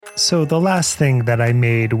So the last thing that I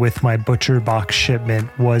made with my Butcher Box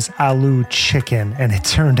shipment was aloo chicken, and it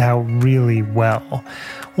turned out really well.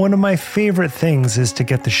 One of my favorite things is to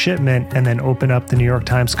get the shipment and then open up the New York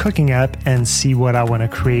Times cooking app and see what I want to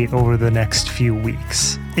create over the next few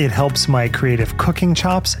weeks. It helps my creative cooking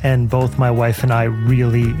chops, and both my wife and I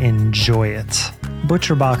really enjoy it.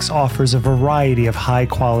 ButcherBox offers a variety of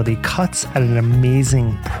high-quality cuts at an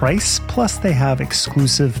amazing price, plus they have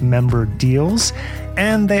exclusive member deals,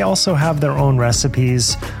 and they also have their own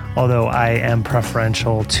recipes, although I am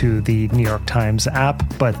preferential to the New York Times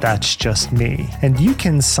app, but that's just me. And you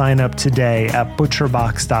can sign up today at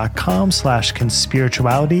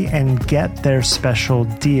butcherbox.com/conspirituality and get their special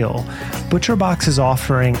deal. ButcherBox is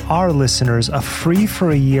offering our listeners a free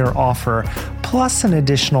for a year offer plus an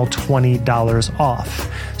additional $20 off.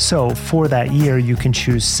 So for that year, you can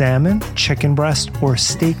choose salmon, chicken breast, or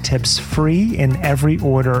steak tips free in every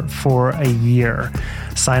order for a year.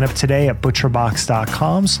 Sign up today at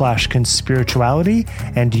butcherbox.com/conspirituality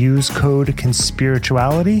and use code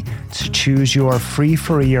conspirituality to choose your free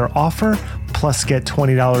for a year offer, plus get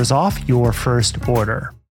 $20 off your first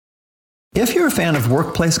order. If you're a fan of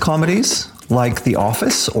workplace comedies like The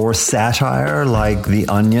Office or satire like The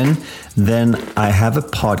Onion, then I have a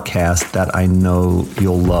podcast that I know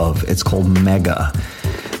you'll love. It's called Mega.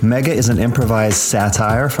 Mega is an improvised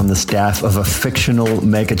satire from the staff of a fictional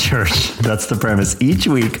mega church. That's the premise. Each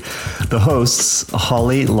week, the hosts,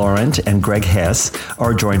 Holly Laurent and Greg Hess,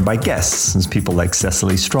 are joined by guests, people like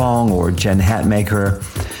Cecily Strong or Jen Hatmaker,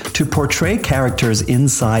 to portray characters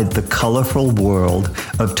inside the colorful world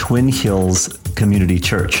of Twin Hills Community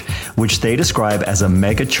Church, which they describe as a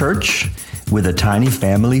mega church with a tiny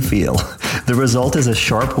family feel. The result is a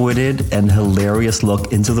sharp-witted and hilarious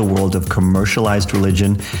look into the world of commercialized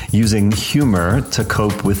religion, using humor to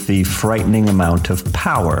cope with the frightening amount of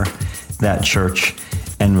power that church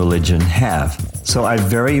and religion have. So I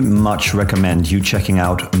very much recommend you checking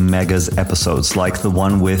out Mega's episodes, like the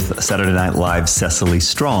one with Saturday Night Live's Cecily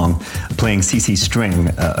Strong, playing CeCe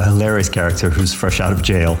String, a hilarious character who's fresh out of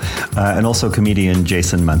jail, and also comedian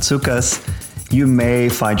Jason Mantzoukas. You may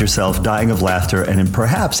find yourself dying of laughter and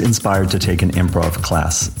perhaps inspired to take an improv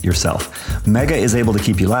class yourself. Mega is able to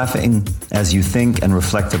keep you laughing as you think and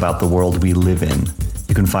reflect about the world we live in.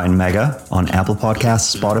 You can find Mega on Apple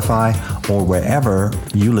Podcasts, Spotify, or wherever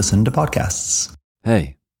you listen to podcasts.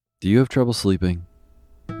 Hey, do you have trouble sleeping?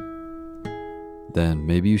 Then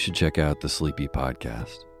maybe you should check out the Sleepy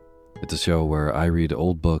Podcast. It's a show where I read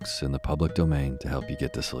old books in the public domain to help you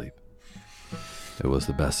get to sleep. It was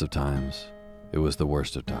the best of times. It was the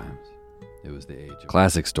worst of times. It was the age of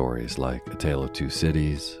classic stories like A Tale of Two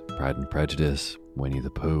Cities, Pride and Prejudice, Winnie the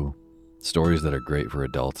Pooh. Stories that are great for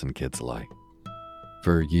adults and kids alike.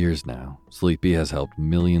 For years now, Sleepy has helped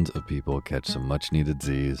millions of people catch some much-needed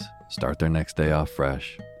Z's, start their next day off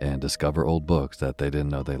fresh, and discover old books that they didn't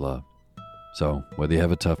know they loved. So, whether you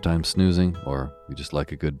have a tough time snoozing or you just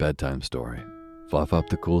like a good bedtime story, fluff up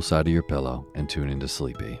the cool side of your pillow and tune into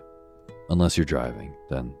Sleepy. Unless you're driving,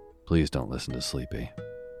 then please don't listen to Sleepy.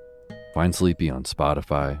 Find Sleepy on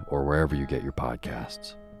Spotify or wherever you get your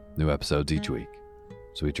podcasts. New episodes each week.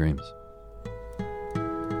 Sweet dreams.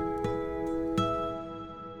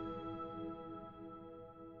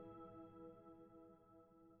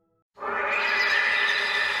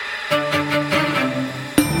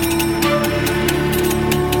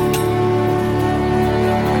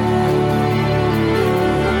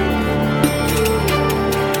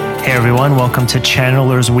 Hey everyone, welcome to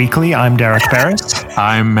Channelers Weekly. I'm Derek Barris.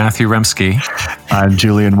 I'm Matthew Remski. I'm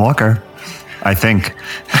Julian Walker, I think.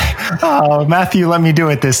 Oh, Matthew, let me do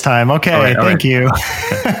it this time. Okay, thank you.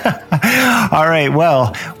 All right,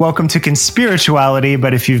 well, welcome to Conspirituality,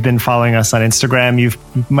 but if you've been following us on Instagram, you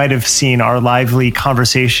might have seen our lively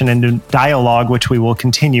conversation and dialogue, which we will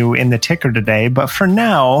continue in the ticker today. But for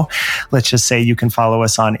now, let's just say you can follow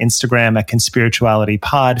us on Instagram at Conspirituality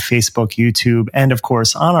Pod, Facebook, YouTube, and of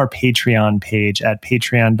course on our Patreon page at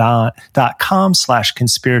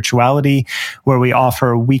patreon.com/conspirituality, where we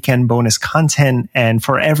offer weekend bonus content. And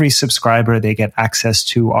for every subscriber, they get access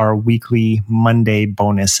to our weekly Monday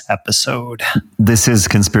bonus episode. This is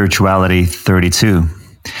Conspirituality 32.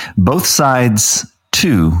 Both sides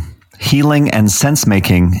to healing and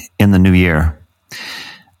sense-making in the new year.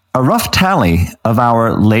 A rough tally of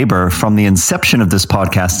our labor from the inception of this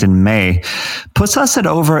podcast in May puts us at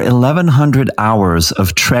over 1,100 hours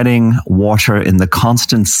of treading water in the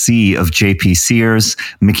constant sea of J.P. Sears,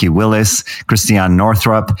 Mickey Willis, Christiane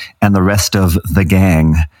Northrup, and the rest of the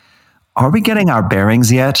gang. Are we getting our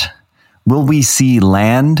bearings yet? Will we see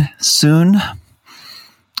land soon?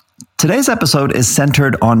 Today's episode is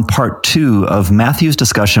centered on part 2 of Matthew's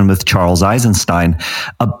discussion with Charles Eisenstein,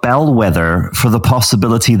 a bellwether for the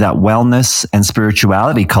possibility that wellness and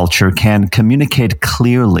spirituality culture can communicate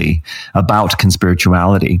clearly about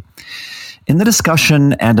conspirituality. In the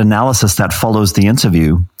discussion and analysis that follows the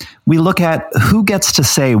interview, we look at who gets to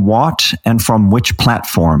say what and from which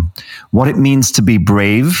platform, what it means to be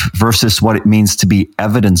brave versus what it means to be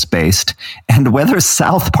evidence-based, and whether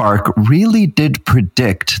South Park really did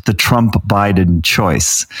predict the Trump-Biden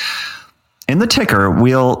choice. In the ticker,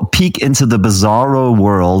 we'll peek into the bizarro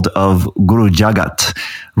world of Guru Jagat,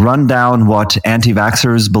 run down what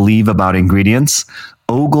anti-vaxxers believe about ingredients,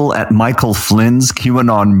 ogle at Michael Flynn's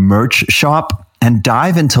QAnon merch shop, and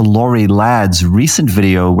dive into Lori Ladd's recent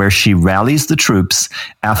video where she rallies the troops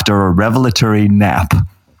after a revelatory nap.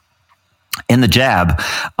 In the jab,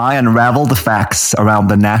 I unravel the facts around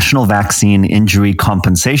the National Vaccine Injury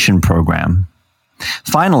Compensation Program.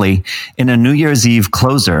 Finally, in a New Year's Eve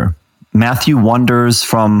closer, Matthew wonders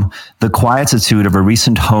from the quietude of a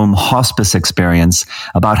recent home hospice experience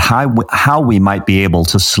about how we might be able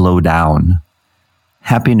to slow down.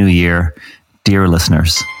 Happy New Year, dear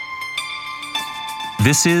listeners.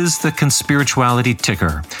 This is the Conspirituality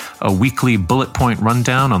Ticker, a weekly bullet point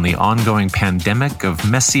rundown on the ongoing pandemic of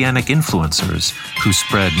messianic influencers who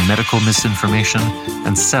spread medical misinformation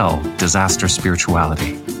and sell disaster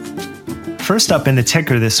spirituality. First up in the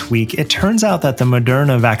ticker this week, it turns out that the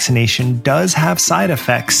Moderna vaccination does have side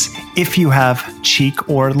effects if you have cheek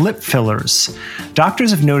or lip fillers. Doctors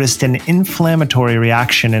have noticed an inflammatory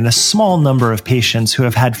reaction in a small number of patients who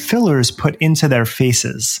have had fillers put into their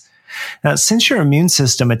faces. Now, since your immune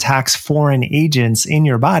system attacks foreign agents in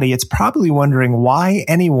your body, it's probably wondering why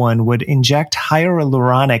anyone would inject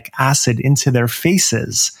hyaluronic acid into their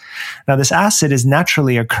faces. Now, this acid is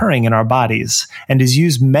naturally occurring in our bodies and is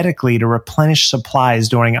used medically to replenish supplies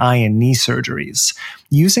during eye and knee surgeries.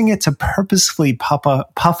 Using it to purposefully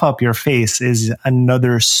puff up your face is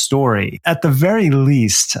another story. At the very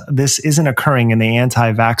least, this isn't occurring in the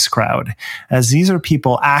anti-vax crowd, as these are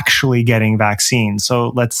people actually getting vaccines. So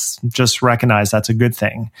let's just recognize that's a good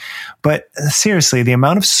thing. But seriously, the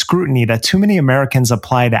amount of scrutiny that too many Americans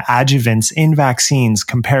apply to adjuvants in vaccines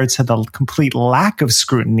compared to the complete lack of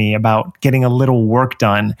scrutiny about getting a little work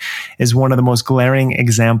done is one of the most glaring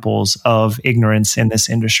examples of ignorance in this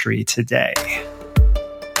industry today.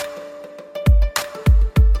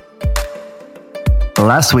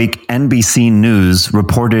 Last week, NBC News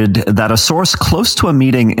reported that a source close to a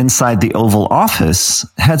meeting inside the Oval Office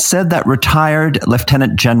had said that retired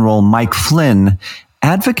Lieutenant General Mike Flynn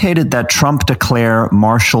advocated that Trump declare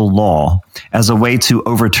martial law as a way to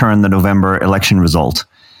overturn the November election result.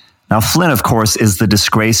 Now, Flynn, of course, is the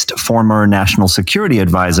disgraced former national security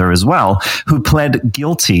advisor as well, who pled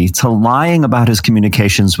guilty to lying about his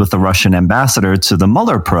communications with the Russian ambassador to the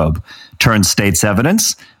Mueller probe, turned state's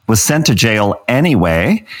evidence, was sent to jail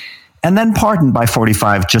anyway, and then pardoned by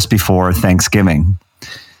 45 just before Thanksgiving.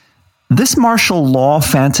 This martial law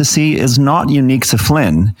fantasy is not unique to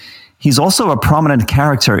Flynn. He's also a prominent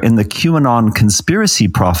character in the QAnon conspiracy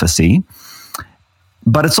prophecy,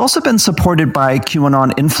 but it's also been supported by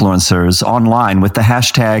QAnon influencers online with the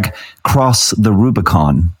hashtag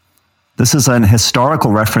 #CrossTheRubicon. This is an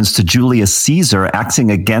historical reference to Julius Caesar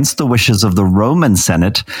acting against the wishes of the Roman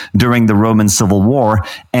Senate during the Roman Civil War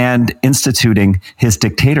and instituting his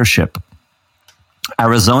dictatorship.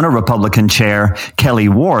 Arizona Republican Chair Kelly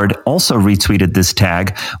Ward also retweeted this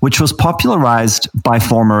tag, which was popularized by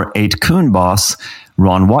former 8 Coon boss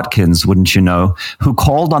Ron Watkins, wouldn't you know, who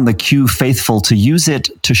called on the Q faithful to use it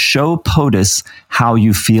to show POTUS how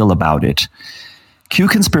you feel about it. Q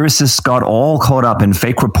conspiracists got all caught up in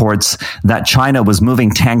fake reports that China was moving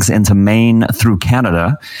tanks into Maine through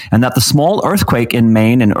Canada, and that the small earthquake in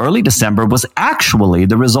Maine in early December was actually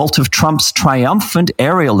the result of Trump's triumphant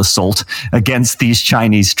aerial assault against these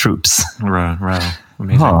Chinese troops. Right.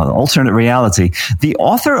 Amazing. Alternate reality. The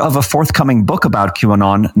author of a forthcoming book about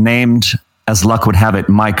QAnon named, as luck would have it,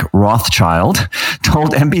 Mike Rothschild,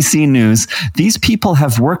 told NBC News, these people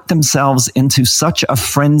have worked themselves into such a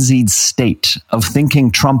frenzied state of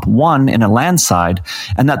thinking Trump won in a landslide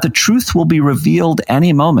and that the truth will be revealed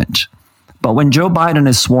any moment. But when Joe Biden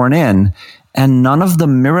is sworn in and none of the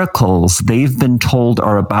miracles they've been told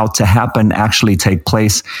are about to happen actually take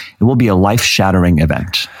place, it will be a life-shattering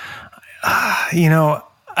event.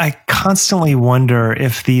 I constantly wonder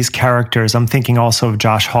if these characters, I'm thinking also of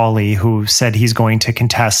Josh Hawley, who said he's going to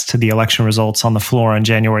contest to the election results on the floor on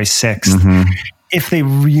January 6th, if they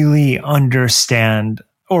really understand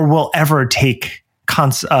or will ever take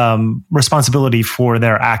responsibility for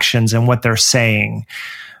their actions and what they're saying.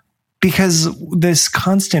 because this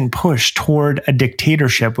constant push toward a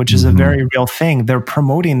dictatorship, which is a very real thing, they're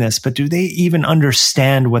promoting this, but do they even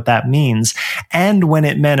understand what that means? And when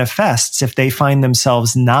it manifests, if they find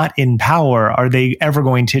themselves not in power, are they ever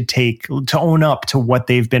going to own up to what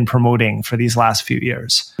they've been promoting for these last few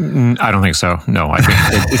years? I don't think so. No, I think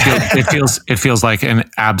it feels like an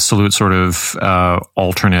absolute sort of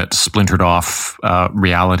alternate, splintered off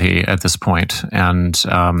reality at this point. And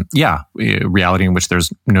reality in which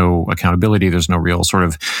there's no accountability, there's no real sort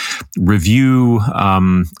of review,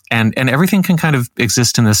 and everything can kind of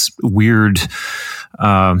exist in this weird,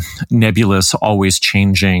 nebulous, always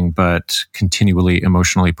changing, but continually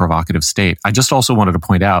emotionally provocative state. I just also wanted to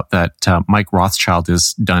point out that Mike Rothschild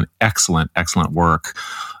has done excellent work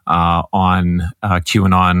on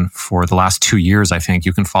QAnon for the last 2 years. I think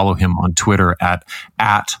you can follow him on Twitter at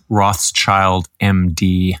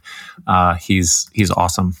RothschildMD. He's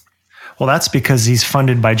awesome. Well, that's because he's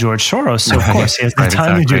funded by George Soros, so of course he has the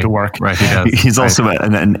time to do the work. Right, he does. He's also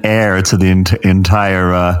an heir to the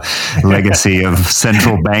entire legacy of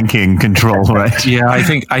central banking control, right? Yeah, I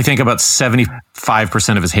think about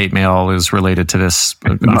 75% of his hate mail is related to this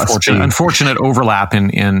unfortunate overlap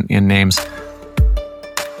in names.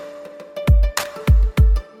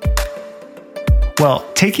 Well,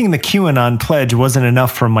 taking the QAnon pledge wasn't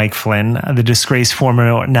enough for Mike Flynn, the disgraced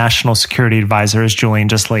former national security advisor, as Julian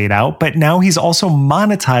just laid out. But now he's also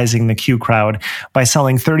monetizing the Q crowd by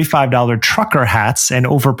selling $35 trucker hats and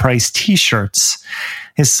overpriced t-shirts.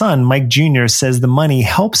 His son, Mike Jr., says the money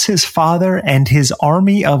helps his father and his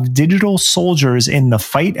army of digital soldiers in the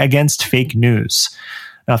fight against fake news.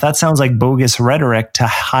 Now, if that sounds like bogus rhetoric to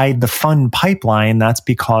hide the fun pipeline, that's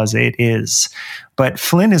because it is. But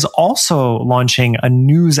Flynn is also launching a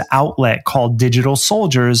news outlet called Digital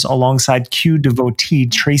Soldiers alongside Q devotee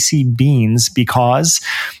Tracy Beans because,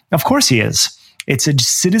 of course he is. It's a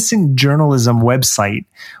citizen journalism website,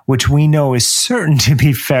 which we know is certain to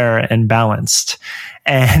be fair and balanced.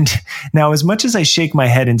 And now, as much as I shake my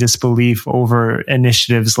head in disbelief over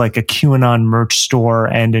initiatives like a QAnon merch store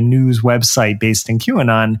and a news website based in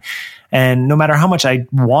QAnon, and no matter how much I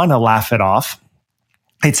want to laugh it off,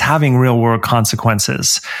 it's having real world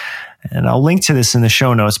consequences. And I'll link to this in the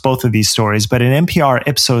show notes, both of these stories. But an NPR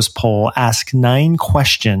Ipsos poll asked 9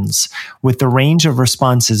 questions with the range of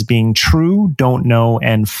responses being true, don't know,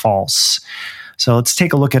 and false. So let's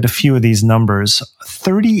take a look at a few of these numbers.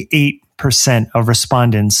 38% of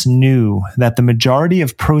respondents knew that the majority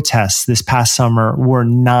of protests this past summer were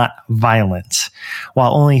not violent,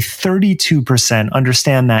 while only 32%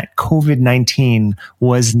 understand that COVID-19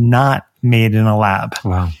 was not made in a lab.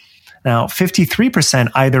 Wow. Now, 53%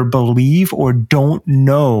 either believe or don't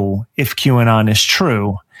know if QAnon is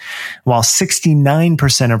true, while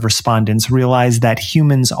 69% of respondents realize that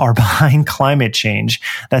humans are behind climate change.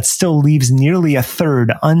 That still leaves nearly a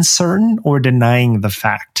third uncertain or denying the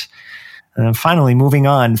fact. And then finally, moving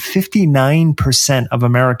on, 59% of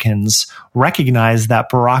Americans recognize that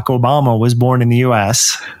Barack Obama was born in the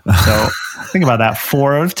U.S. So think about that.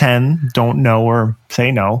 4 out of 10 don't know or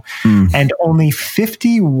say no. And only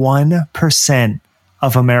 51%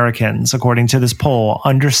 of Americans, according to this poll,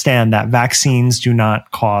 understand that vaccines do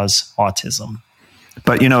not cause autism.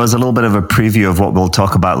 But, as a little bit of a preview of what we'll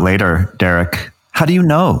talk about later, Derek, how do you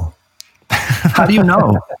know? How do you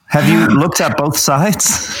know? Have you looked at both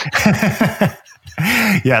sides?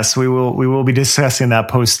 Yes, we will be discussing that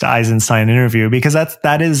post Eisenstein interview because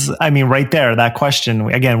that is, right there, that question,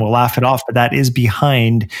 again, we'll laugh it off, but that is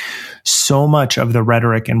behind so much of the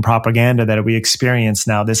rhetoric and propaganda that we experience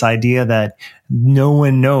now. This idea that no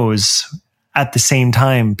one knows, at the same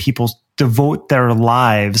time, people devote their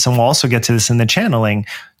lives, and we'll also get to this in the channeling,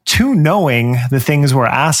 to knowing the things we're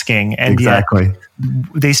asking. And exactly. Yet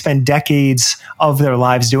they spend decades of their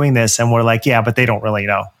lives doing this, and we're like, yeah, but they don't really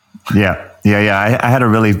know. Yeah. I had a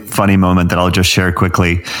really funny moment that I'll just share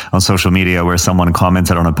quickly on social media where someone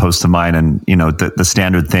commented on a post of mine, and the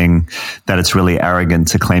standard thing that it's really arrogant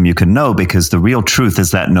to claim you can know because the real truth is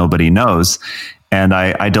that nobody knows. And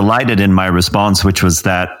I delighted in my response, which was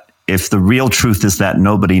that if the real truth is that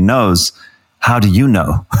nobody knows, how do you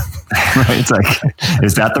know? Right? It's like,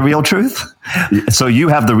 is that the real truth? So you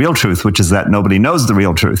have the real truth, which is that nobody knows the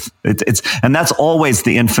real truth. And that's always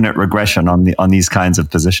the infinite regression on these kinds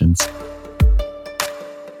of positions.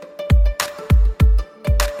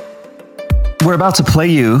 We're about to play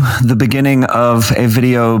you the beginning of a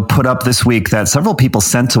video put up this week that several people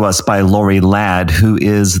sent to us by Lori Ladd, who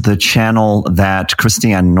is the channel that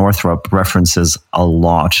Christiane Northrup references a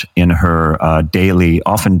lot in her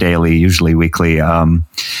often daily, usually weekly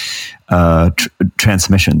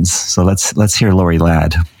transmissions. So let's hear Lori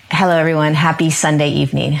Ladd. Hello, everyone. Happy Sunday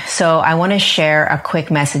evening. So I want to share a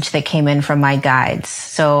quick message that came in from my guides.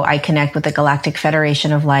 So I connect with the Galactic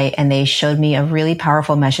Federation of Light, and they showed me a really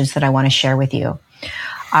powerful message that I want to share with you.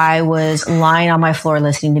 I was lying on my floor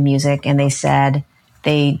listening to music, and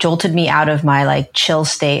they jolted me out of my chill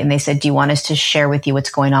state, and they said, do you want us to share with you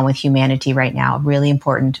what's going on with humanity right now? Really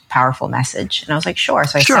important, powerful message. And I was like, sure.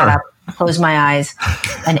 So I sat up, closed my eyes,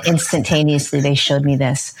 and instantaneously they showed me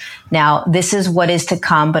this. Now, this is what is to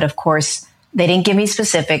come, but of course, they didn't give me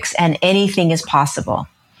specifics, and anything is possible.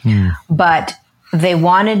 But they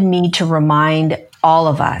wanted me to remind all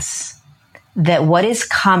of us that what is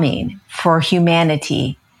coming for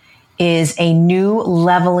humanity is a new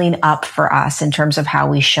leveling up for us in terms of how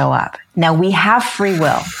we show up. Now, we have free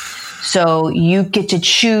will, so you get to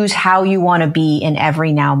choose how you want to be in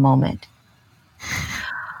every now moment.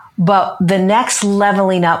 But the next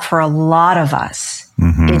leveling up for a lot of us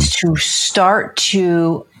is to start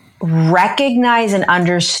to recognize and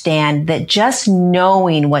understand that just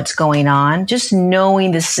knowing what's going on, just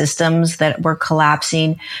knowing the systems that were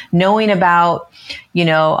collapsing, knowing about,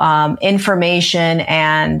 information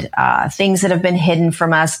and things that have been hidden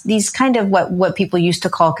from us, these kind of what people used to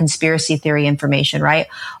call conspiracy theory information, right?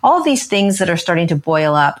 All of these things that are starting to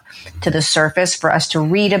boil up to the surface for us to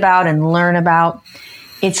read about and learn about.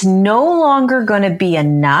 It's no longer going to be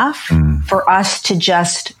enough for us to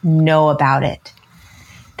just know about it.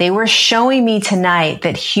 They were showing me tonight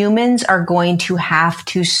that humans are going to have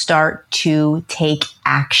to start to take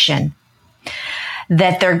action,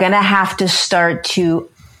 that they're going to have to start to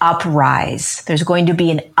uprise. There's going to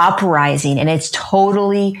be an uprising, and it's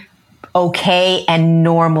totally okay and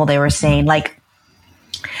normal, they were saying.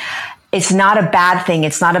 It's not a bad thing.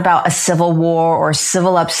 It's not about a civil war or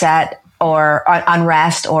civil upset or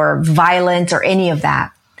unrest or violence or any of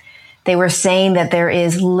that. They were saying that there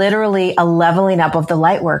is literally a leveling up of the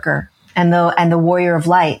light worker and the warrior of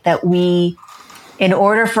light, that we, in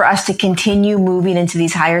order for us to continue moving into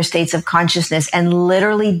these higher states of consciousness and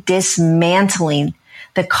literally dismantling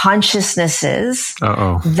the consciousnesses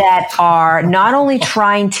that are not only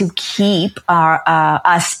trying to keep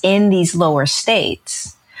us in these lower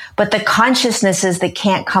states, but the consciousnesses that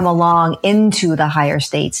can't come along into the higher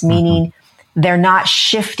states, meaning they're not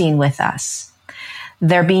shifting with us.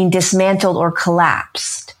 They're being dismantled or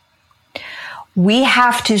collapsed. We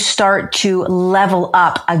have to start to level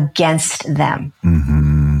up against them.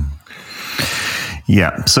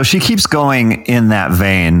 Yeah. So she keeps going in that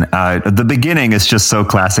vein. The beginning is just so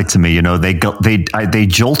classic to me. They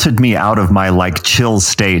jolted me out of my chill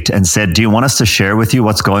state and said, do you want us to share with you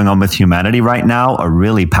what's going on with humanity right now? A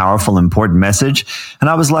really powerful, important message. And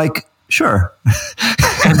I was like, sure.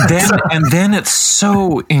 and then it's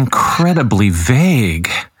so incredibly vague.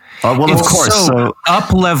 Well, it's of course. So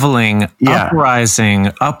up-leveling,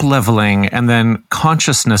 uprising, up-leveling, and then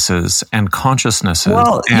consciousnesses and consciousnesses.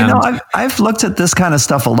 Well, I've looked at this kind of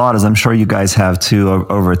stuff a lot, as I'm sure you guys have too,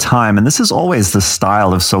 over time. And this is always the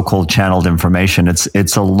style of so-called channeled information.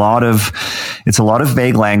 It's a lot of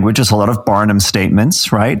vague language. It's a lot of Barnum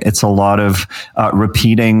statements, right? It's a lot of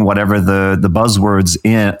repeating whatever the buzzwords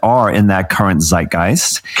are in that current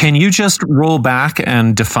zeitgeist. Can you just roll back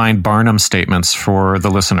and define Barnum statements for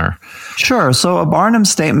the listener? Sure. So a Barnum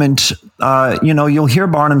statement, you'll hear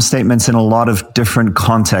Barnum statements in a lot of different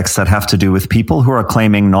contexts that have to do with people who are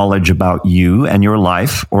claiming knowledge about you and your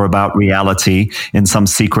life or about reality in some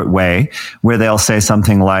secret way, where they'll say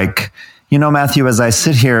something like, Matthew, as I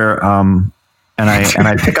sit here, and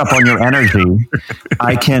I pick up on your energy,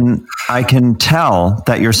 I can tell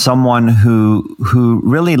that you're someone who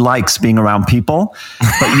really likes being around people,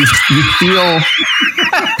 but you feel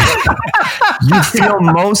you feel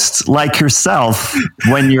most like yourself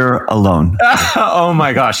when you're alone. Oh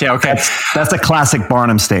my gosh. Yeah. Okay. That's a classic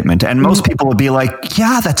Barnum statement. And most people would be like,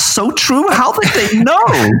 yeah, that's so true. How did they know?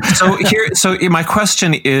 So my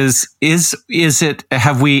question is it,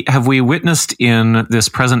 have we witnessed in this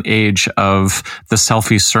present age of the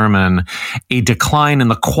selfie sermon a decline in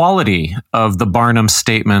the quality of the Barnum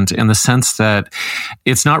statement, in the sense that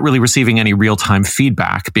it's not really receiving any real-time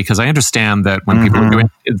feedback? Because I understand that when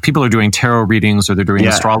people are doing tarot readings, or they're doing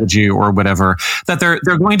astrology or whatever, that they're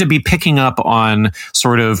going to be picking up on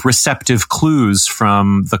sort of receptive clues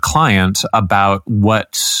from the client about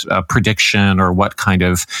what prediction or what kind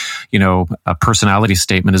of, a personality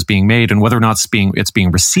statement is being made, and whether or not it's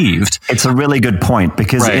being received. It's a really good point,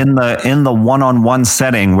 because in the one-on-one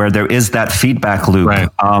setting where there is that feedback loop,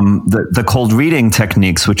 the cold reading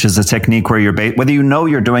techniques, which is a technique where whether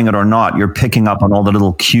you're doing it or not, you're picking up on all the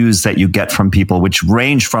little cues that you get from people, which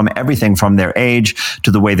range from from everything from their age to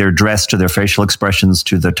the way they're dressed to their facial expressions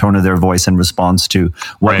to the tone of their voice in response to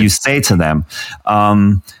what you say to them.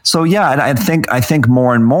 So yeah, and I think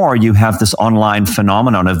more and more you have this online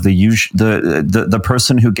phenomenon of the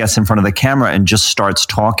person who gets in front of the camera and just starts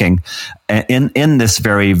talking in this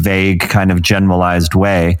very vague kind of generalized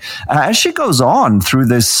way. As she goes on through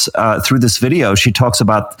this video, she talks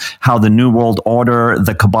about how the New World Order,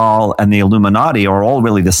 the Cabal, and the Illuminati are all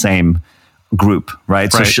really the same group,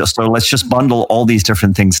 right? So let's just bundle all these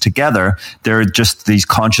different things together. They're just these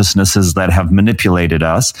consciousnesses that have manipulated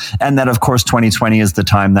us. And that, of course, 2020 is the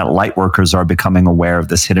time that light workers are becoming aware of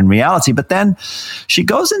this hidden reality. But then she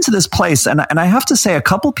goes into this place, and I have to say, a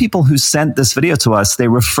couple people who sent this video to us, they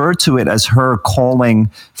refer to it as her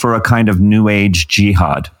calling for a kind of new age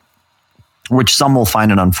jihad, which some will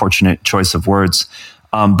find an unfortunate choice of words.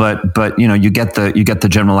 But you know, you get the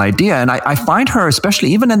general idea. And I find her,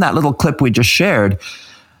 especially even in that little clip we just shared,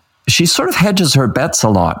 she sort of hedges her bets a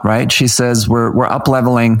lot, right? She says, we're up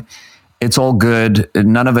leveling. It's all good.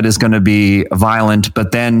 None of it is going to be violent.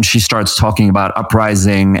 But then she starts talking about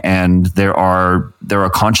uprising, and there are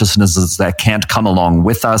consciousnesses that can't come along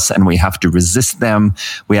with us, and we have to resist them.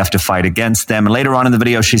 We have to fight against them. And later on in the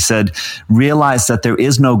video, she said, realize that there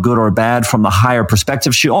is no good or bad from the higher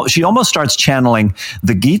perspective. She almost starts channeling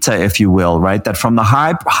the Gita, if you will, right? That from the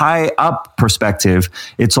high up perspective,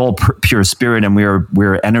 it's all pure spirit, and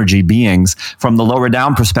we're energy beings. From the lower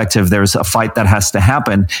down perspective, there's a fight that has to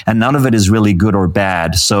happen, and none of it is really good or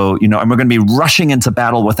bad. So, you know, and we're going to be rushing into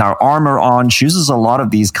battle with our armor on. She uses a lot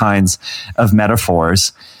of these kinds of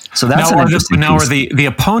metaphors. So that's are the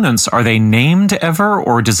opponents, are they named ever,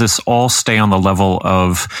 or does this all stay on the level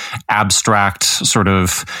of abstract sort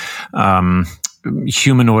of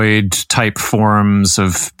humanoid type forms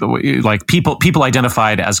of like people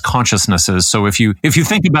identified as consciousnesses? So if you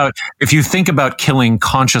think about killing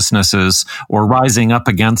consciousnesses or rising up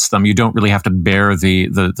against them, you don't really have to bear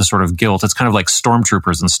the sort of guilt. It's kind of like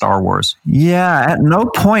stormtroopers in Star Wars. Yeah, at no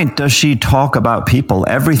point does she talk about people.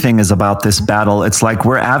 Everything is about this battle. It's like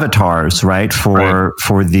we're avatars, right? For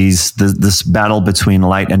this battle between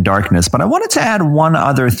light and darkness. But I wanted to add one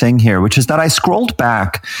other thing here, which is that I scrolled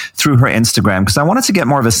back through her Instagram because I wanted to get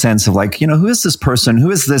more of a sense of, like, you know, who is this person? Who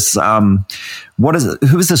is this? Who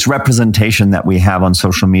is this representation that we have on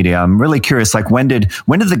social media? I'm really curious. Like, when did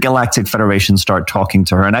the Galactic Federation start talking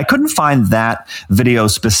to her? And I couldn't find that video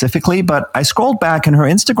specifically, but I scrolled back, and her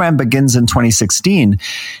Instagram begins in 2016.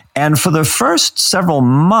 And for the first several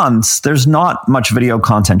months, there's not much video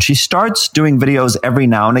content. She starts doing videos every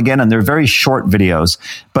now and again, and they're very short videos.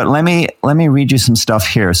 But let me read you some stuff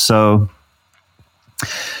here. So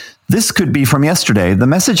this could be from yesterday. The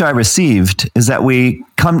message I received is that we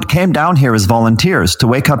came down here as volunteers to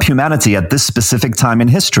wake up humanity at this specific time in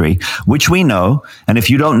history, which we know. And if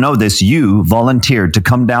you don't know this, you volunteered to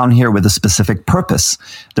come down here with a specific purpose.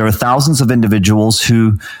 There are thousands of individuals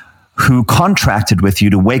who contracted with you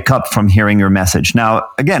to wake up from hearing your message. Now,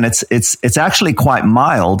 again, it's actually quite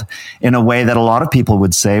mild in a way that a lot of people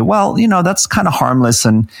would say, well, you know, that's kind of harmless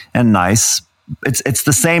and nice. It's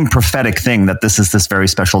the same prophetic thing that this is this very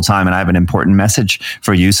special time and I have an important message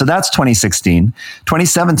for you. So that's 2016.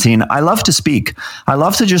 2017, I love to speak. I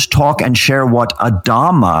love to just talk and share what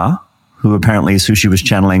Adama, who apparently is who she was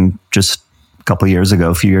channeling just a few years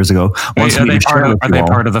ago. Are they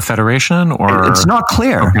part of the Federation, or it's not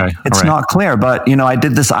clear? Okay. It's not clear. But you know, I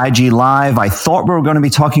did this IG live. I thought we were going to be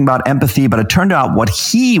talking about empathy, but it turned out what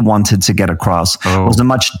he wanted to get across was a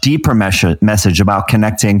much deeper message about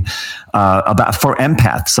connecting, for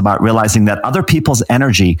empaths, about realizing that other people's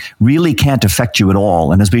energy really can't affect you at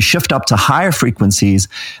all. And as we shift up to higher frequencies,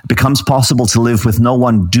 it becomes possible to live with no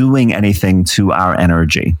one doing anything to our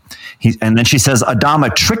energy. And then she says,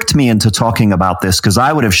 Adama tricked me into talking about this because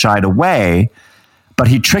I would have shied away, but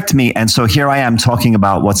he tricked me. And so here I am talking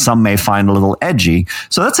about what some may find a little edgy.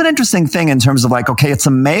 So that's an interesting thing in terms of, like, okay, it's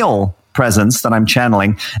a male presence that I'm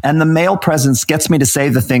channeling, and the male presence gets me to say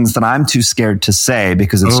the things that I'm too scared to say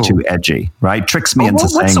because it's too edgy, right? Tricks me into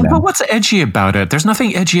saying them. But what's edgy about it? There's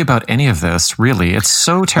nothing edgy about any of this, really. It's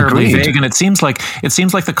so terribly vague, and it seems like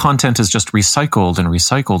the content is just recycled and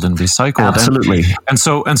recycled and recycled. Absolutely. And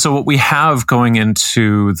so what we have going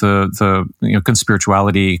into the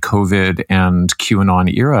conspirituality, COVID, and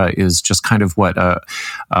QAnon era is just kind of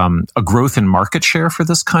a growth in market share for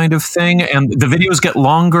this kind of thing, and the videos get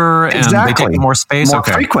longer. Exactly. They take more space. More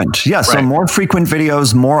frequent. Yeah. So more frequent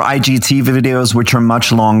videos, more IGTV videos, which are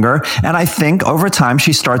much longer. And I think over time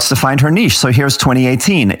she starts to find her niche. So here's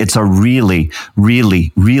 2018. It's a really,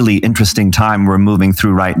 really, really interesting time we're moving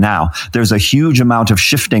through right now. There's a huge amount of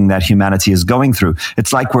shifting that humanity is going through.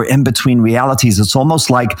 It's like we're in between realities. It's almost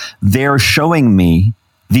like they're showing me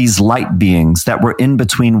these light beings that were in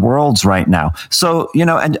between worlds right now. So, you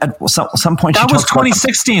know, and at some point... That was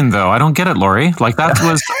 2016, though. I don't get it, Laurie. Like, that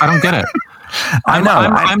was... I don't get it.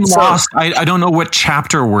 I'm lost. I don't know what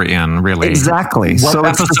chapter we're in, really. Exactly. What so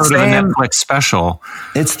episode it's the same, of the Netflix special?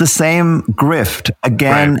 It's the same grift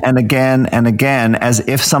again and again and again, as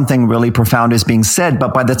if something really profound is being said.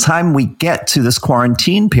 But by the time we get to this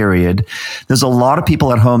quarantine period, there's a lot of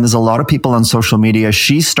people at home. There's a lot of people on social media.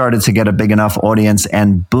 She started to get a big enough audience,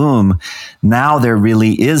 and boom, now there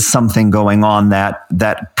really is something going on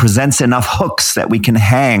that presents enough hooks that we can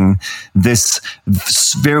hang this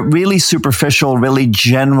really superficial, really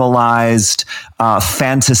generalized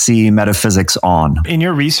fantasy metaphysics on. In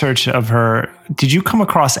your research of her, did you come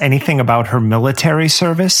across anything about her military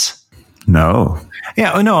service? No.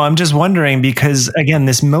 Yeah, no, I'm just wondering because, again,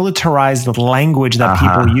 this militarized language that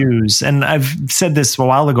people use, and I've said this a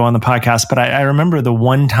while ago on the podcast, but I remember the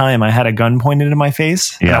one time I had a gun pointed in my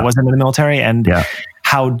face and I wasn't in the military, and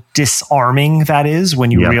how disarming that is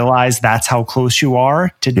when you realize that's how close you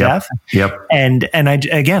are to death. Yep. And I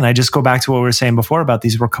just go back to what we were saying before about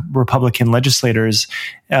these Republican legislators.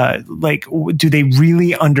 Like, do they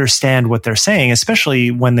really understand what they're saying,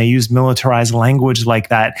 especially when they use militarized language like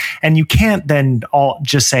that? And you can't then all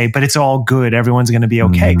just say, but it's all good, everyone's going to be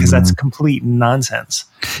okay, because that's complete nonsense.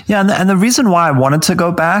 Yeah, and the reason why I wanted to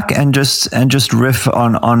go back and just riff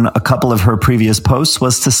on a couple of her previous posts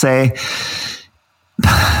was to say,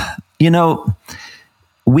 you know,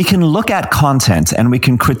 we can look at content and we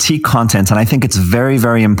can critique content. And I think it's very,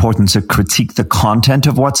 very important to critique the content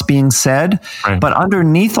of what's being said. Right. But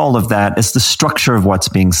underneath all of that is the structure of what's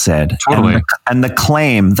being said. Totally. And the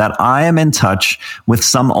claim that I am in touch with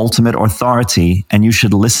some ultimate authority and you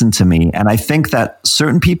should listen to me. And I think that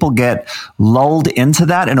certain people get lulled into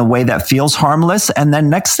that in a way that feels harmless. And then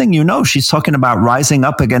next thing you know, she's talking about rising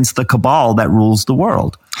up against the cabal that rules the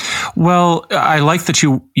world. Well, I like that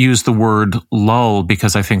you use the word lull,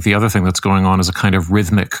 because I think the other thing that's going on is a kind of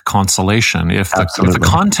rhythmic consolation. If the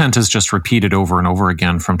content is just repeated over and over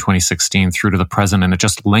again from 2016 through to the present, and it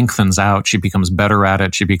just lengthens out, she becomes better at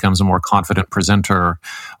it, she becomes a more confident presenter,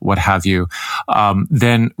 what have you,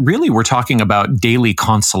 then really we're talking about daily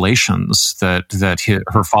consolations that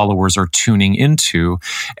her followers are tuning into.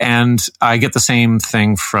 And I get the same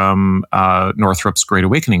thing from Northrup's Great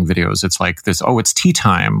Awakening videos. It's like this, it's tea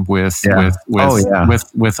time with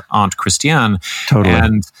Aunt Christiane. Totally.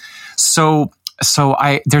 And so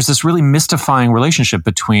there's this really mystifying relationship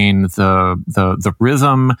between the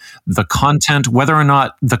rhythm, the content, whether or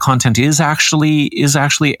not the content is actually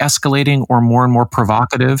escalating or more and more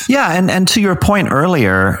provocative. Yeah, and to your point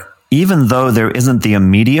earlier, even though there isn't the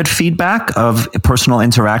immediate feedback of personal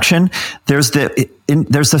interaction, there's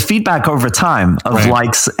the feedback over time of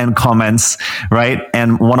likes and comments, right?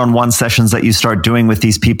 And one-on-one sessions that you start doing with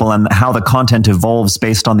these people, and how the content evolves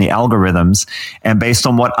based on the algorithms and based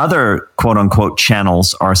on what other quote unquote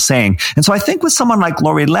channels are saying. And so I think with someone like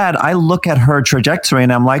Laurie Ladd, I look at her trajectory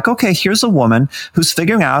and I'm like, okay, here's a woman who's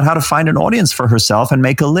figuring out how to find an audience for herself and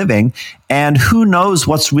make a living. And who knows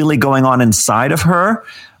what's really going on inside of her.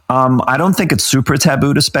 I don't think it's super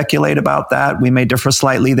taboo to speculate about that. We may differ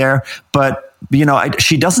slightly there, but you know,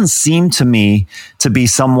 she doesn't seem to me to be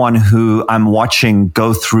someone who I'm watching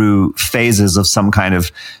go through phases of some kind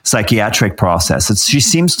of psychiatric process. She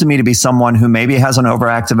seems to me to be someone who maybe has an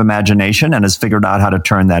overactive imagination and has figured out how to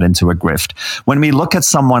turn that into a grift. When we look at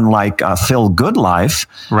someone like Phil Goodlife,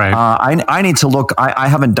 I need to look. I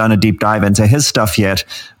haven't done a deep dive into his stuff yet.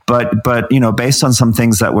 But you know, based on some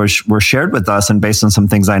things that were shared with us, and based on some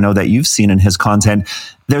things I know that you've seen in his content,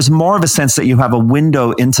 there's more of a sense that you have a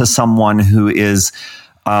window into someone who is,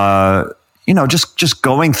 just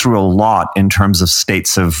going through a lot in terms of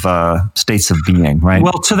states of being, right?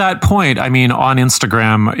 Well, to that point, I mean, on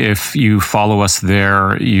Instagram, if you follow us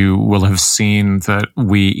there, you will have seen that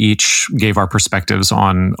we each gave our perspectives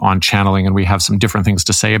on channeling, and we have some different things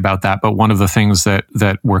to say about that. But one of the things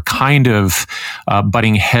that we're kind of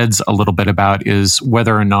butting heads a little bit about is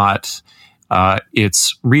whether or not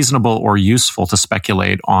it's reasonable or useful to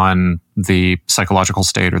speculate on the psychological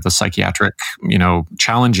state or the psychiatric,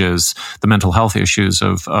 challenges, the mental health issues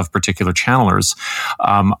of particular channelers.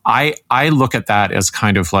 I look at that as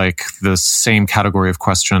kind of like the same category of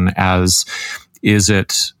question as,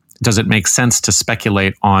 does it make sense to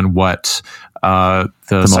speculate on what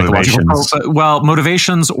the psychological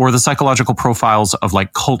motivations or the psychological profiles of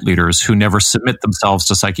like cult leaders who never submit themselves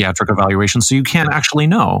to psychiatric evaluation, so you can't actually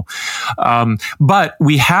know. But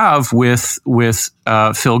we have with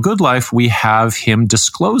Phil Goodlife, we have him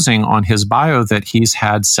disclosing on his bio that he's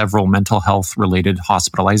had several mental health related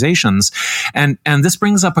hospitalizations, and this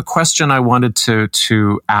brings up a question I wanted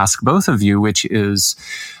to ask both of you, which is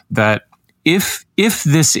that if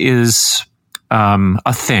this is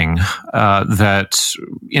a thing that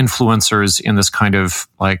influencers in this kind of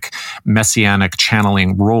like messianic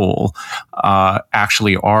channeling role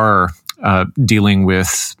actually are dealing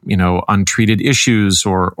with, untreated issues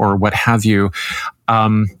or what have you.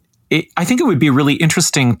 I think it would be really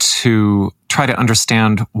interesting to try to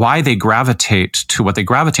understand why they gravitate to what they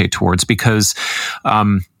gravitate towards, because,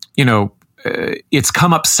 it's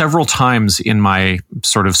come up several times in my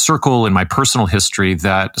sort of circle, in my personal history,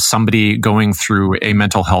 that somebody going through a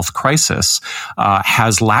mental health crisis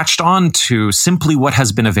has latched on to simply what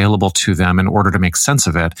has been available to them in order to make sense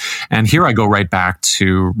of it. And here I go right back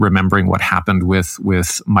to remembering what happened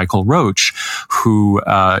with Michael Roach, who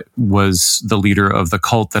was the leader of the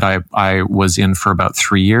cult that I was in for about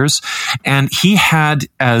 3 years. And he had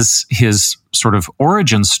as his sort of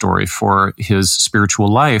origin story for his spiritual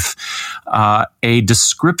life, a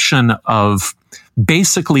description of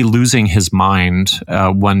basically losing his mind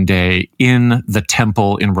one day in the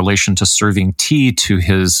temple in relation to serving tea to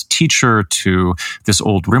his teacher, to this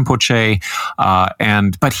old Rinpoche.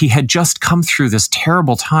 But he had just come through this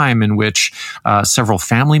terrible time in which several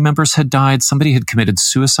family members had died. Somebody had committed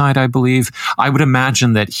suicide, I believe. I would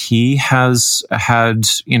imagine that he has had,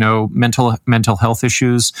 mental health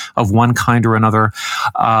issues of one kind or another.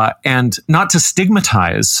 And not to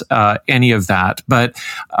stigmatize any of that, but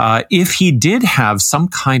if he did have some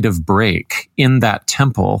kind of break in that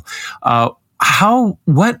temple,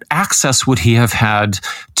 what access would he have had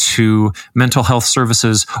to mental health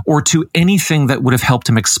services or to anything that would have helped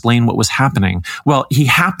him explain what was happening? Well, he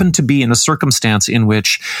happened to be in a circumstance in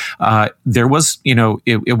which there was,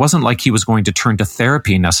 it wasn't like he was going to turn to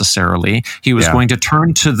therapy necessarily. He was going to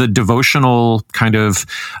turn to the devotional kind of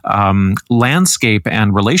landscape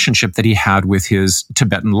and relationship that he had with his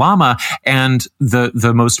Tibetan Lama. And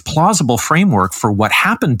the most plausible framework for what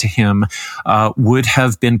happened to him would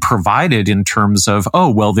have been provided in terms of,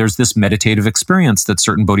 there's this meditative experience that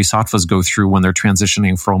certain bodhisattvas go through when they're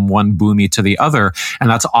transitioning from one bhumi to the other. And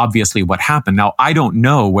that's obviously what happened. Now, I don't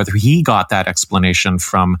know whether he got that explanation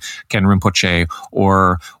from Ken Rinpoche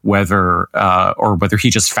or whether he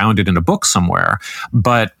just found it in a book somewhere.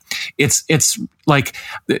 But it's like,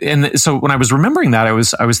 and so when I was remembering that, I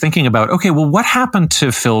was thinking about, okay, well, what happened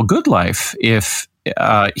to Phil Goodlife if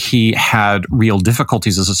he had real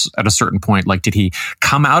difficulties at a certain point? Like, did he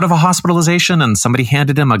come out of a hospitalization and somebody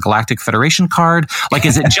handed him a Galactic Federation card? Like,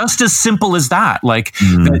 is it just as simple as that? Like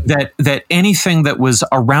that anything that was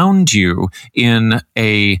around you in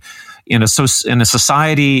a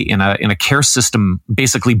society, in a care system,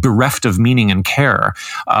 basically bereft of meaning and care,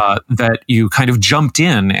 that you kind of jumped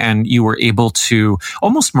in and you were able to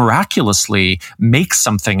almost miraculously make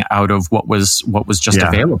something out of what was just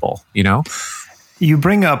available, You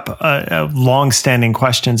bring up long-standing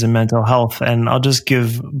questions in mental health, and I'll just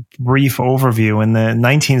give brief overview. In the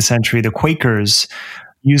 19th century, the Quakers,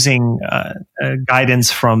 using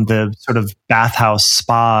guidance from the sort of bathhouse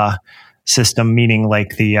spa system, meaning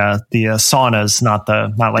like the saunas, not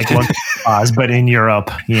like spas, but in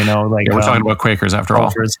Europe, we're talking about Quakers after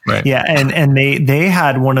all, right? Yeah, and they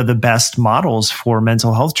had one of the best models for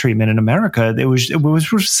mental health treatment in America. It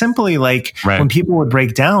was simply like when people would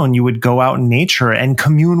break down, you would go out in nature and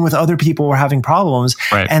commune with other people who were having problems,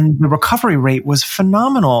 and the recovery rate was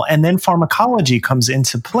phenomenal. And then pharmacology comes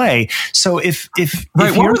into play. So if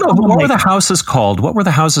what were the houses called? What were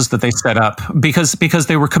the houses that they set up? Because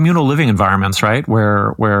they were communal living environments, right?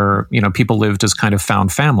 Where people lived as kind of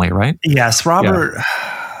found family, right? Yes, Robert. Yeah.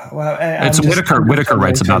 Well, it's Whitaker. Whitaker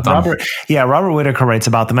writes about them. Robert Whitaker writes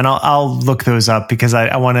about them, and I'll look those up because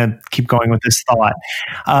I want to keep going with this thought.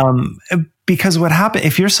 Because what happened,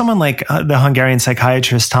 if you're someone like the Hungarian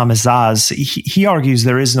psychiatrist Thomas Zaz, he argues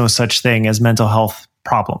there is no such thing as mental health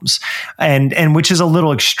problems, and which is a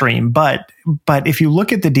little extreme. But if you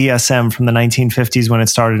look at the DSM from the 1950s when it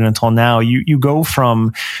started until now, you go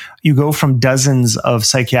from you go from dozens of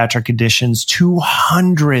psychiatric conditions to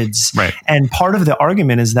hundreds. Right. And part of the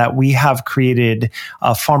argument is that we have created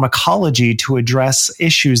a pharmacology to address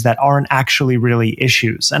issues that aren't actually really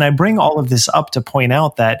issues. And I bring all of this up to point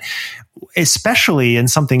out that, especially in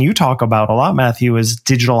something you talk about a lot, Matthew, is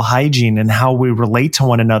digital hygiene and how we relate to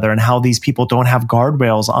one another and how these people don't have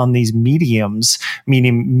guardrails on these mediums,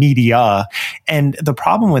 meaning media. And the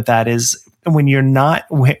problem with that is when you're not,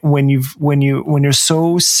 when you're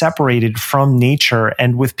so separated from nature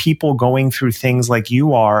and with people going through things like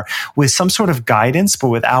you are with some sort of guidance, but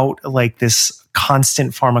without like this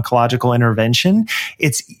constant pharmacological intervention,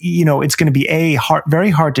 it's going to be very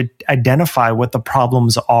hard to identify what the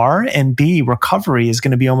problems are, and B, recovery is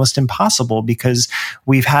going to be almost impossible because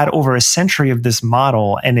we've had over a century of this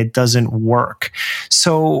model and it doesn't work.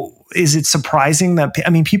 So is it surprising that,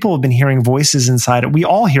 people have been hearing voices inside? We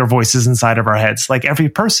all hear voices inside of our heads, like every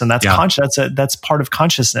person. That's that's part of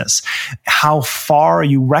consciousness. How far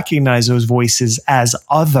you recognize those voices as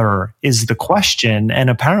other is the question. And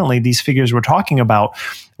apparently these figures we're talking about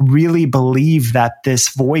really believe that this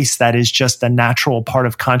voice that is just a natural part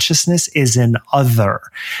of consciousness is an other.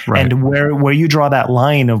 Right. And where you draw that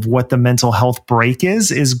line of what the mental health break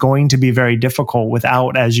is going to be very difficult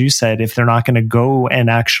without, as you said, if they're not going to go and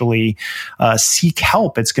actually seek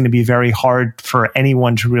help, it's going to be very hard for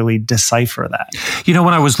anyone to really decipher that.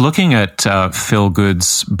 When I was looking at Phil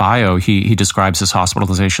Good's bio, he describes his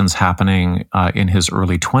hospitalizations happening in his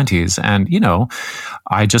early 20s. And,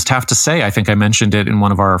 I just have to say, I think I mentioned it in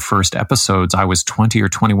one of our first episodes, I was 20 or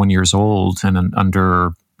 21 years old and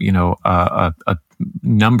under, a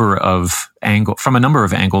number of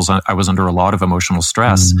angles, I was under a lot of emotional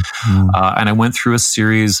stress. Mm-hmm. And I went through a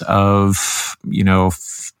series of,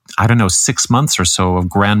 6 months or so of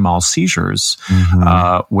grand mal seizures,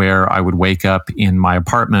 where I would wake up in my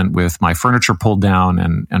apartment with my furniture pulled down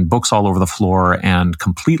and books all over the floor and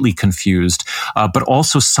completely confused, but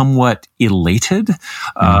also somewhat elated.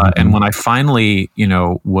 And when I finally,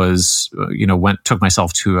 took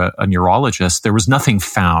myself to a neurologist, there was nothing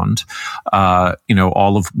found.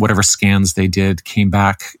 All of whatever scans they did came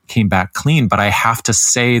back clean. But I have to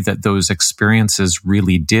say that those experiences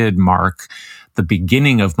really did mark the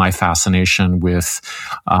beginning of my fascination with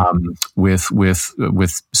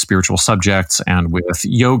spiritual subjects and with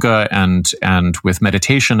yoga and with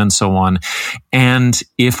meditation and so on. And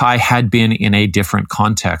if I had been in a different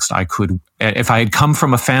context, if I had come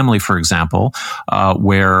from a family, for example,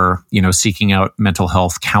 where, seeking out mental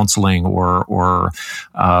health counseling or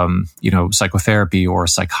psychotherapy or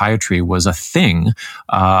psychiatry was a thing,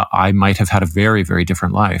 I might have had a very, very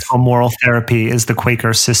different life. Moral therapy is the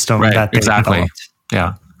Quaker system that they developed.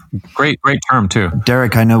 Yeah. Great term too.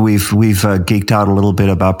 Derek, I know we've geeked out a little bit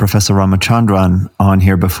about Professor Ramachandran on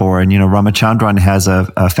here before. And, Ramachandran has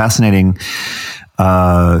a fascinating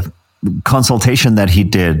consultation that he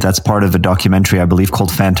did. That's part of a documentary, I believe,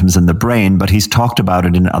 called Phantoms in the Brain, but he's talked about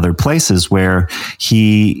it in other places where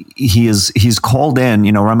he's called in.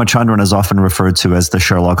 Ramachandran is often referred to as the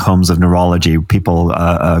Sherlock Holmes of neurology. People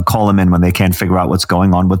call him in when they can't figure out what's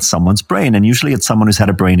going on with someone's brain, and usually it's someone who's had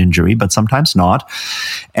a brain injury, but sometimes not.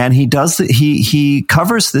 And he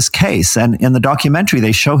covers this case, and in the documentary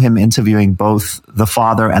they show him interviewing both the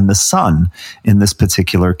father and the son in this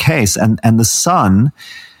particular case, and the son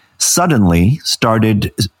suddenly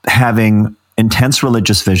started having intense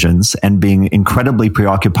religious visions and being incredibly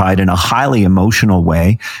preoccupied in a highly emotional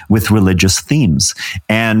way with religious themes.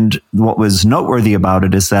 And what was noteworthy about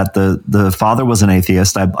it is that the father was an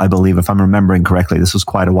atheist, I believe, if I'm remembering correctly. This was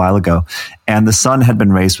quite a while ago. And the son had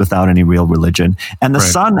been raised without any real religion. And the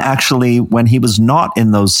son actually, when he was not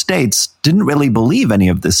in those states, didn't really believe any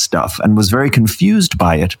of this stuff and was very confused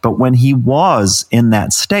by it. But when he was in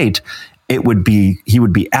that state, he would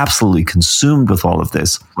be absolutely consumed with all of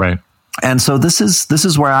this. Right. And so this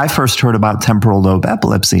is where I first heard about temporal lobe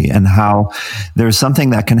epilepsy and how there's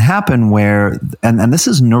something that can happen where, and this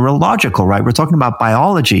is neurological, right? We're talking about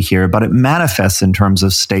biology here, but it manifests in terms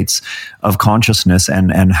of states of consciousness and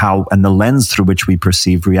the lens through which we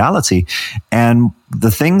perceive reality. And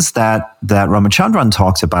the things that Ramachandran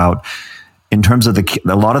talks about in terms of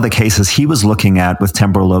a lot of the cases he was looking at with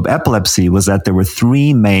temporal lobe epilepsy was that there were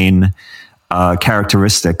three main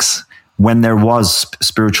characteristics when there was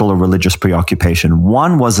spiritual or religious preoccupation.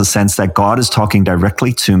 One was a sense that God is talking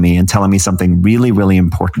directly to me and telling me something really, really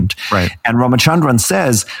important. Right. And Ramachandran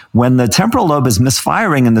says when the temporal lobe is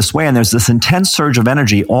misfiring in this way and there's this intense surge of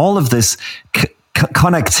energy, all of this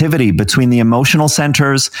connectivity between the emotional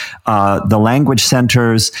centers, the language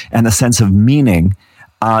centers, and the sense of meaning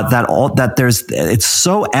it's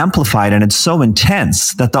so amplified and it's so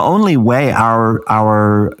intense that the only way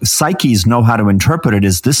our psyches know how to interpret it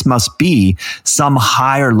is this must be some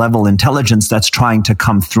higher level intelligence that's trying to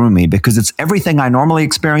come through me, because it's everything I normally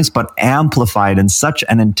experience, but amplified in such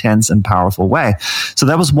an intense and powerful way. So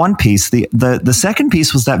that was one piece. The second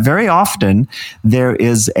piece was that very often there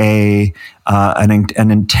is an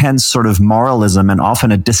intense sort of moralism and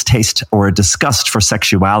often a distaste or a disgust for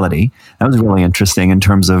sexuality. That was really interesting in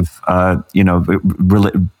terms of,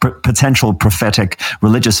 potential prophetic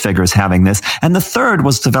religious figures having this. And the third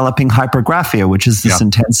was developing hypergraphia, which is this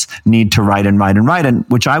intense need to write, and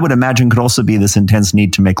which I would imagine could also be this intense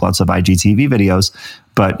need to make lots of IGTV videos.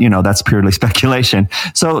 But, that's purely speculation.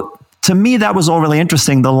 So to me, that was all really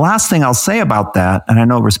interesting. The last thing I'll say about that, and I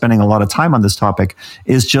know we're spending a lot of time on this topic,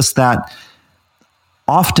 is just that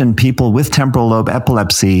often people with temporal lobe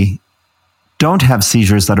epilepsy don't have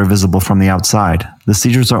seizures that are visible from the outside. The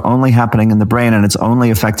seizures are only happening in the brain, and it's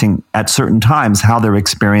only affecting at certain times how they're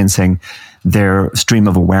experiencing their stream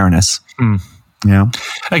of awareness. Yeah.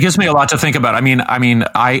 It gives me a lot to think about.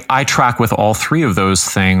 I track with all three of those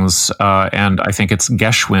things, and I think it's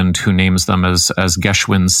Geschwind who names them as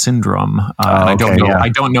Geschwind syndrome. I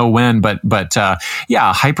don't know when, but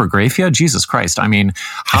hypergraphia. Jesus Christ! I mean,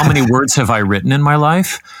 how many words have I written in my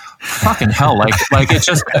life? Fucking hell! Like it's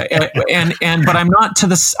just, but I'm not to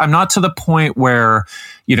the point where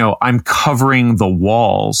I'm covering the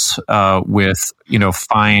walls with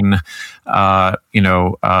fine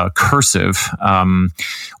cursive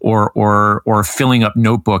or filling up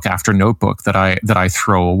notebook after notebook that I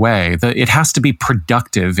throw away. It has to be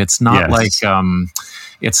productive. It's not like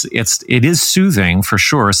it is soothing for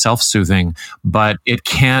sure, self-soothing, but it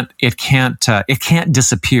can't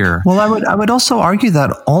disappear. Well, I would also argue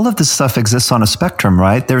that all of this stuff exists on a spectrum,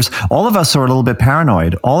 right? All of us are a little bit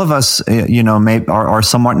paranoid. All of us, are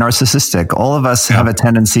somewhat narcissistic. All of us have a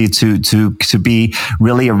tendency to be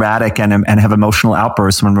really erratic and have emotional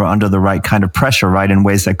outbursts when we're under the right kind of pressure, right? In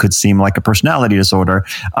ways that could seem like a personality disorder.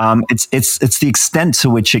 It's the extent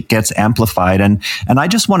to which it gets amplified. And I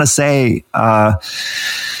just want to say,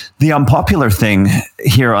 the unpopular thing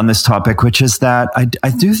here on this topic, which is that I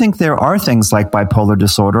do think there are things like bipolar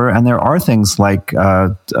disorder, and there are things like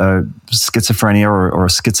schizophrenia or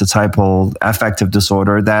schizotypal affective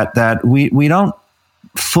disorder that we don't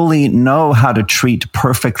fully know how to treat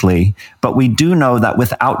perfectly, but we do know that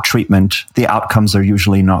without treatment, the outcomes are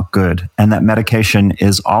usually not good, and that medication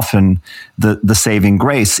is often the saving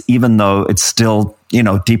grace, even though it's still,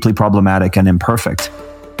 deeply problematic and imperfect.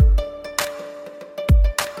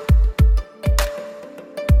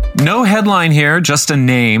 No headline here, just a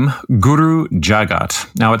name, Guru Jagat.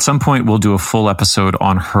 Now, at some point, we'll do a full episode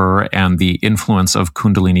on her and the influence of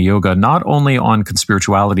Kundalini Yoga, not only on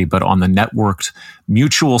conspirituality, but on the networked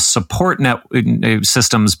mutual support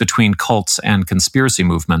systems between cults and conspiracy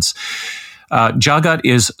movements. Jagat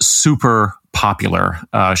is super popular.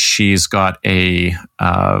 She's got a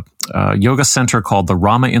yoga center called the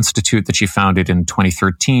Rama Institute that she founded in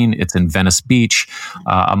 2013. It's in Venice Beach.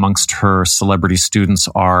 Amongst her celebrity students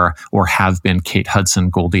are or have been Kate Hudson,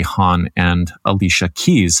 Goldie Hawn, and Alicia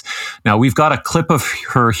Keys. Now, we've got a clip of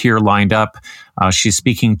her here lined up. She's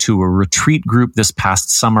speaking to a retreat group this past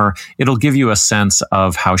summer. It'll give you a sense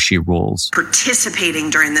of how she rolls. Participating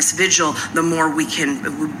during this vigil, the more we can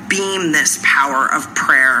beam this power of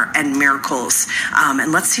prayer and miracles.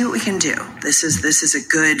 And let's see what we can do. This is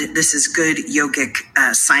good yogic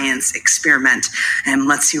science experiment, and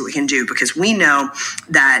let's see what we can do, because we know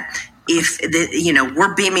that if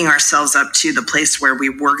we're beaming ourselves up to the place where we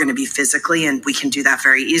were going to be physically, and we can do that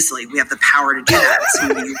very easily. We have the power to do that.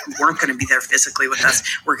 Somebody who weren't going to be there physically with us,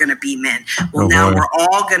 we're going to beam in. Well, we're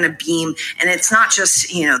all going to beam, and it's not just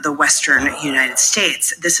the Western United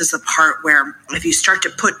States. This is the part where if you start to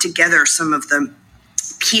put together some of the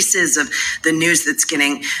pieces of the news that's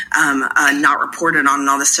getting not reported on and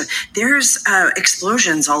all this stuff, there's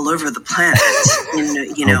explosions all over the planet in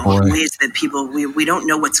ways that people we don't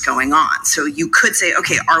know what's going on. So you could say,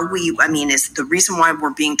 okay, is the reason why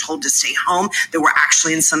we're being told to stay home that we're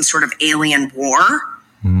actually in some sort of alien war?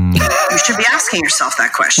 You should be asking yourself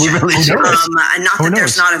that question. We really should. Not that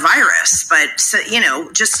there's not a virus, but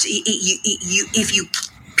if you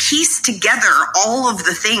piece together all of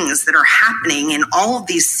the things that are happening in all of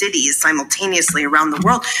these cities simultaneously around the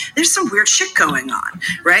world, there's some weird shit going on,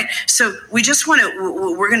 right? So we're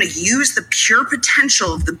going to use the pure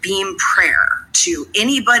potential of the beam prayer to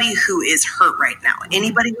anybody who is hurt right now,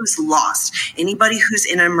 anybody who's lost, anybody who's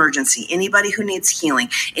in an emergency, anybody who needs healing,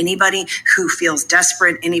 anybody who feels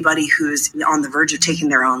desperate, anybody who's on the verge of taking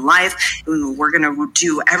their own life. We're going to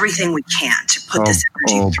do everything we can to put this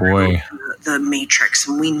energy through the matrix.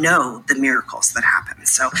 And we know the miracles that happen.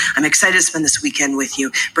 So I'm excited to spend this weekend with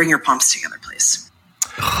you. Bring your palms together, please.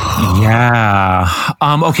 Yeah.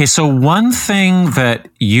 Okay. So one thing that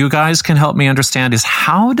you guys can help me understand is,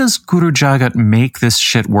 how does Guru Jagat make this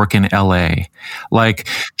shit work in LA? Like,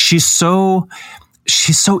 she's so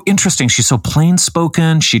interesting. She's so plain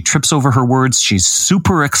spoken. She trips over her words. She's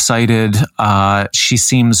super excited. She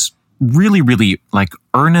seems really, really like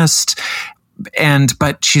earnest,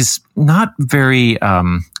 but she's not very,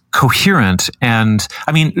 coherent. And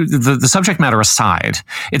I mean, the subject matter aside,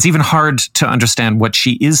 it's even hard to understand what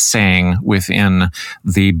she is saying within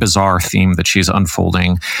the bizarre theme that she's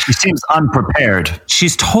unfolding. She seems unprepared.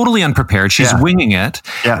 She's totally unprepared. She's winging it.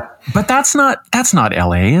 Yeah. But that's not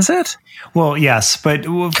LA, is it? Well, yes, but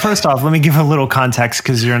first off, let me give a little context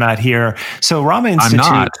because you're not here. So Rama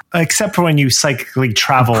Institute, except for when you psychically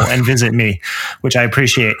travel and visit me, which I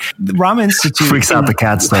appreciate, the Rama Institute freaks out the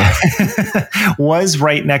cats though. Was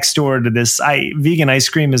right next door to this. Vegan ice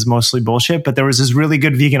cream is mostly bullshit, but there was this really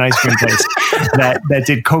good vegan ice cream place that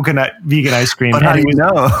did coconut vegan ice cream. But how do you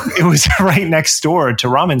know? It was right next door to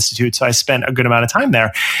Rama Institute, so I spent a good amount of time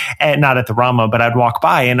there, and not at the Rama, but I'd walk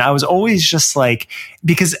by, and I was always just like,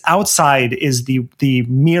 because outside is the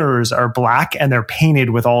mirrors are black and they're painted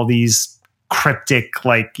with all these cryptic,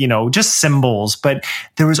 like, just symbols. But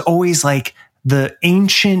there was always like the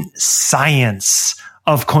ancient science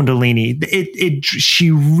of Kundalini.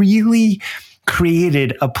 She really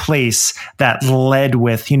created a place that led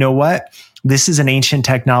with, you know what? This is an ancient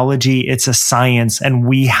technology. It's a science and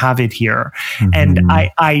we have it here. Mm-hmm. And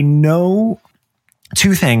I know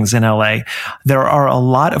two things in LA. There are a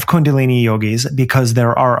lot of Kundalini yogis because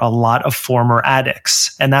there are a lot of former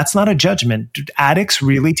addicts. And that's not a judgment. Addicts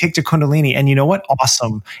really take to Kundalini. And you know what?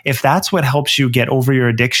 Awesome. If that's what helps you get over your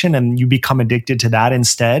addiction and you become addicted to that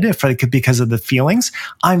instead, because of the feelings,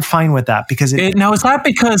 I'm fine with that. Because now, is that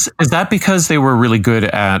because they were really good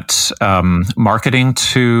at marketing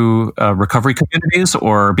to recovery communities,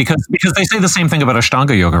 or because they say the same thing about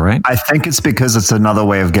Ashtanga yoga, right? I think it's because it's another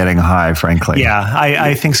way of getting high, frankly. Yeah.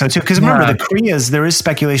 I think so too. Because remember, the Kriyas, there is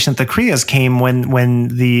speculation that the Kriyas came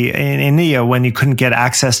in India when you couldn't get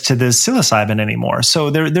access to the psilocybin anymore.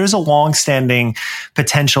 So there's a long-standing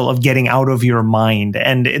potential of getting out of your mind,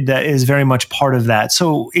 and that is very much part of that.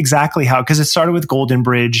 So exactly how, because it started with Golden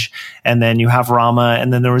Bridge, and then you have Rama,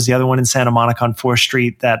 and then there was the other one in Santa Monica on 4th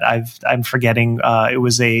Street that I'm forgetting. It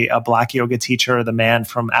was a black yoga teacher, the man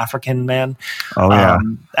from African Man. Oh yeah,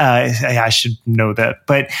 I should know that.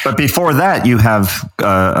 But before that, you have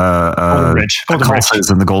Golden Bridge.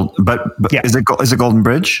 In the gold, but yeah. Is it Golden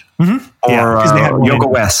Bridge? Mm-hmm. Or Yoga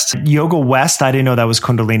West? Yoga West, I didn't know that was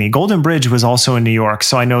Kundalini. Golden Bridge was also in New York,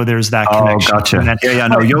 so I know there's that connection. Oh, gotcha.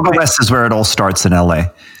 No, Yoga West is where it all starts in LA.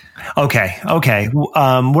 Okay.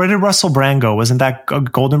 Where did Russell Brand go? Wasn't that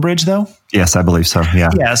Golden Bridge though? Yes, I believe so. Yeah.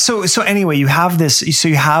 Yeah. So anyway, you have this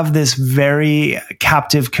very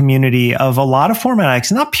captive community of a lot of former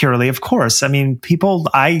addicts, not purely, of course. I mean,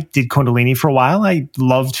 I did Kundalini for a while. I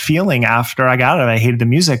loved feeling after I got it. I hated the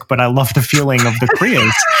music, but I loved the feeling of the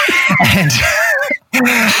Kriyas.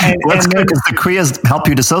 That's good because the Kriyas help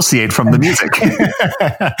you dissociate from the music.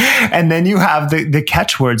 And then you have the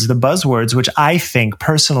catchwords, the buzzwords, which I think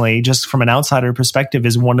personally, just from an outsider perspective,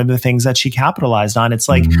 is one of the things that she capitalized on. It's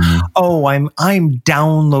like, I'm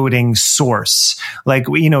downloading source. Like,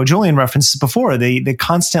 Julian references before, the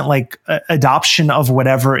constant adoption of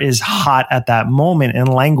whatever is hot at that moment in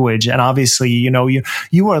language. And obviously,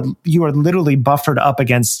 you are literally buffered up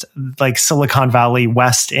against like Silicon Valley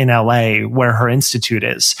West in LA, where her institute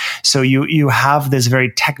is. So you have this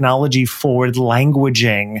very technology forward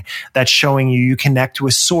languaging that's showing you connect to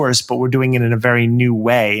a source, but we're doing it in a very new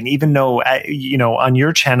way. And even though, on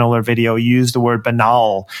your channel or video, you use the word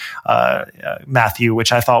banal, Matthew,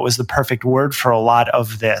 which I thought was the perfect word for a lot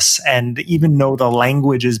of this. And even though the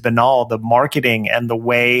language is banal, the marketing and the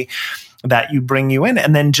way that you bring you in,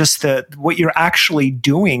 and then just what you're actually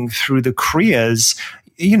doing through the Kriyas,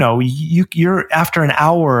 you're after an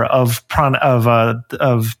hour of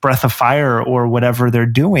breath of fire or whatever they're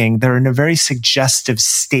doing, they're in a very suggestive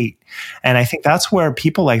state. And I think that's where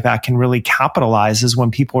people like that can really capitalize, is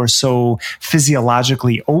when people are so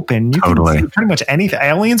physiologically open. You Totally. can do pretty much anything.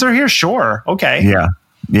 Aliens are here? Sure. Okay.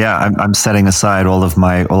 Yeah, I'm setting aside all of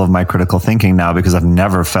my critical thinking now, because I've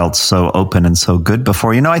never felt so open and so good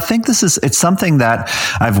before. I think it's something that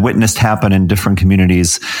I've witnessed happen in different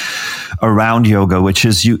communities around yoga, which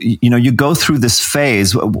is you go through this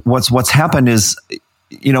phase. What's happened is,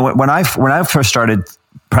 when I first started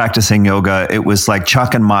practicing yoga, it was like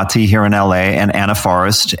Chuck and Mati here in LA, and Anna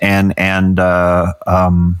Forrest, and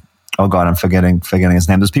oh God, I'm forgetting his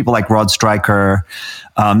name. There's people like Rod Stryker.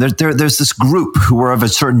 There's this group who were of a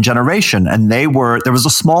certain generation, and there was a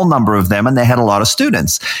small number of them, and they had a lot of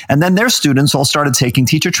students. And then their students all started taking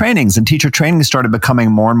teacher trainings, and teacher training started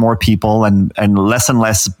becoming more and more people, and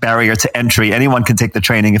less barrier to entry. Anyone can take the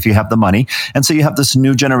training if you have the money. And so you have this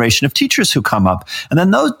new generation of teachers who come up. And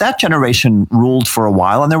then that generation ruled for a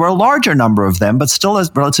while, and there were a larger number of them, but still a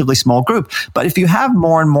relatively small group. But if you have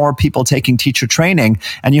more and more people taking teacher training,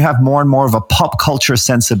 and you have more and more of a pop culture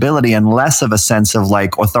sensibility and less of a sense of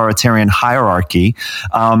like authoritarian hierarchy,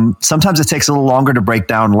 sometimes it takes a little longer to break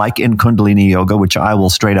down, like in Kundalini Yoga, which I will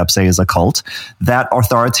straight up say is a cult. That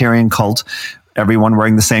authoritarian cult, everyone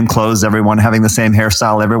wearing the same clothes, everyone having the same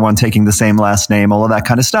hairstyle, everyone taking the same last name, all of that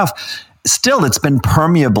kind of stuff. Still, it's been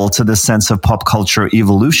permeable to this sense of pop culture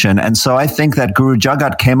evolution. And so I think that Guru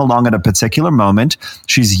Jagat came along at a particular moment.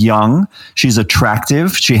 She's young. She's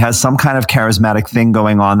attractive. She has some kind of charismatic thing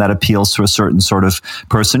going on that appeals to a certain sort of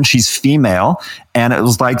person. She's female. And it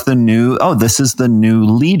was like this is the new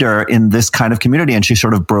leader in this kind of community. And she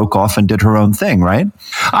sort of broke off and did her own thing, right?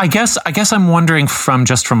 I guess I'm wondering from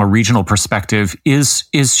a regional perspective, do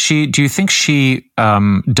you think she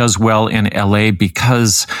does well in LA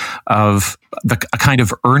because of the kind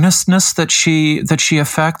of earnestness that she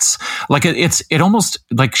affects? Like it almost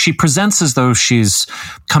like she presents as though she's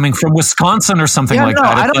coming from Wisconsin or something that.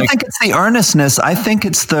 I don't think it's the earnestness. I think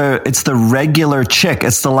it's the regular chick.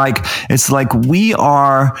 It's like we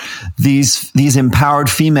are these empowered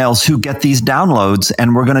females who get these downloads,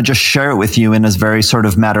 and we're going to just share it with you in a very sort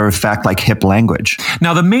of matter of fact, like hip language.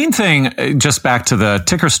 Now, the main thing, just back to the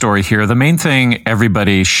ticker story here, the main thing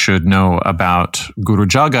everybody should know about Guru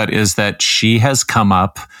Jagat is that she has come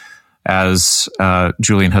up, as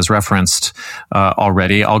Julian has referenced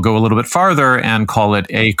already. I'll go a little bit farther and call it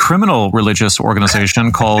a criminal religious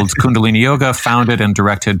organization called Kundalini Yoga, founded and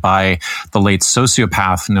directed by the late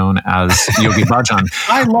sociopath known as Yogi Bhajan.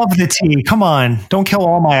 I love the tea. Come on, don't kill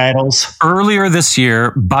all my idols. Earlier this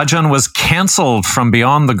year, Bhajan was canceled from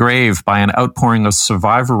beyond the grave by an outpouring of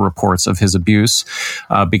survivor reports of his abuse,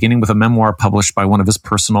 beginning with a memoir published by one of his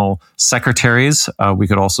personal secretaries. We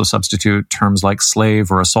could also substitute terms like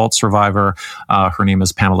slave or assault survivor. Her name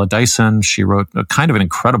is Pamela Dyson. She wrote a kind of an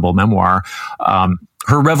incredible memoir.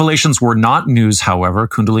 Her revelations were not news, however.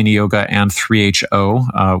 Kundalini Yoga and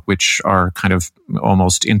 3HO, which are kind of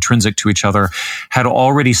almost intrinsic to each other, had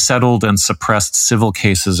already settled and suppressed civil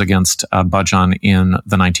cases against Bhajan in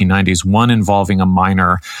the 1990s, one involving a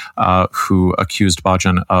minor who accused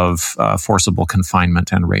Bhajan of forcible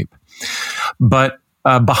confinement and rape. But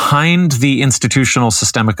behind the institutional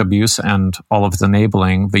systemic abuse and all of its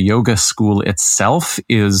enabling, the yoga school itself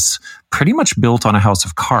is pretty much built on a house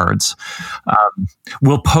of cards.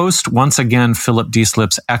 We'll post once again Philip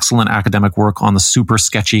Deeslip's excellent academic work on the super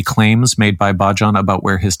sketchy claims made by Bhajan about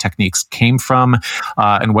where his techniques came from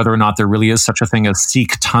and whether or not there really is such a thing as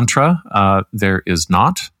Sikh Tantra. There is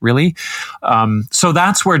not really. So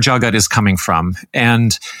that's where Jagat is coming from.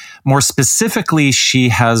 And more specifically, she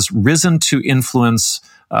has risen to influence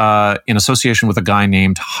in association with a guy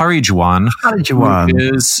named Harijuan.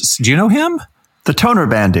 Do you know him? The Toner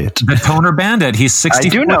Bandit. The Toner Bandit. He's 64.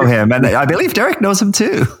 I do know him, and I believe Derek knows him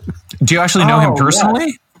too. Do you actually know him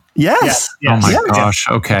personally? Yeah. Yes. Oh my gosh.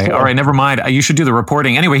 Okay. All right. Never mind. You should do the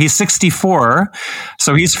reporting. Anyway, he's 64.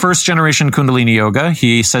 So he's first generation Kundalini Yoga.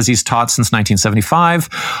 He says he's taught since 1975,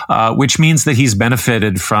 which means that he's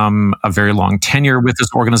benefited from a very long tenure with this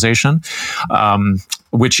organization,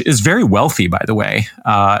 which is very wealthy, by the way.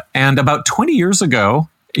 And about 20 years ago,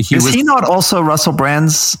 Is he not also Russell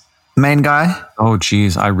Brand's main guy? Oh,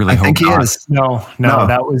 geez. I really hope think he not. is. No.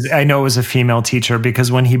 I know it was a female teacher,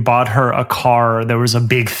 because when he bought her a car, there was a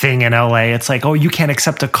big thing in LA. It's like, oh, you can't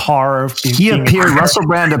accept a car. Russell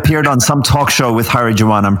Brand appeared on some talk show with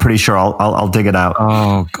Harijuan. I'm pretty sure I'll dig it out.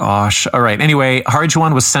 Oh, gosh. All right. Anyway,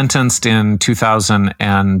 Harijuan was sentenced in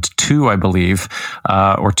 2002, I believe,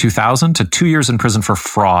 or 2000 to 2 years in prison for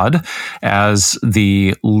fraud as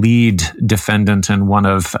the lead defendant in one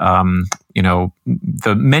of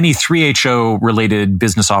the many 3HO related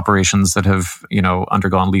business operations that have,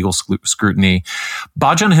 undergone legal scrutiny.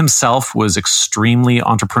 Bhajan himself was extremely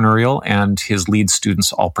entrepreneurial, and his lead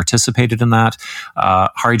students all participated in that.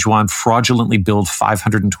 Harijwan fraudulently billed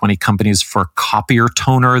 520 companies for copier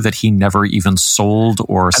toner that he never even sold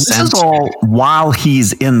or sent. This is all while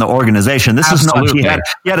he's in the organization. This Absolutely. is not,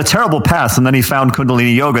 he had a terrible past and then he found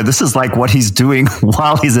Kundalini Yoga. This is like what he's doing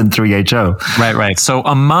while he's in 3HO. Right. So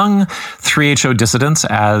among 3HO dissidents,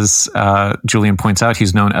 as Julian points out,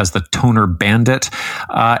 he's known as the toner bandit.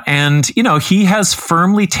 And he has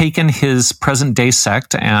firmly taken his present day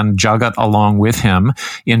sect and Jagat along with him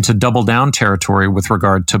into double down territory with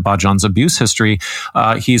regard to Bhajan's abuse history.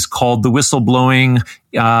 He's called the whistleblowing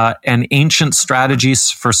and ancient strategies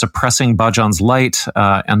for suppressing Bhajan's light,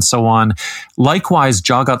 and so on. Likewise,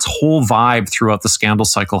 Jagat's whole vibe throughout the scandal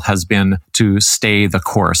cycle has been to stay the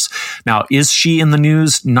course. Now, is she in the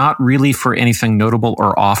news? Not really for anything notable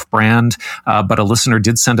or off-brand, but a listener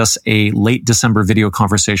did send us a late December video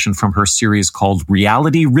conversation from her series called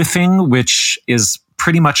Reality Riffing, which is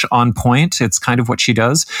pretty much on point. It's kind of what she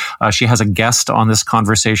does. She has a guest on this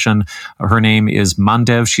conversation. Her name is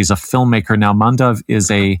Mandev. She's a filmmaker. Now, Mandev is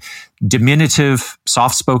a diminutive,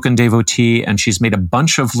 soft-spoken devotee, and she's made a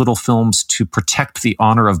bunch of little films to protect the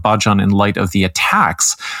honor of Bhajan in light of the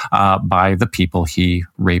attacks by the people he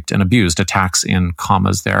raped and abused. Attacks in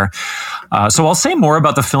commas there. So I'll say more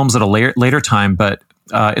about the films at a later time, but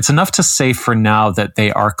it's enough to say for now that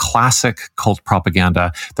they are classic cult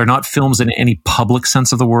propaganda. They're not films in any public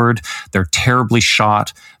sense of the word. They're terribly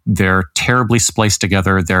shot. They're terribly spliced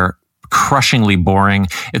together. They're crushingly boring.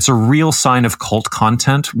 It's a real sign of cult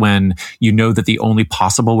content when you know that the only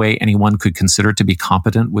possible way anyone could consider to be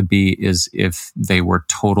competent would be is if they were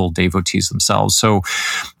total devotees themselves. So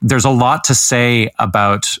there's a lot to say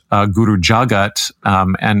about Guru Jagat,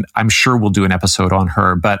 and I'm sure we'll do an episode on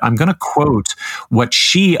her, but I'm going to quote what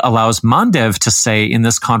she allows Mandev to say in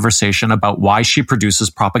this conversation about why she produces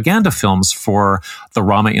propaganda films for the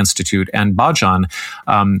Rama Institute and Bhajan,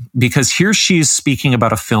 because here she's speaking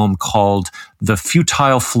about a film called The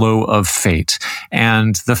Futile Flow of Fate.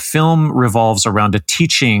 And the film revolves around a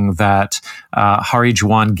teaching that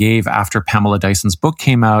Harijwan gave after Pamela Dyson's book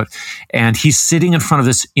came out. And he's sitting in front of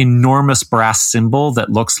this enormous brass symbol that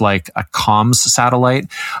looks like a comms satellite.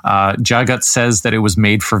 Jagat says that it was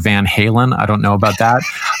made for Van Halen. I don't know about that.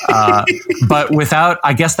 But without,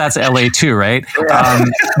 I guess that's LA too, right?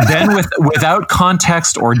 Then without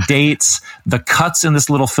context or dates, the cuts in this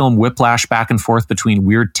little film whiplash back and forth between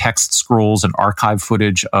weird text scrolls and archive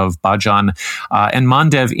footage of Bhajan. And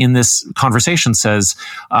Mandev in this conversation says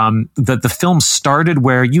that the film started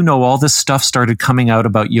where, all this stuff started coming out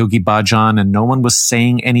about Yogi Bhajan and no one was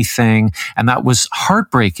saying anything. And that was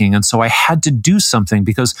heartbreaking. And so I had to do something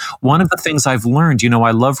because one of the things I've learned,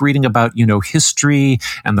 I love reading about, history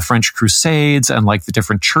and the French Crusades and like the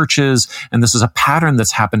different churches. And this is a pattern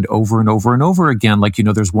that's happened over and over and over again. Like,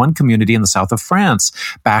 there's one community in the south of France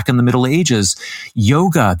back in the Middle Ages,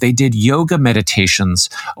 yoga. They did yoga meditations.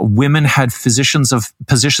 Women had positions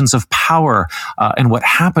of power. And what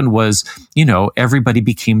happened was, everybody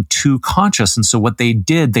became too conscious. And so what they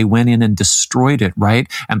did, they went in and destroyed it, right?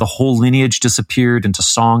 And the whole lineage disappeared into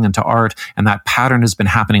song, into art. And that pattern has been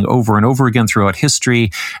happening over and over again throughout history.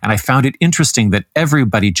 And I found it interesting that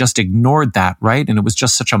everybody just ignored that, right? And it was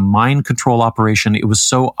just such a mind control operation. It was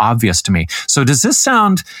so obvious to me. So does this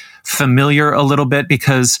sound familiar a little bit?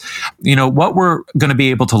 Because, what we're going to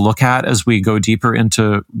be able to look at as we go deeper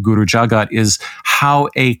into Guru Jagat is how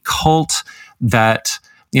a cult that,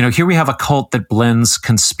 here we have a cult that blends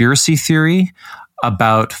conspiracy theory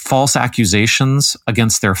about false accusations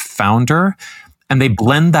against their founder, and they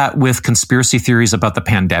blend that with conspiracy theories about the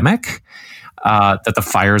pandemic. That the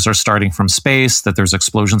fires are starting from space, that there's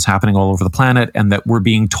explosions happening all over the planet, and that we're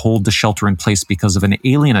being told to shelter in place because of an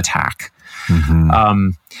alien attack.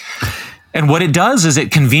 Mm-hmm. And what it does is it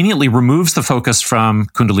conveniently removes the focus from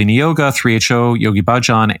Kundalini Yoga, 3HO, Yogi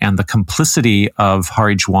Bhajan, and the complicity of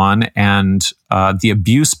Harijwan and the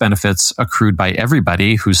abuse benefits accrued by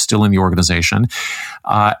everybody who's still in the organization.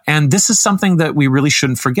 And this is something that we really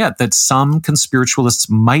shouldn't forget, that some conspiritualists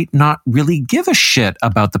might not really give a shit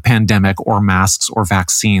about the pandemic or masks or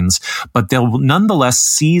vaccines, but they'll nonetheless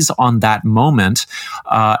seize on that moment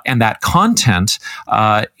and that content,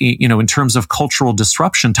 in terms of cultural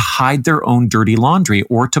disruption to hide their own dirty laundry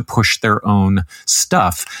or to push their own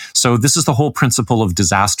stuff. So this is the whole principle of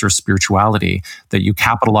disaster spirituality, that you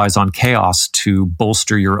capitalize on chaos to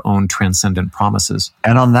bolster your own transcendent promises.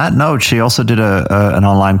 And on that note, she also did an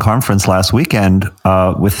online conference last weekend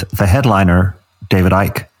with the headliner, David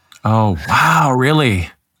Icke. Oh, wow, really?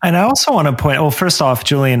 And I also want to point, well, first off,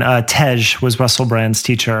 Julian, Tej was Russell Brand's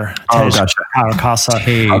teacher. Tej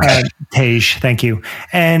Aracasa. Tej, thank you.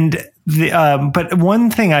 And but one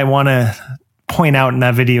thing I want to point out in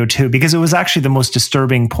that video too, because it was actually the most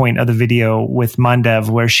disturbing point of the video with Mandev,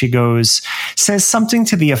 where she says something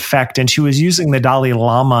to the effect, and she was using the Dalai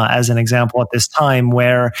Lama as an example at this time,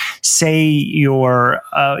 where say your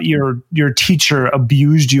teacher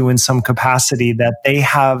abused you in some capacity, that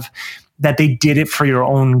they did it for your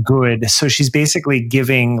own good. So she's basically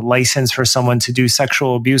giving license for someone to do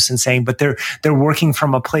sexual abuse and saying, but they're working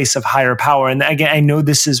from a place of higher power. And again, I know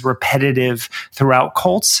this is repetitive throughout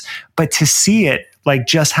cults, but to see it like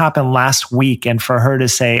just happened last week, and for her to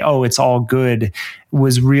say, oh, it's all good,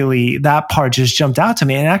 was really, that part just jumped out to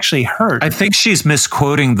me and actually hurt. I think she's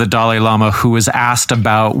misquoting the Dalai Lama, who was asked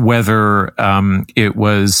about whether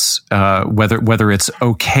whether it's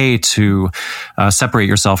okay to separate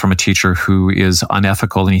yourself from a teacher who is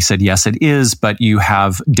unethical, and he said, yes, it is, but you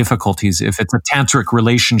have difficulties if it's a tantric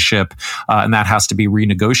relationship, and that has to be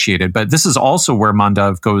renegotiated. But this is also where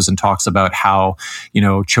Mandev goes and talks about how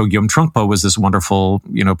Chogyam Trungpa was this wonderful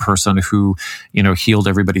person who healed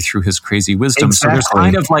everybody through his crazy wisdom. Exactly. So there's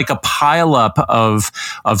kind of like a pileup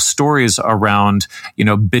of stories around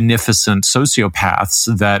beneficent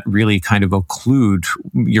sociopaths that really kind of occlude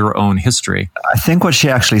your own history. I think what she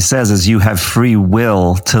actually says is you have free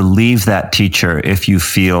will to leave that teacher if you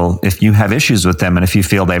have issues with them and if you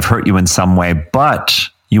feel they've hurt you in some way, but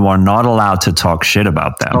you are not allowed to talk shit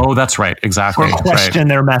about them. Oh, that's right. Exactly. Or question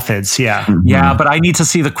their methods. Yeah. Mm-hmm. Yeah, but I need to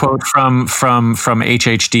see the quote from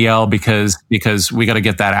HHDL because we got to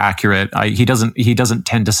get that accurate. He doesn't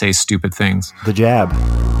tend to say stupid things. The Jab,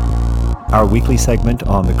 our weekly segment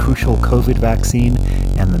on the crucial COVID vaccine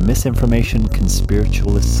and the misinformation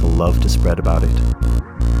conspiritualists love to spread about it.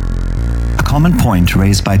 A common point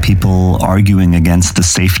raised by people arguing against the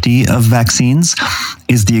safety of vaccines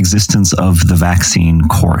is the existence of the vaccine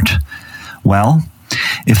court. Well,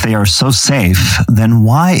 if they are so safe, then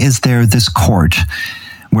why is there this court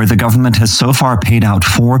where the government has so far paid out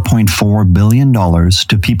 $4.4 billion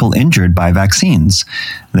to people injured by vaccines?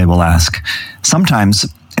 They will ask. Sometimes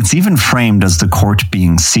it's even framed as the court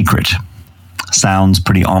being secret. Sounds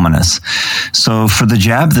pretty ominous. So for the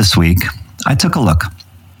Jab this week, I took a look.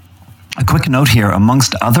 A quick note here,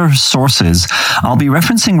 amongst other sources, I'll be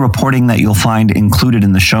referencing reporting that you'll find included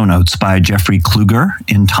in the show notes by Jeffrey Kluger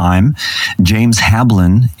in Time, James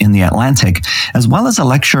Hablin in The Atlantic, as well as a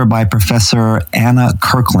lecture by Professor Anna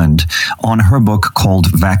Kirkland on her book called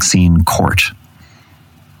Vaccine Court.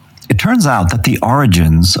 It turns out that the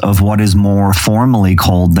origins of what is more formally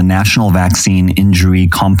called the National Vaccine Injury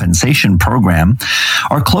Compensation Program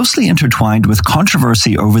are closely intertwined with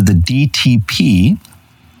controversy over the DTP,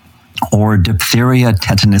 or diphtheria,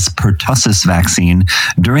 tetanus, pertussis vaccine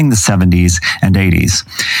during the 70s and 80s.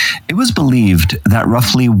 It was believed that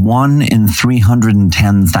roughly 1 in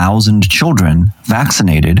 310,000 children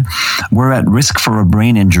vaccinated were at risk for a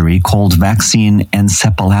brain injury called vaccine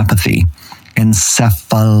encephalopathy.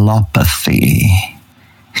 Encephalopathy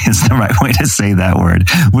is the right way to say that word,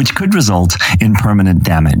 which could result in permanent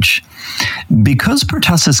damage. Because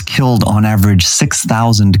pertussis killed on average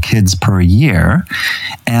 6,000 kids per year,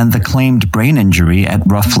 and the claimed brain injury at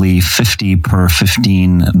roughly 50 per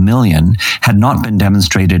 15 million had not been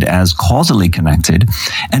demonstrated as causally connected,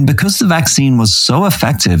 and because the vaccine was so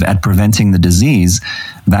effective at preventing the disease,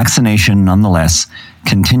 vaccination nonetheless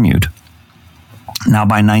continued. Now,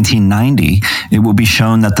 by 1990, it will be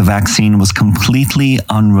shown that the vaccine was completely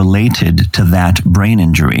unrelated to that brain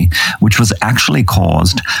injury, which was actually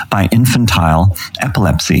caused by infantile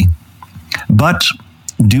epilepsy. But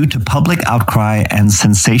due to public outcry and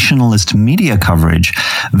sensationalist media coverage,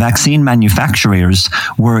 vaccine manufacturers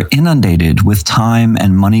were inundated with time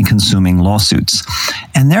and money-consuming lawsuits,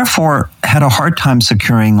 and therefore had a hard time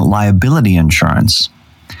securing liability insurance.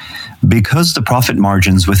 Because the profit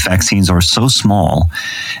margins with vaccines are so small,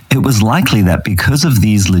 it was likely that because of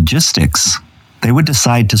these logistics, they would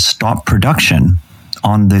decide to stop production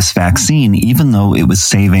on this vaccine, even though it was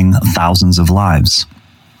saving thousands of lives.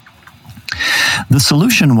 The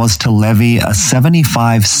solution was to levy a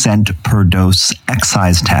 75-cent per dose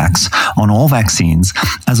excise tax on all vaccines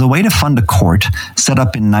as a way to fund a court set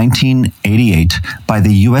up in 1988 by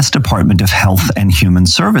the U.S. Department of Health and Human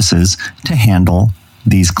Services to handle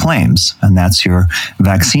these claims, and that's your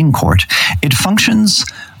vaccine court. It functions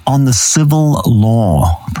on the civil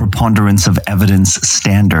law preponderance of evidence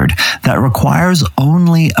standard that requires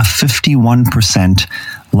only a 51%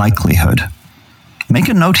 likelihood. Make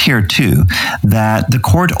a note here, too, that the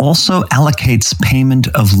court also allocates payment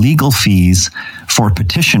of legal fees for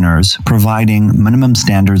petitioners, providing minimum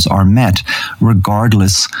standards are met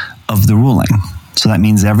regardless of the ruling. So that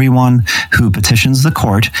means everyone who petitions the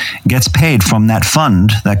court gets paid from that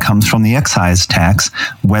fund that comes from the excise tax,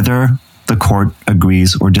 whether the court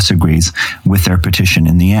agrees or disagrees with their petition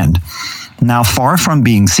in the end. Now, far from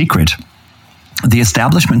being secret, the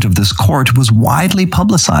establishment of this court was widely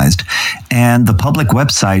publicized, and the public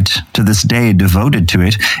website to this day devoted to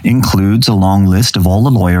it includes a long list of all the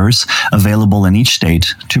lawyers available in each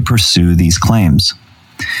state to pursue these claims.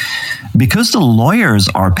 Because the lawyers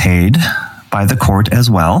are paid by the court as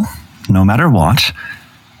well, no matter what,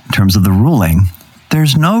 in terms of the ruling,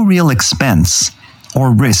 there's no real expense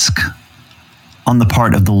or risk on the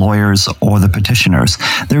part of the lawyers or the petitioners.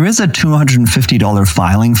 There is a $250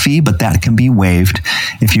 filing fee, but that can be waived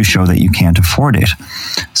if you show that you can't afford it.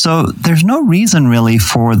 So there's no reason really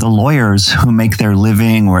for the lawyers who make their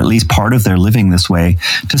living, or at least part of their living this way,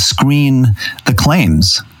 to screen the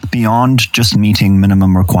claims beyond just meeting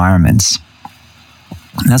minimum requirements.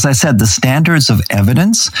 As I said, the standards of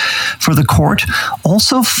evidence for the court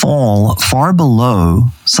also fall far below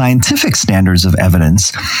scientific standards of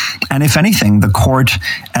evidence. And if anything, the court,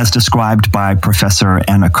 as described by Professor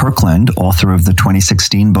Anna Kirkland, author of the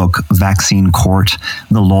 2016 book Vaccine Court,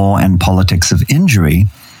 The Law and Politics of Injury,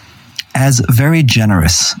 as very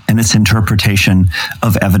generous in its interpretation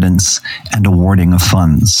of evidence and awarding of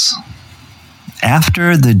funds.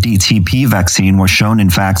 After the DTP vaccine was shown, in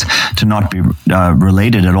fact, to not be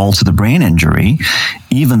related at all to the brain injury,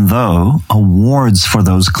 even though awards for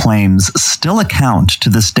those claims still account to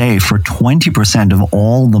this day for 20% of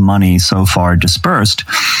all the money so far dispersed,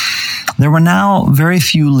 there were now very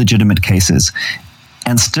few legitimate cases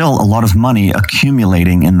and still a lot of money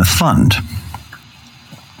accumulating in the fund.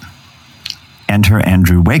 Enter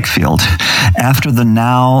Andrew Wakefield. After the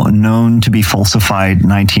now known to be falsified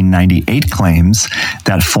 1998 claims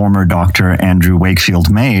that former Dr. Andrew Wakefield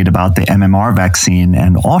made about the MMR vaccine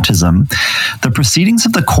and autism, the proceedings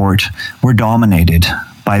of the court were dominated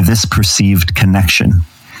by this perceived connection,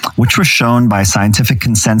 which was shown by scientific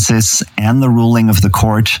consensus and the ruling of the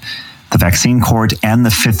court, the Vaccine Court, and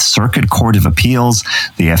the Fifth Circuit Court of Appeals,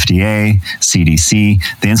 the FDA, CDC,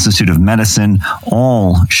 the Institute of Medicine,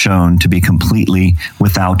 all shown to be completely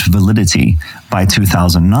without validity by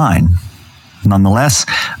 2009. Nonetheless,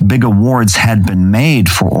 big awards had been made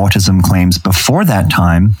for autism claims before that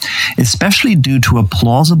time, especially due to a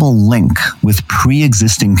plausible link with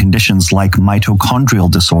pre-existing conditions like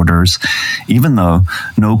mitochondrial disorders, even though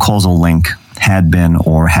no causal link had been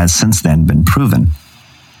or has since then been proven.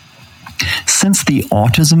 Since the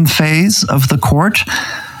autism phase of the court,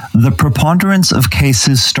 the preponderance of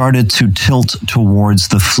cases started to tilt towards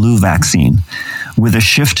the flu vaccine, with a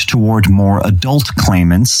shift toward more adult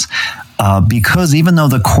claimants, because even though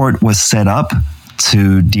the court was set up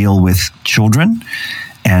to deal with children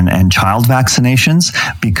and child vaccinations,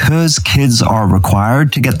 because kids are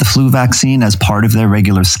required to get the flu vaccine as part of their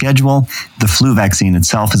regular schedule, the flu vaccine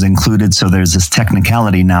itself is included. So there's this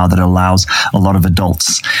technicality now that allows a lot of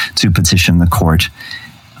adults to petition the court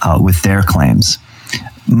with their claims.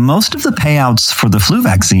 Most of the payouts for the flu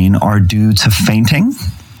vaccine are due to fainting,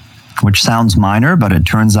 which sounds minor, but it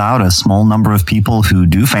turns out a small number of people who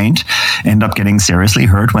do faint end up getting seriously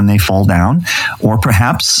hurt when they fall down, or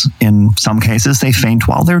perhaps in some cases they faint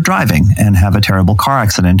while they're driving and have a terrible car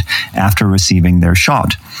accident after receiving their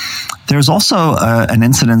shot. There's also an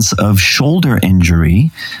incidence of shoulder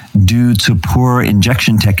injury due to poor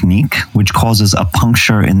injection technique, which causes a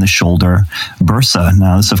puncture in the shoulder bursa.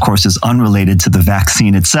 Now, this, of course, is unrelated to the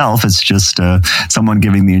vaccine itself. It's just someone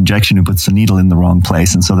giving the injection who puts the needle in the wrong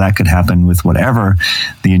place. And so that could happen with whatever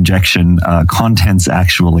the injection contents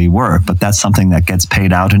actually were. But that's something that gets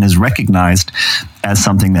paid out and is recognized as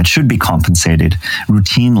something that should be compensated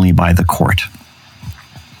routinely by the court.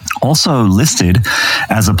 Also listed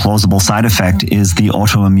as a plausible side effect is the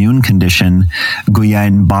autoimmune condition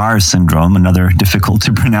Guillain-Barré syndrome, another difficult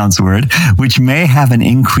to pronounce word, which may have an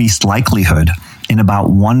increased likelihood in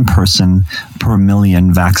about 1 person per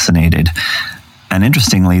million vaccinated. And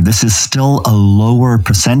interestingly, this is still a lower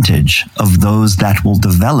percentage of those that will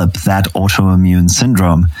develop that autoimmune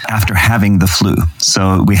syndrome after having the flu.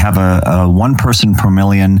 So we have a 1 person per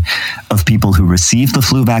million of people who receive the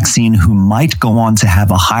flu vaccine who might go on to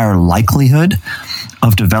have a higher likelihood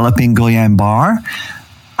of developing Guillain-Barré.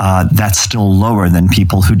 That's still lower than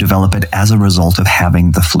people who develop it as a result of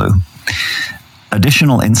having the flu.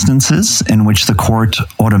 Additional instances in which the court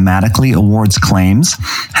automatically awards claims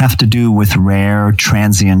have to do with rare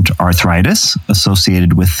transient arthritis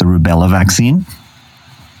associated with the rubella vaccine,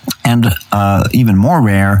 and even more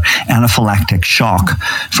rare, anaphylactic shock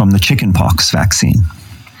from the chickenpox vaccine.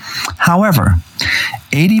 However,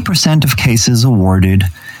 80% of cases awarded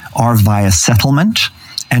are via settlement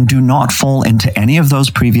and do not fall into any of those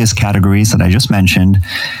previous categories that I just mentioned.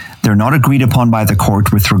 They're not agreed upon by the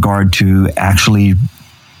court with regard to actually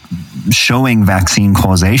showing vaccine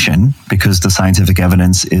causation, because the scientific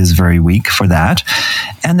evidence is very weak for that.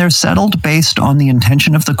 And they're settled based on the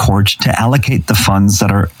intention of the court to allocate the funds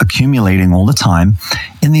that are accumulating all the time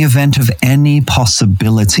in the event of any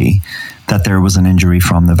possibility that there was an injury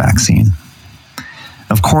from the vaccine.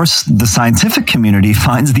 Of course, the scientific community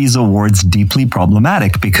finds these awards deeply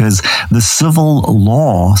problematic because the civil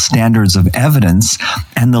law standards of evidence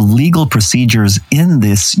and the legal procedures in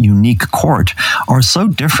this unique court are so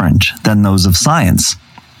different than those of science.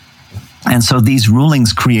 And so these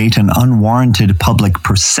rulings create an unwarranted public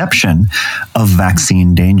perception of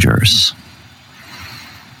vaccine dangers.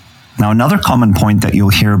 Now, another common point that you'll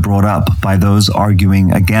hear brought up by those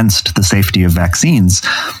arguing against the safety of vaccines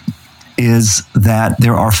is that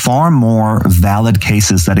there are far more valid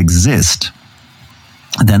cases that exist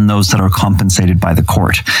than those that are compensated by the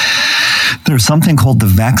court. There's something called the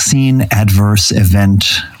Vaccine Adverse Event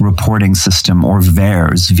Reporting System, or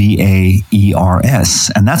VAERS,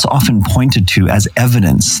 V-A-E-R-S, and that's often pointed to as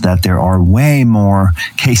evidence that there are way more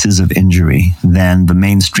cases of injury than the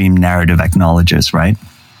mainstream narrative acknowledges, right?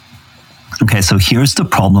 Okay, so here's the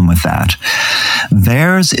problem with that.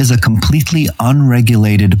 VAERS is a completely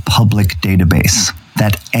unregulated public database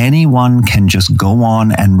that anyone can just go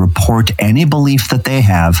on and report any belief that they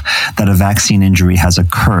have that a vaccine injury has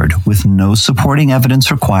occurred, with no supporting evidence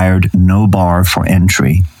required, no bar for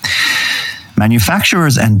entry.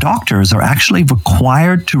 Manufacturers and doctors are actually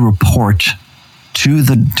required to report to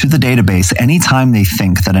the database anytime they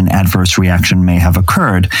think that an adverse reaction may have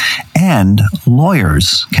occurred, and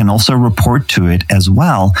lawyers can also report to it as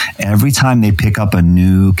well every time they pick up a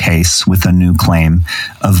new case with a new claim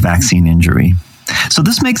of vaccine injury. So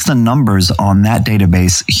this makes the numbers on that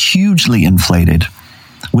database hugely inflated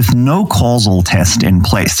with no causal test in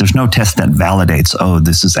place. There's no test that validates,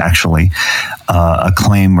 this is actually a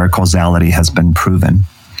claim where causality has been proven.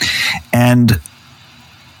 And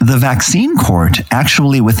the vaccine court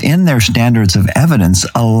actually, within their standards of evidence,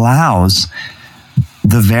 allows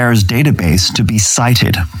the VAERS database to be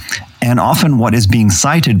cited. And often what is being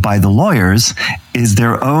cited by the lawyers is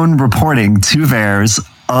their own reporting to VAERS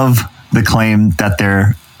of the claim that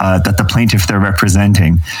that the plaintiff they're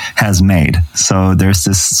representing has made. So there's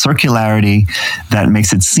this circularity that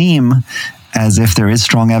makes it seem as if there is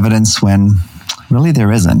strong evidence when really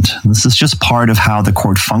there isn't. This is just part of how the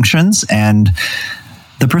court functions, and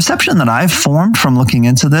the perception that I've formed from looking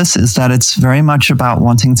into this is that it's very much about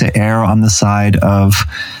wanting to err on the side of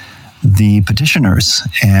the petitioners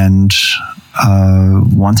and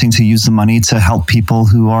wanting to use the money to help people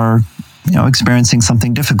who are, experiencing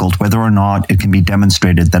something difficult, whether or not it can be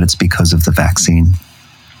demonstrated that it's because of the vaccine.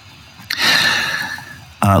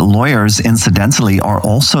 Lawyers, incidentally, are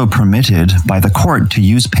also permitted by the court to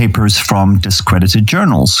use papers from discredited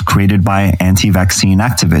journals created by anti-vaccine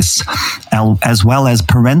activists, as well as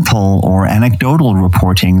parental or anecdotal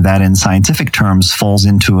reporting that in scientific terms falls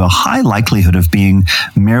into a high likelihood of being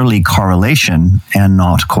merely correlation and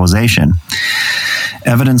not causation.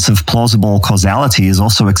 Evidence of plausible causality is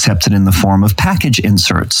also accepted in the form of package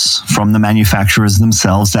inserts from the manufacturers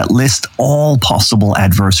themselves that list all possible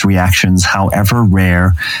adverse reactions, however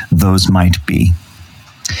rare those might be.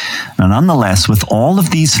 Now, nonetheless, with all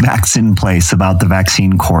of these facts in place about the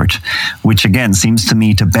vaccine court, which again seems to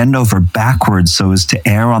me to bend over backwards so as to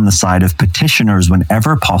err on the side of petitioners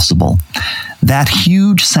whenever possible, that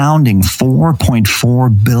huge sounding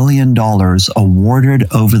 $4.4 billion awarded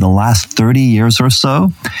over the last 30 years or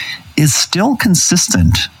so is still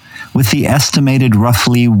consistent with the estimated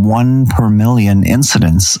roughly 1 per million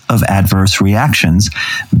incidents of adverse reactions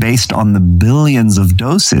based on the billions of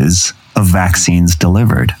doses of vaccines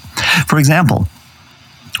delivered. For example,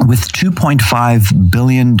 with 2.5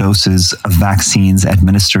 billion doses of vaccines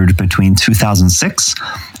administered between 2006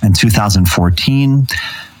 and 2014,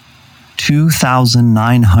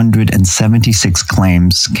 2,976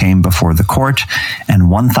 claims came before the court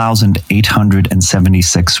and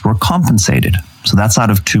 1,876 were compensated. So that's out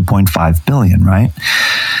of 2.5 billion, right?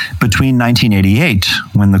 Between 1988,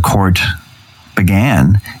 when the court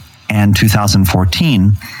began, and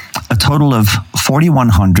 2014, a total of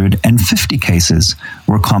 4,150 cases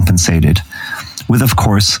were compensated, with, of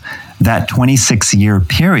course, that 26-year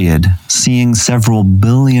period seeing several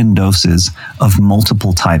billion doses of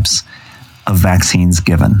multiple types of vaccines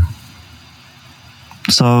given.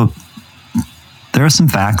 So there are some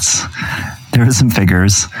facts, there are some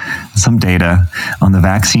figures, some data on the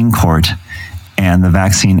vaccine court and the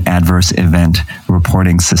vaccine adverse event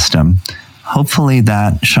reporting system. Hopefully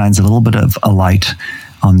that shines a little bit of a light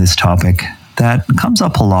on this topic that comes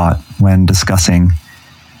up a lot when discussing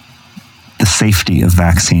the safety of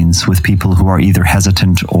vaccines with people who are either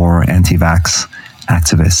hesitant or anti-vax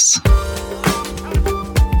activists.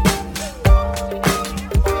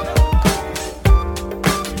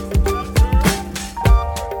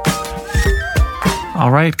 All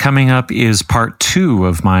right, coming up is part 2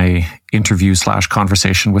 of my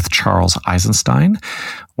interview/conversation with Charles Eisenstein.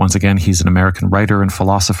 Once again, he's an American writer and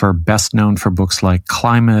philosopher, best known for books like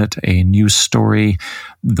Climate, A New Story,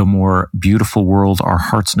 The More Beautiful World Our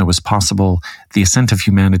Hearts Know Is Possible, The Ascent of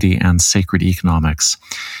Humanity, and Sacred Economics.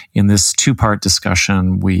 In this 2-part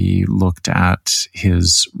discussion, we looked at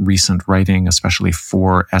his recent writing, especially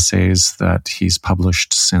 4 essays that he's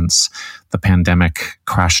published since the pandemic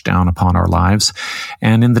crashed down upon our lives.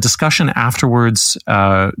 And in the discussion afterwards,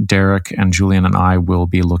 Derek and Julian and I will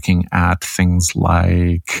be looking at things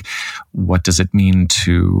like what does it mean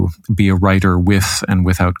to be a writer with and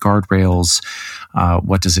without guardrails?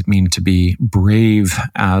 What does it mean to be brave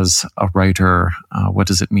as a writer? What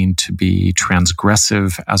does it mean to be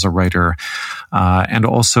transgressive as a writer? And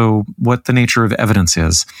also what the nature of evidence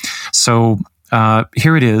is. So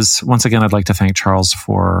here it is. Once again, I'd like to thank Charles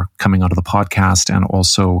for coming onto the podcast and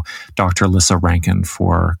also Dr. Lissa Rankin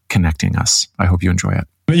for connecting us. I hope you enjoy it.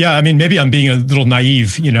 Yeah, I mean, maybe I'm being a little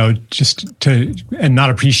naive, and not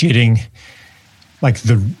appreciating like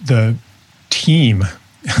the team.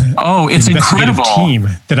 Oh, it's incredible. Team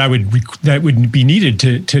that would be needed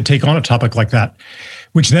to take on a topic like that,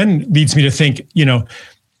 which then leads me to think,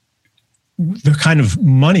 the kind of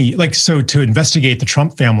money, to investigate the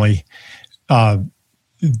Trump family,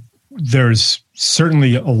 there's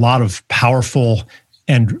certainly a lot of powerful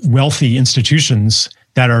and wealthy institutions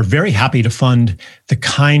that are very happy to fund the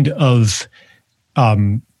kind of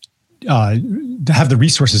to have the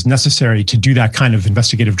resources necessary to do that kind of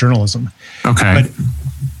investigative journalism. Okay,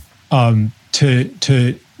 but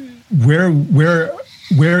to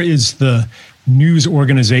where is the news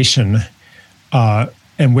organization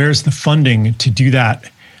and where's the funding to do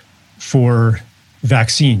that for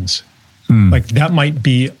vaccines? Like that might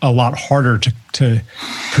be a lot harder to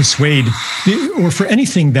persuade, or for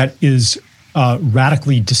anything that is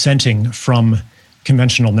radically dissenting from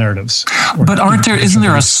conventional narratives. But isn't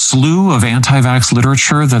there a slew of anti-vax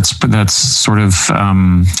literature that's sort of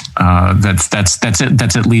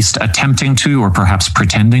that's at least attempting to, or perhaps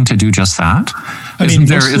pretending to do just that?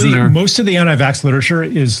 Most of the anti-vax literature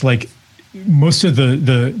is like most of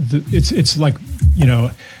it's like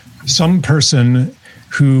some person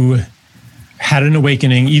who had an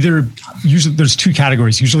awakening. Usually there's 2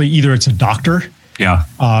 categories. Usually either it's a doctor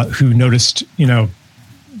who noticed,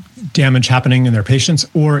 damage happening in their patients,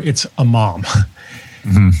 or it's a mom.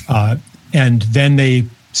 Mm-hmm. And then they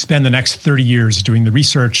spend the next 30 years doing the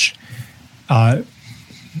research. And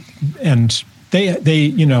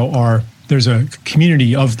they there's a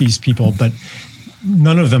community of these people, but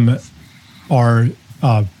none of them are,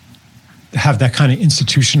 have that kind of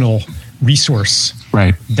institutional resource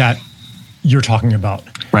that you're talking about.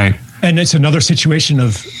 Right. And it's another situation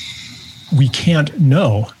of we can't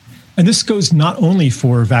know. And this goes not only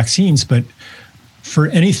for vaccines, but for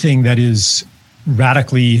anything that is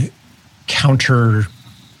radically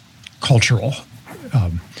counter-cultural.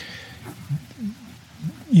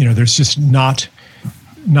 There's just not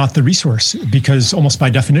the resource, because almost by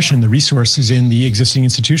definition, the resource is in the existing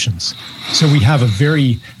institutions. So we have a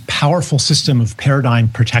very powerful system of paradigm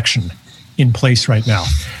protection in place right now.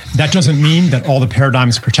 That doesn't mean that all the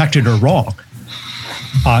paradigms protected are wrong.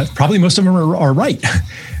 Probably most of them are right,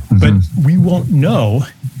 but we won't know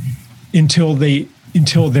until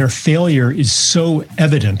their failure is so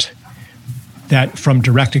evident that from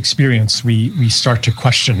direct experience we start to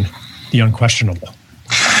question the unquestionable.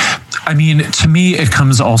 I mean, to me, it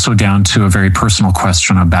comes also down to a very personal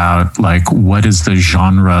question about what is the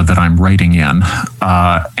genre that I'm writing in?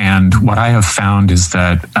 And what I have found is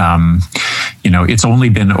that, it's only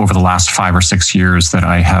been over the last 5 or 6 years that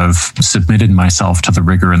I have submitted myself to the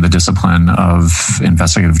rigor and the discipline of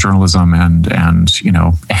investigative journalism and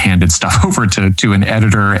handed stuff over to an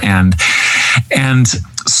editor. And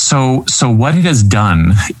so what it has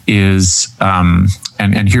done is,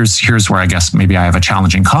 and here's where I guess maybe I have a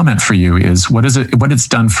challenging comment for you, is what it's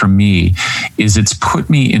done for me is it's put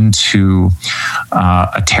me into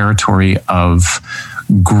a territory of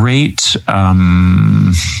great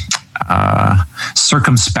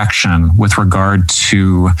circumspection with regard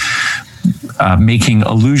to making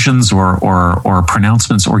allusions or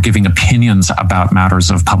pronouncements or giving opinions about matters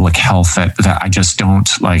of public health that I just don't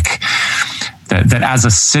like. That as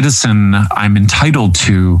a citizen I'm entitled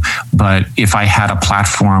to, but if I had a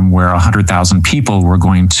platform where 100,000 people were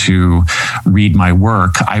going to read my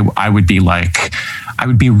work, I would be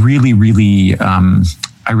really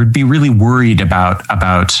worried about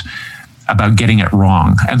getting it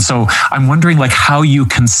wrong. And so I'm wondering like how you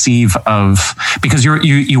conceive of, because you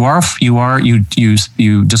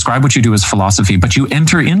describe what you do as philosophy, but you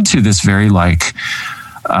enter into this very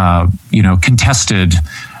contested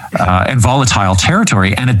and volatile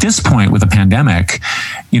territory. And at this point with the pandemic,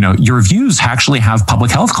 your views actually have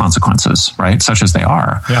public health consequences, right? Such as they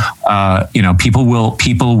are. Yeah.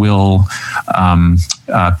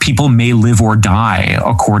 People may live or die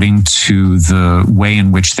according to the way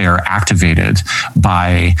in which they are activated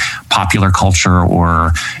by popular culture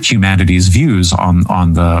or humanity's views on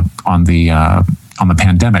the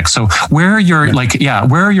pandemic. So where are your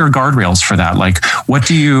where are your guardrails for that? Like,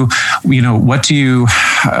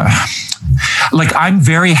 I'm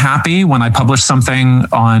very happy when I publish something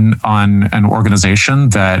on an organization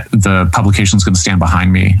that the publication is going to stand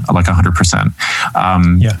behind me like 100%.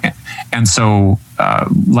 And so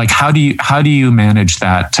how do you manage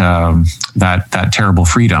that terrible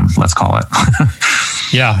freedom, let's call it?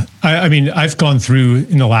 Yeah. I mean, I've gone through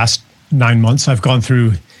in the last 9 months, I've gone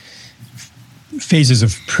through phases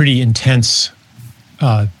of pretty intense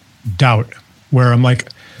doubt where I'm like,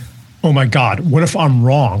 oh my God, what if I'm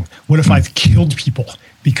wrong? What if I've killed people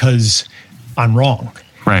because I'm wrong?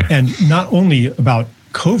 Right. And not only about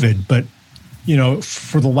COVID, but,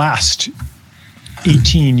 for the last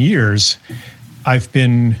 18 years, I've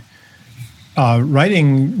been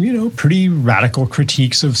writing, pretty radical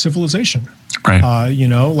critiques of civilization. Right.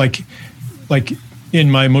 Like in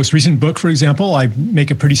my most recent book, for example, I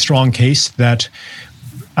make a pretty strong case that,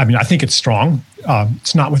 I think it's strong.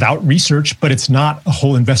 It's not without research, but it's not a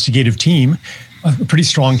whole investigative team. A pretty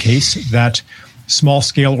strong case that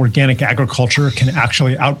small-scale organic agriculture can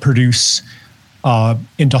actually outproduce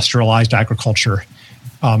industrialized agriculture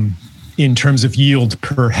in terms of yield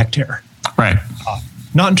per hectare. Right.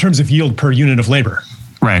 Not in terms of yield per unit of labor.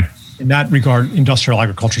 Right. In that regard, industrial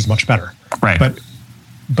agriculture is much better. Right. But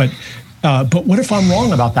what if I'm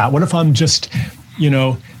wrong about that? What if I'm just,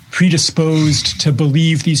 predisposed to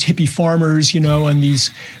believe these hippie farmers, and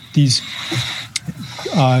these the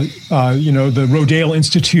Rodale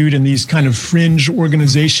Institute and these kind of fringe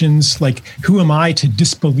organizations? Like, who am I to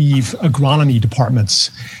disbelieve agronomy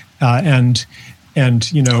departments? Or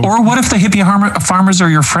what if the hippie farmers are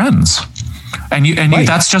your friends? And you right.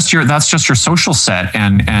 that's just your social set,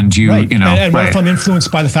 and you right. And what right. if I'm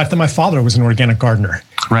influenced by the fact that my father was an organic gardener,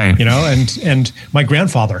 right? And my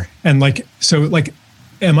grandfather, and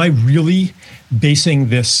am I really basing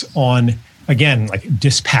this on, again, like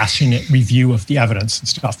dispassionate review of the evidence and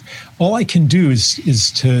stuff? All I can do is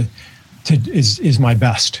my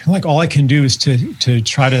best. Like, all I can do is to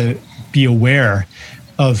try to be aware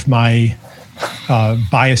of my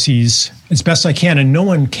biases as best I can, and no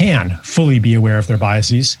one can fully be aware of their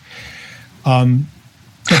biases. Let me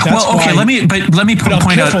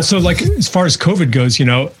point out. So, as far as COVID goes,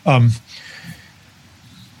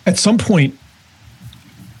 at some point,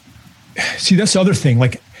 see, that's the other thing.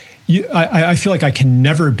 I feel like I can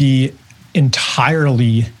never be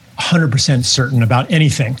entirely 100% certain about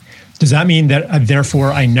anything. Does that mean that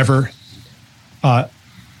therefore I never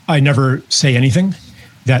say anything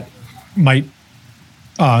that might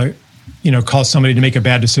cause somebody to make a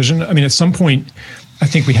bad decision? I mean, at some point, I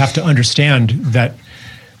think we have to understand that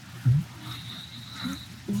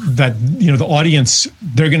the audience,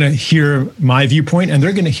 they're going to hear my viewpoint and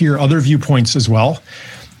they're going to hear other viewpoints as well.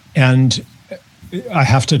 And I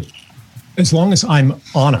have to, as long as I'm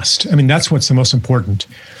honest, that's what's the most important,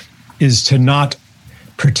 is to not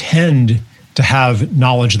pretend to have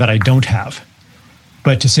knowledge that I don't have,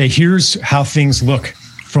 but to say, here's how things look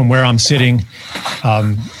from where I'm sitting.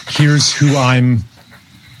 Here's who I'm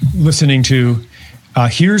listening to.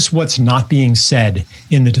 Here's what's not being said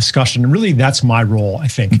in the discussion. And really, that's my role, I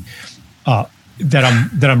think, that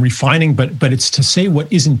I'm refining. But it's to say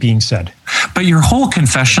what isn't being said. But your whole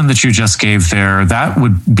confession that you just gave there, that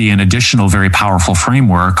would be an additional very powerful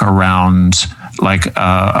framework around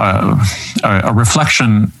a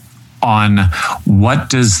reflection on what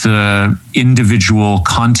does the individual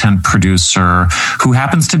content producer, who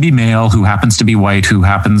happens to be male, who happens to be white, who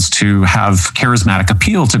happens to have charismatic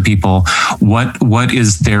appeal to people, what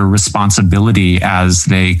is their responsibility as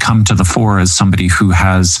they come to the fore as somebody who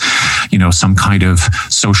has, some kind of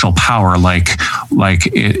social power.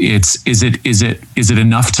 Is it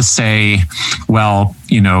enough to say, well,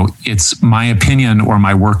 it's my opinion or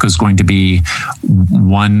my work is going to be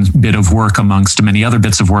one bit of work amongst many other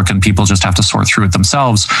bits of work, and people just have to sort through it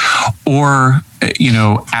themselves? Or,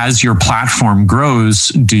 as your platform grows,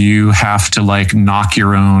 do you have to knock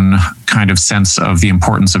your own kind of sense of the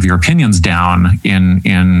importance of your opinions down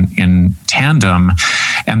in tandem,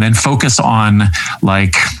 and then focus on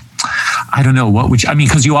I don't know,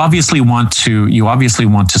 because you obviously want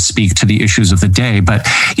to speak to the issues of the day, but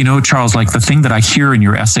Charles, the thing that I hear in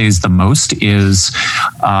your essays the most is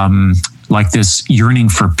this yearning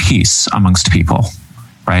for peace amongst people.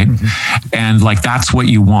 Right. Mm-hmm. And that's what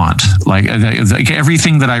you want.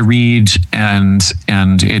 Everything that I read and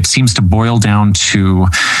it seems to boil down to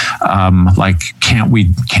can't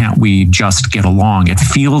we just get along? It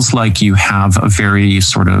feels like you have a very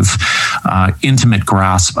sort of intimate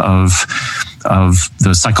grasp of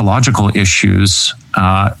the psychological issues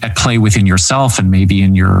at play within yourself and maybe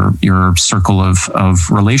in your circle of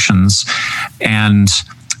relations, and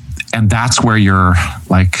that's where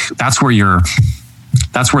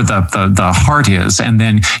that's where the heart is. And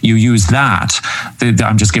then you use that.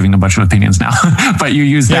 I'm just giving a bunch of opinions now, but you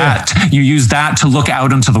use that to look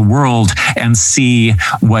out into the world and see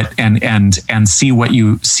what and see what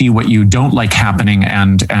you don't like happening,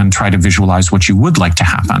 and try to visualize what you would like to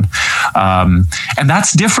happen. And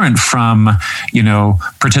that's different from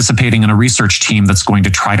participating in a research team that's going to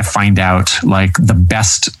try to find out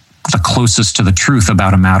the closest to the truth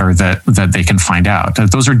about a matter that they can find out.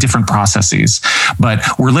 Those are different processes. But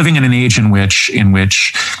we're living in an age in which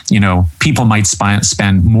people might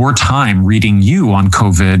spend more time reading you on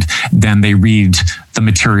COVID than they read the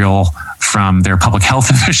material from their public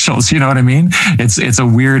health officials. You know what I mean? It's a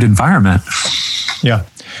weird environment. Yeah.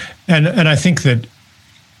 And I think that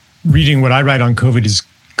reading what I write on COVID is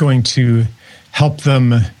going to help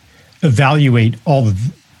them evaluate all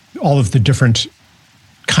of the different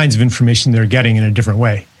kinds of information they're getting in a different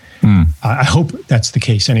way. I hope that's the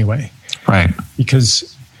case anyway. Right.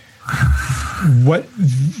 Because what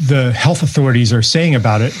the health authorities are saying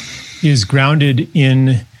about it is grounded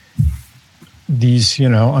in these,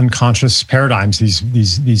 unconscious paradigms,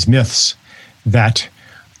 these myths that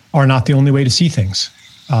are not the only way to see things.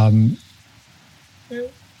 And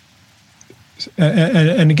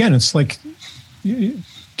again, it's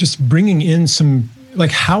just bringing in some,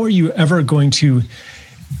 how are you ever going to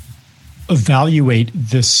evaluate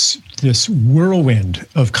this whirlwind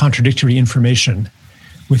of contradictory information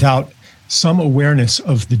without some awareness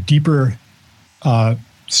of the deeper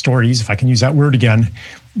stories, if I can use that word again,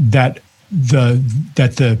 that the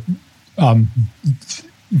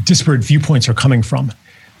disparate viewpoints are coming from,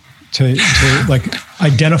 to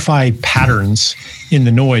identify patterns in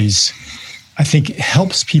the noise, I think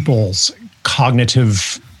helps people's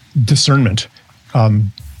cognitive discernment.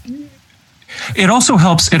 It also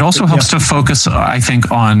helps to focus, I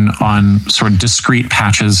think, on sort of discrete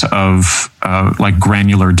patches of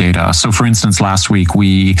granular data. So, for instance, last week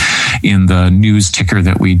we, in the news ticker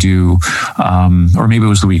that we do, or maybe it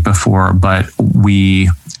was the week before, but we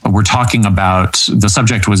were talking about, the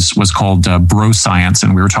subject was called bro science,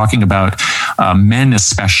 and we were talking about men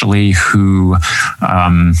especially who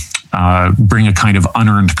bring a kind of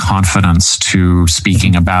unearned confidence to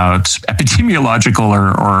speaking about epidemiological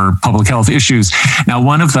or public health issues. Now,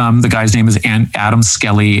 one of them, the guy's name is Adam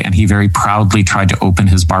Skelly, and he very proudly tried to open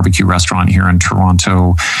his barbecue restaurant here in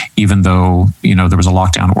Toronto, even though, there was a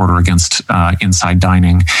lockdown order against inside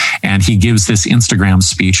dining. And he gives this Instagram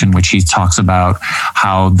speech in which he talks about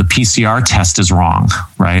how the PCR test is wrong,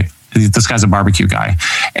 right? This guy's a barbecue guy,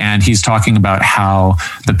 and he's talking about how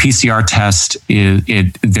the PCR test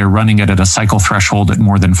they're running it at a cycle threshold at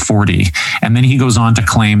more than 40. And then he goes on to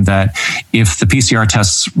claim that if the PCR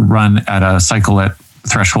tests run at a cycle at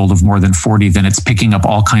threshold of more than 40, then it's picking up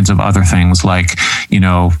all kinds of other things like,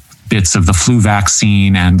 bits of the flu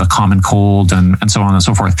vaccine and the common cold and so on and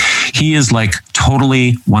so forth. He is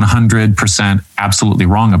totally 100% absolutely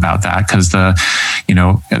wrong about that, because the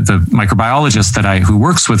microbiologist who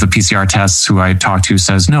works with the PCR tests, who I talked to,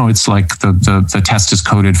 says no, it's the test is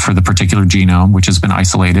coded for the particular genome which has been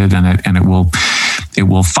isolated, and it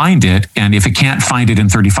will find it, and if it can't find it in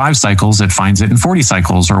 35 cycles, it finds it in 40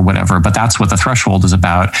 cycles or whatever. But that's what the threshold is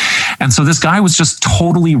about. And so this guy was just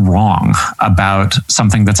totally wrong about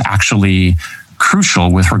something that's actually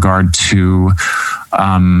crucial with regard to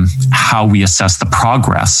how we assess the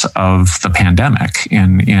progress of the pandemic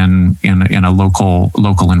in a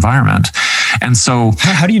local environment. And so,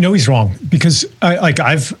 how do you know he's wrong? Because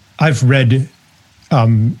I've read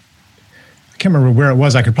can't remember where it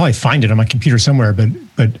was. I could probably find it on my computer somewhere, but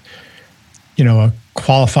a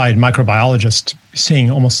qualified microbiologist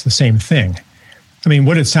saying almost the same thing. I mean,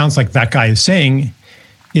 what it sounds like that guy is saying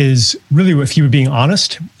is really, if he were being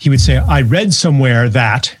honest, he would say, I read somewhere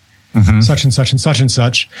that such and such and such and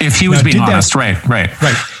such. If he was being honest, right.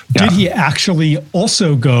 Yeah. Did he actually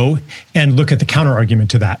also go and look at the counter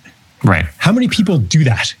argument to that? Right. How many people do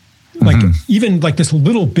that? Like even like this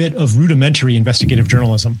little bit of rudimentary investigative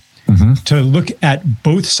journalism to look at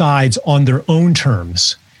both sides on their own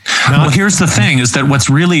terms. Well, here's the thing: is that what's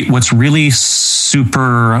really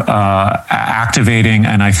super activating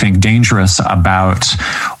and I think dangerous about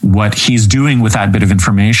what he's doing with that bit of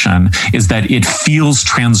information is that it feels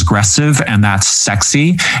transgressive, and that's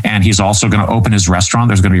sexy. And he's also going to open his restaurant.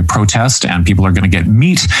 There's going to be a protest, and people are going to get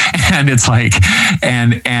meat. And it's like,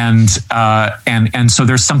 and so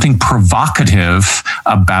there's something provocative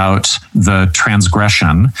about the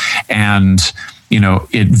transgression, and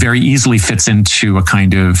it very easily fits into a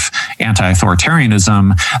kind of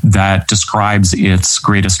anti-authoritarianism that describes its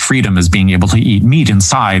greatest freedom as being able to eat meat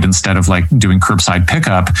inside instead of like doing curbside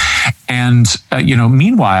pickup. And,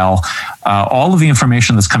 meanwhile, all of the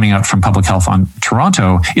information that's coming out from Public Health on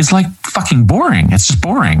Toronto is like fucking boring. It's just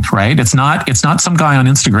boring, right? It's not some guy on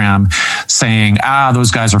Instagram saying,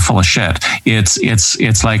 those guys are full of shit.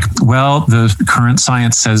 It's like, well, the current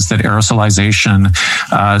science says that aerosolization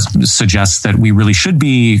suggests that we really should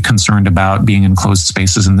be concerned about being in closed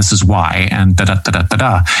spaces, and this is why, and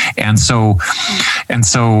da-da-da-da-da-da. And so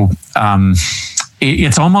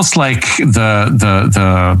it's almost like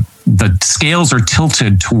the scales are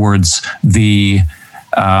tilted towards the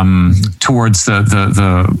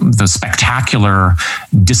spectacular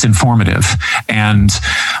disinformative. And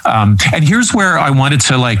here's where I wanted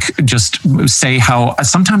to like just say how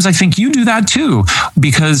sometimes I think you do that too,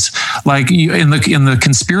 because like in the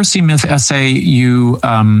conspiracy myth essay, you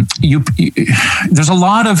there's a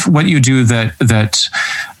lot of what you do that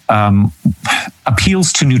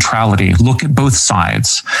appeals to neutrality. Look at both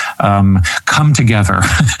sides, come together,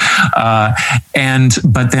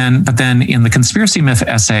 but then in the conspiracy myth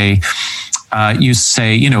essay, you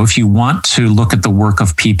say, if you want to look at the work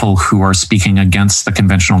of people who are speaking against the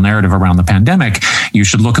conventional narrative around the pandemic, you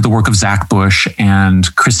should look at the work of Zach Bush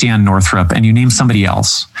and Christiane Northrup, and you name somebody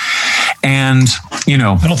else. And,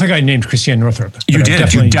 I don't think I named Christiane Northrup. You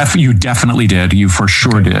did. You definitely did. You for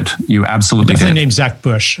sure did. You absolutely did. I named Zach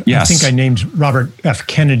Bush. Yes. I think I named Robert F.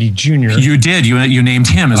 Kennedy Jr. You did. You named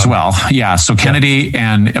him as well. Yeah. So Kennedy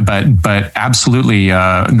but absolutely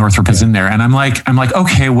Northrup is in there. And I'm like,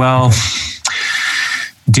 okay, well,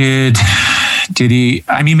 did he,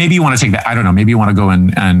 I mean, maybe you want to take that. I don't know. Maybe you want to go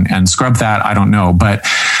and scrub that. I don't know. But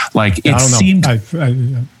like, it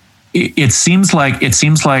seems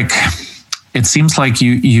like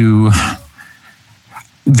you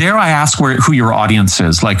there I ask who your audience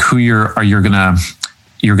is, like who you're gonna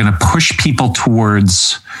push people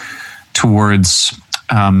towards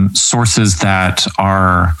sources that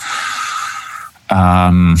are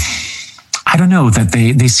I don't know, that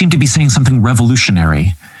they seem to be saying something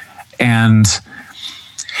revolutionary. And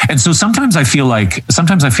so sometimes I feel like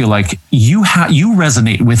you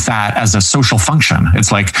resonate with that as a social function.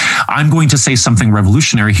 It's like, I'm going to say something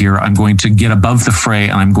revolutionary here. I'm going to get above the fray,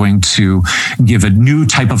 and I'm going to give a new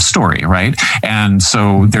type of story, right? And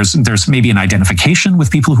so there's maybe an identification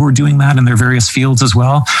with people who are doing that in their various fields as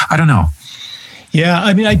well. I don't know. Yeah,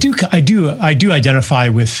 I mean, I do identify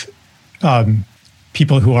with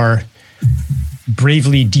people who are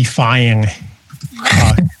bravely defying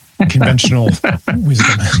conventional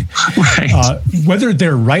wisdom. Right. Whether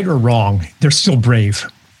they're right or wrong, they're still brave.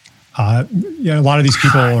 A lot of these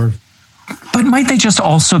people are. But might they just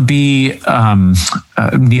also be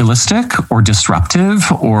nihilistic or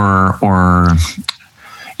disruptive or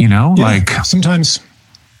like sometimes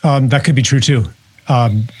that could be true too.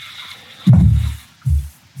 But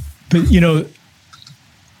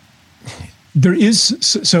there is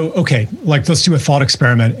so okay. Like, let's do a thought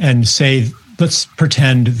experiment and say, let's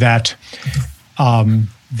pretend that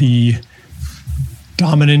the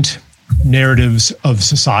dominant narratives of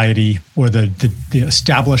society, or the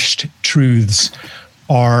established truths,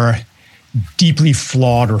 are deeply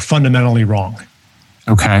flawed or fundamentally wrong.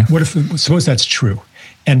 Okay. Suppose that's true,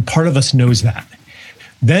 and part of us knows that.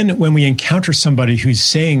 Then when we encounter somebody who's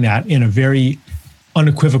saying that in a very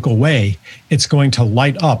unequivocal way, it's going to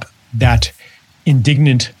light up that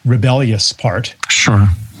indignant, rebellious part. Sure.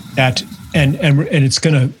 And it's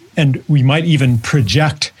going to, and we might even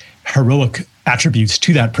project heroic attributes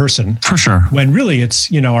to that person. For sure. When really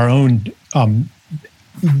it's, our own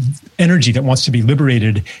energy that wants to be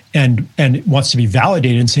liberated and wants to be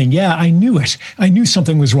validated and saying, yeah, I knew it. I knew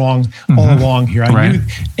something was wrong all along here. I knew,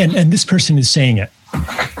 and this person is saying it.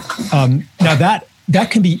 Now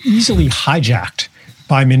that can be easily hijacked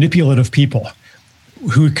by manipulative people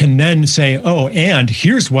who can then say, oh, and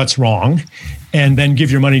here's what's wrong, and then give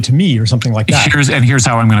your money to me or something like that. Here's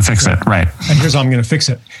how I'm going to fix it. Right. And here's how I'm going to fix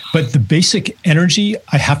it. But the basic energy,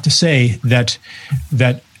 I have to say that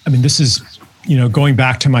I mean, this is, going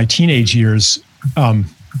back to my teenage years,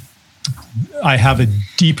 I have a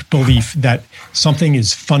deep belief that something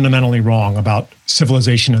is fundamentally wrong about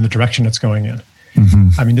civilization and the direction it's going in.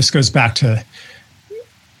 I mean, this goes back to,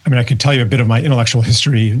 I could tell you a bit of my intellectual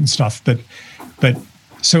history and stuff, but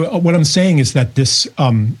so what I'm saying is that this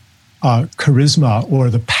charisma or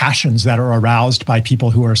the passions that are aroused by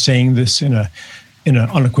people who are saying this in an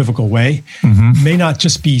unequivocal way may not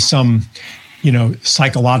just be some,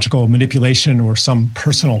 psychological manipulation or some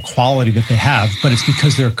personal quality that they have, but it's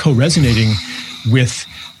because they're co-resonating with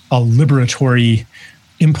a liberatory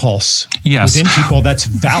impulse within people that's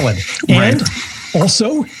valid. And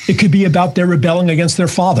also, it could be about their rebelling against their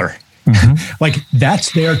father. Like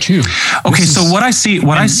that's there too. Okay, so what I see,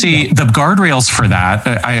 the guardrails for that,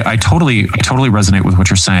 I totally resonate with what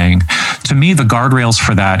you're saying. To me, the guardrails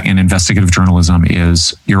for that in investigative journalism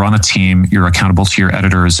is you're on a team, you're accountable to your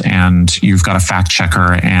editors, and you've got a fact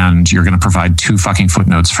checker, and you're going to provide 2 fucking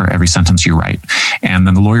footnotes for every sentence you write. And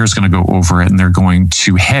then the lawyer's going to go over it, and they're going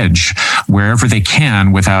to hedge wherever they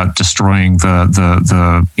can without destroying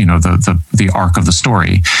the arc of the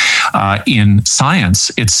story. In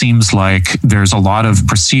science, it seems like there's a lot of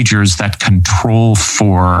procedures that control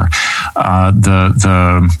for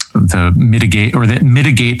the mitigate or that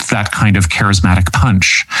mitigate that kind of charismatic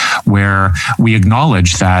punch, where we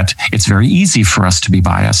acknowledge that it's very easy for us to be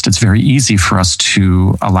biased. It's very easy for us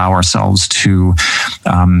to allow ourselves to,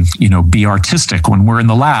 be artistic when we're in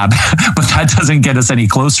the lab, but that doesn't get us any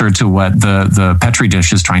closer to what the Petri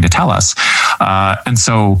dish is trying to tell us. And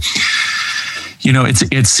so,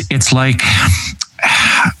 it's like,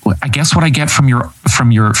 I guess what I get from your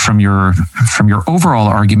overall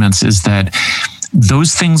arguments is that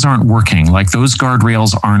those things aren't working. Like those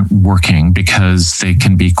guardrails aren't working because they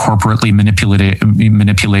can be corporately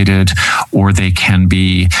manipulated, or they can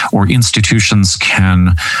be, or institutions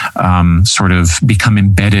can sort of become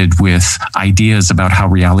embedded with ideas about how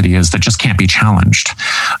reality is that just can't be challenged.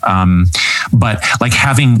 But like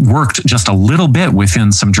having worked just a little bit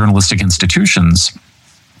within some journalistic institutions,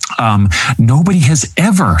 nobody has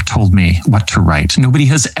ever told me what to write. Nobody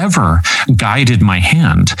has ever guided my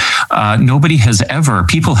hand. Nobody has ever,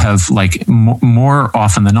 people have like more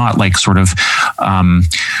often than not, like sort of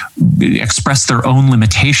expressed their own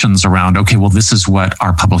limitations around, okay, well, this is what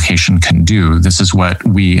our publication can do. This is what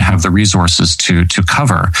we have the resources to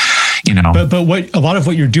cover, But what a lot of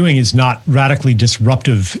what you're doing is not radically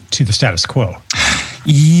disruptive to the status quo.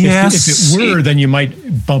 Yes. If it were, then you might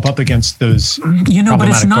bump up against those. But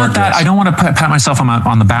it's not that. I don't want to pat myself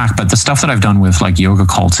on the back, but the stuff that I've done with like yoga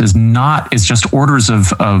cults is just orders of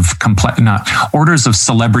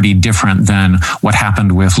celebrity different than what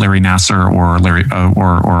happened with Larry Nassar or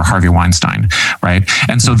or Harvey Weinstein, right?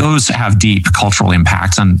 And so those have deep cultural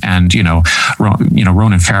impacts, and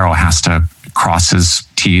Ronan Farrow has to cross his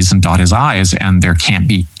T's and dot his I's, and there can't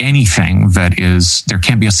be there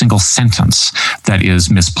can't be a single sentence that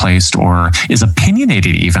is misplaced or is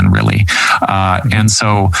opinionated even, really. And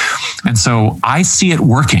so I see it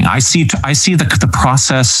working. I see the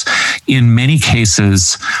process in many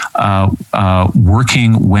cases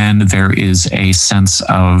working when there is a sense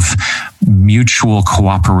of mutual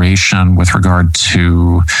cooperation with regard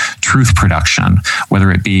to truth production,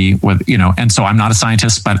 whether it be with, and so I'm not a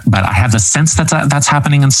scientist, but I have the sense that that's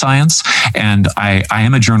happening in science, and I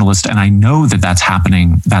am a journalist, and I know that that's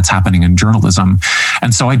happening in journalism.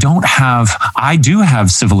 And so I do have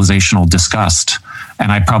civilizational disgust,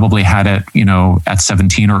 and I probably had it, at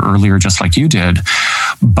 17 or earlier, just like you did,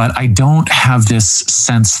 but I don't have this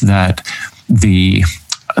sense that the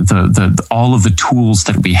all of the tools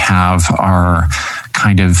that we have are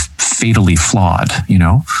kind of fatally flawed,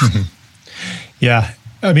 Mm-hmm. Yeah.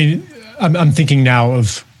 I mean, I'm thinking now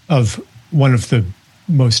of one of the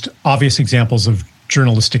most obvious examples of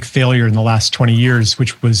journalistic failure in the last 20 years,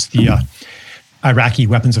 which was the Iraqi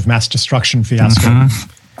weapons of mass destruction fiasco.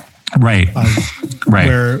 Mm-hmm. Right. Right.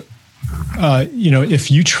 Where, if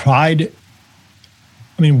you tried,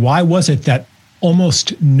 why was it that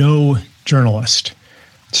almost no journalist,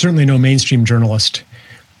 certainly no mainstream journalist,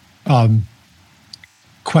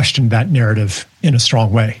 questioned that narrative in a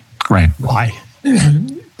strong way? Right. Why?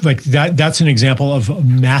 Like that's an example of a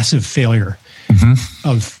massive failure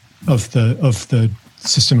of the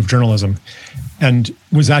system of journalism. And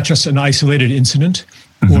was that just an isolated incident,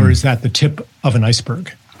 or is that the tip of an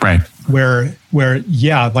iceberg? Right. Where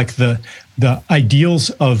like the ideals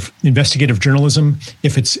of investigative journalism,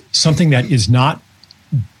 if it's something that is not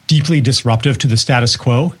deeply disruptive to the status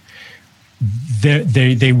quo,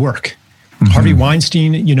 they work. Harvey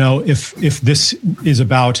Weinstein, if this is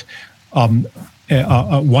about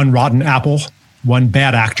one rotten apple, one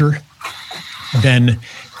bad actor, then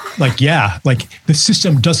the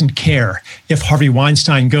system doesn't care if Harvey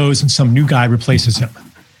Weinstein goes and some new guy replaces him.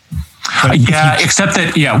 Except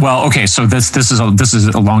that, okay. So this is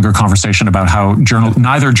a longer conversation about how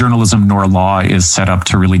neither journalism nor law is set up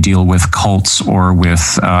to really deal with cults or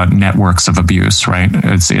with networks of abuse, right?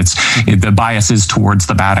 The bias is towards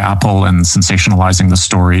the bad apple and sensationalizing the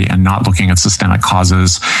story and not looking at systemic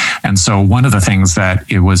causes. And so one of the things that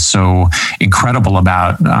it was so incredible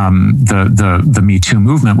about the Me Too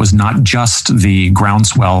movement was not just the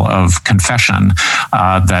groundswell of confession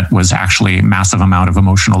that was actually a massive amount of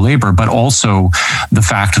emotional labor, but also the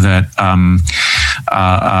fact that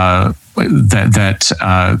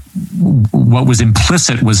what was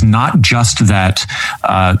implicit was not just that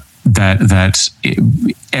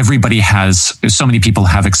everybody has, so many people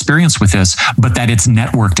have experience with this, but that it's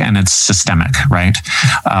networked and it's systemic, right?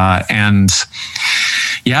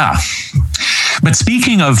 But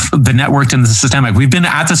speaking of the networked and the systemic, we've been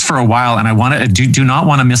at this for a while, and I do not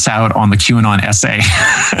want to miss out on the QAnon essay.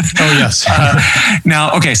 Oh yes.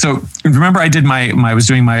 Now, okay, so remember I did I was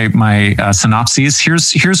doing my synopses.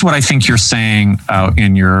 Here's what I think you're saying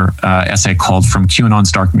in your essay called "From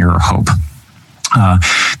QAnon's Dark Mirror Hope."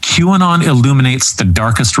 QAnon illuminates the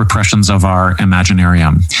darkest repressions of our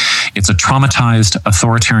imaginarium. It's a traumatized,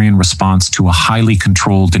 authoritarian response to a highly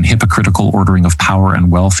controlled and hypocritical ordering of power and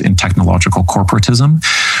wealth in technological corporatism,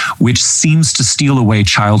 which seems to steal away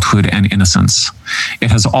childhood and innocence. It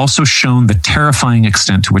has also shown the terrifying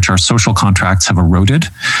extent to which our social contracts have eroded,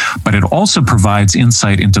 but it also provides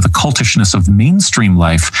insight into the cultishness of mainstream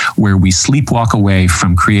life, where we sleepwalk away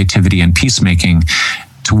from creativity and peacemaking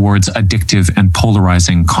towards addictive and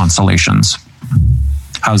polarizing consolations.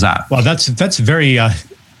 How's that? Well, that's very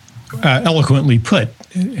eloquently put,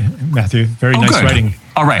 Matthew. Very nice good. Writing.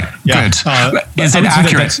 All right, yeah. Good. Is it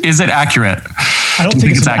accurate? Is it accurate? I don't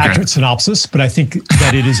think it's an accurate synopsis, but I think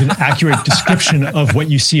that it is an accurate description of what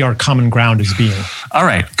you see our common ground as being. All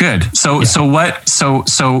right, good.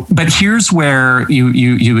 But here's where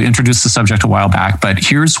you introduced the subject a while back, but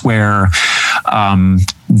here's where I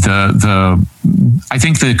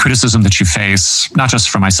think the criticism that you face, not just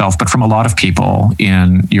from myself, but from a lot of people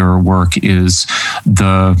in your work, is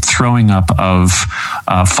the throwing up of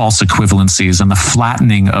false equivalencies and the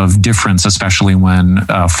flattening of difference, especially when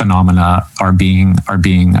phenomena are being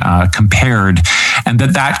compared, and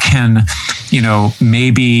that can,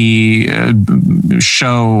 maybe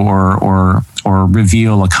show or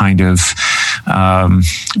reveal a kind of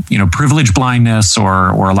privilege blindness or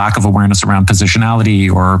a lack of awareness around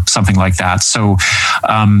positionality or something like that.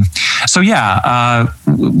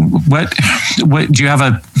 What do you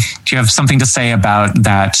have something to say about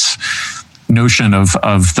that notion of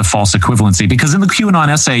the false equivalency? Because in the QAnon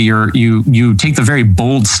essay, you take the very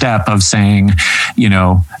bold step of saying,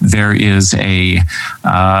 there is an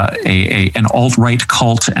alt-right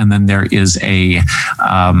cult, and then there is a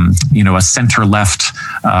center-left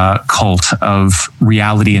cult of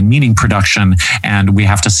reality and meaning production, and we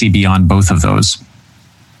have to see beyond both of those.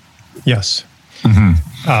 Yes. Mm-hmm.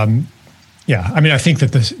 I think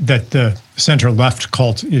that the center-left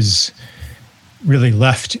cult is really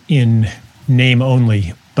left in name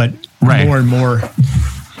only, but right. More and more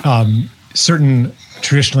certain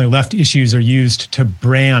traditionally left issues are used to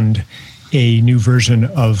brand a new version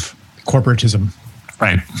of corporatism.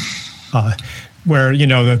 Right. Where,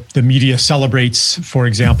 the media celebrates, for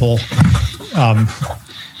example,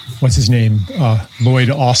 what's his name? Lloyd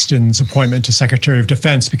Austin's appointment to Secretary of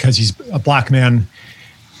Defense because he's a black man.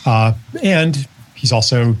 And he's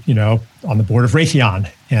also, on the board of Raytheon.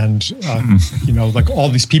 And, like all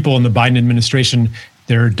these people in the Biden administration,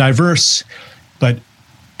 they're diverse, but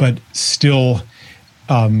still.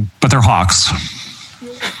 But they're hawks.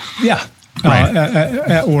 Yeah.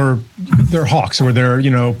 Right. Or they're hawks, or they're,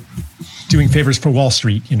 doing favors for Wall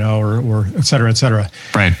Street, or et cetera, et cetera.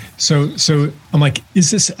 Right. So I'm like,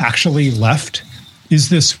 is this actually left? Is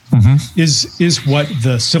this is what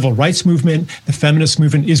the civil rights movement, the feminist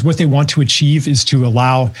movement, is what they want to achieve, is to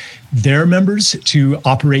allow their members to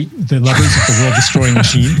operate the levers of the world destroying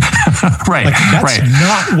machine? Right. Like, that's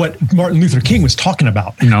not what Martin Luther King was talking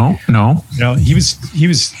about. No. He was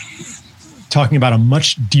talking about a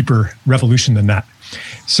much deeper revolution than that.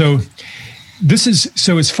 So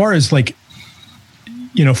as far as like,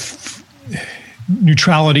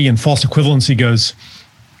 neutrality and false equivalency goes,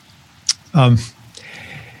 I'm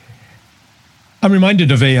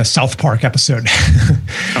reminded of a South Park episode.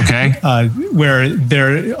 Okay. Where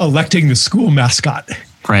they're electing the school mascot.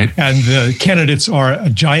 Right. And the candidates are a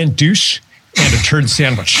giant douche and a turd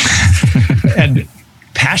sandwich. And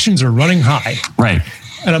passions are running high. Right.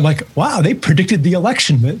 And I'm like, wow, they predicted the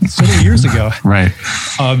election so many years ago. Right.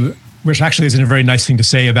 Which actually isn't a very nice thing to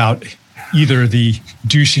say about either the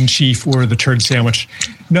douche in chief or the turd sandwich.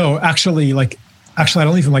 No, actually, I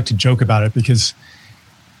don't even like to joke about it because,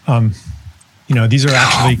 these are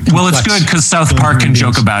actually well, it's good because South Park can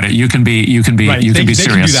joke about it. You can be right. you can be they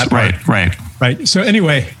serious. Can do that right. So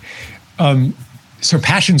anyway, so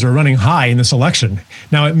passions are running high in this election.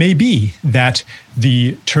 Now, it may be that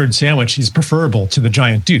the turd sandwich is preferable to the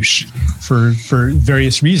giant douche for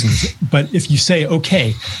various reasons. But if you say,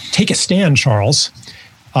 okay, take a stand, Charles,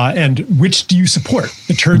 and which do you support,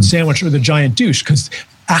 the turd sandwich or the giant douche? Because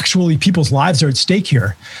actually people's lives are at stake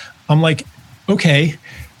here. I'm like, okay,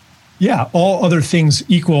 yeah, all other things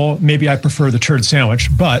equal, maybe I prefer the turd sandwich,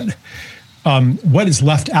 but what is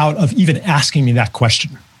left out of even asking me that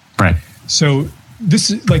question? Right. So this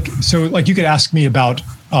is like you could ask me about,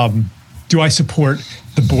 do I support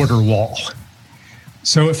the border wall?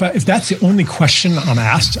 So if that's the only question I'm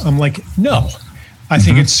asked, I'm like, no, I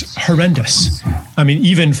think it's horrendous. I mean,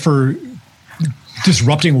 even for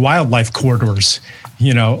disrupting wildlife corridors,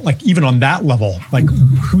 even on that level, like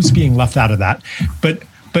who's being left out of that?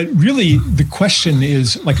 But really the question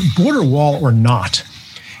is like border wall or not,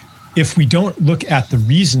 if we don't look at the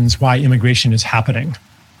reasons why immigration is happening,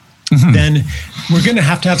 then we're going to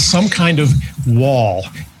have some kind of wall,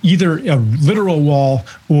 either a literal wall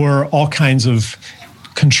or all kinds of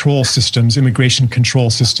control systems, immigration control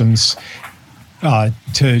systems,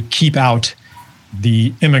 to keep out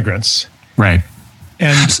the immigrants. Right.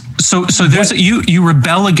 And so there's you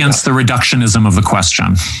rebel against the reductionism of the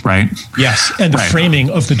question, right? Yes, and the framing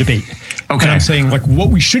of the debate. Okay. And I'm saying like what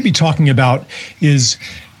we should be talking about is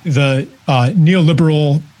the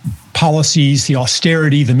neoliberal policies, the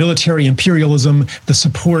austerity, the military imperialism, the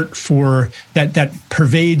support for that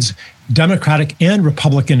pervades Democratic and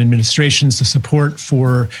Republican administrations, the support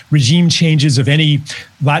for regime changes of any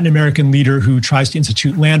Latin American leader who tries to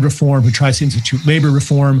institute land reform, who tries to institute labor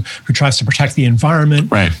reform, who tries to protect the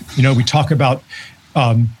environment. Right. We talk about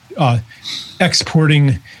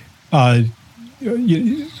exporting.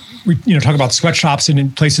 We talk about sweatshops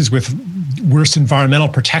in places with worse environmental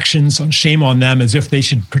protections. Shame on them, as if they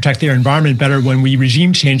should protect their environment better when we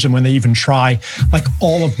regime change them when they even try. Like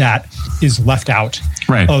all of that is left out.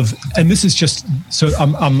 Right. And this is just so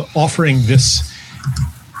I'm offering this.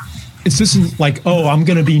 This isn't like, oh, I'm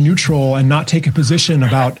going to be neutral and not take a position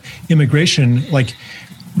about immigration. Like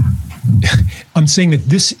I'm saying that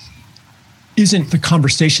this isn't the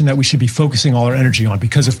conversation that we should be focusing all our energy on,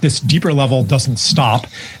 because if this deeper level doesn't stop,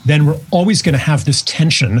 then we're always going to have this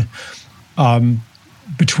tension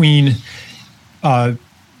between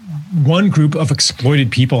one group of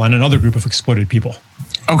exploited people and another group of exploited people.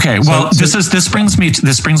 Okay, well, this brings me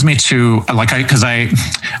to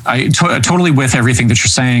I totally with everything that you're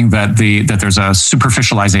saying, that there's a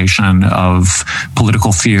superficialization of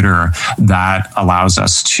political theater that allows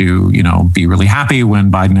us to be really happy when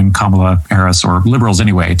Biden and Kamala Harris, or liberals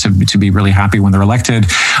anyway, to be really happy when they're elected,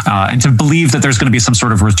 and to believe that there's going to be some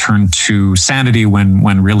sort of return to sanity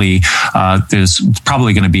when really there's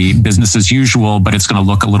probably going to be business as usual, but it's going to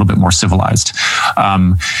look a little bit more civilized.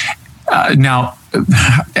 Now,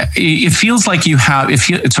 it feels like you have.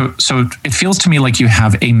 So it feels to me like you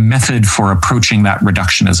have a method for approaching that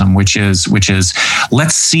reductionism, which is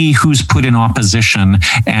let's see who's put in opposition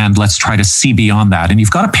and let's try to see beyond that. And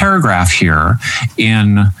you've got a paragraph here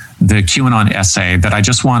in the QAnon essay that I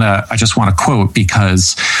just want to quote,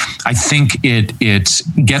 because I think it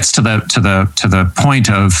gets to the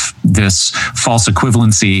point of this false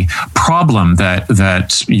equivalency problem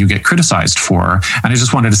that you get criticized for, and I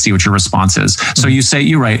just wanted to see what your response is. So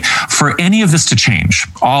you write, for any of this to change,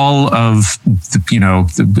 all of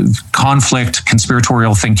the conflict,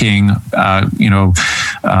 conspiratorial thinking,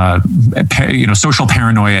 social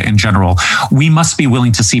paranoia in general, we must be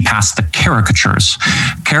willing to see past the caricatures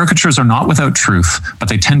Caricatures are not without truth, but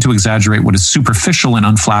they tend to exaggerate what is superficial and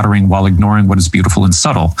unflattering while ignoring what is beautiful and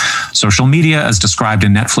subtle. Social media, as described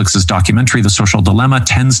in Netflix's documentary, The Social Dilemma,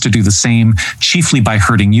 tends to do the same, chiefly by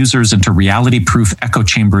herding users into reality-proof echo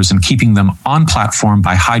chambers and keeping them on platform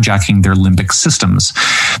by hijacking their limbic systems.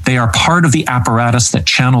 They are part of the apparatus that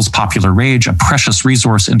channels popular rage, a precious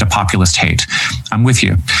resource, into populist hate. I'm with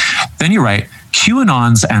you. Then you write,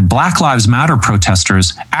 QAnons and Black Lives Matter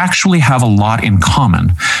protesters actually have a lot in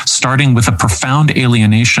common, starting with a profound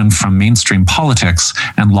alienation from mainstream politics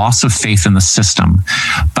and loss of faith in the system.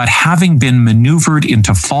 But having been maneuvered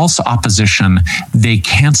into false opposition, they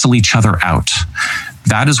cancel each other out.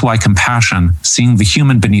 That is why compassion, seeing the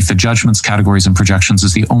human beneath the judgments, categories, and projections,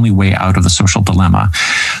 is the only way out of the social dilemma.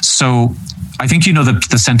 So I think you know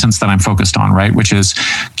the sentence that I'm focused on, right? Which is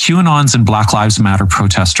QAnons and Black Lives Matter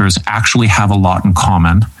protesters actually have a lot in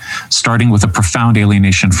common, starting with a profound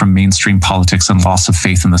alienation from mainstream politics and loss of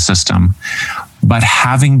faith in the system. But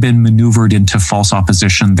having been maneuvered into false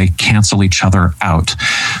opposition, they cancel each other out.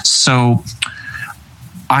 So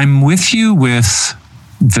I'm with you with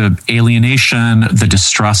the alienation, the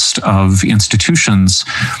distrust of institutions.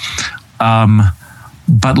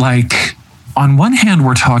 But like, on one hand,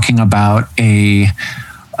 we're talking about an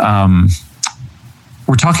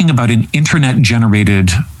internet-generated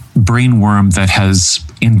brainworm that has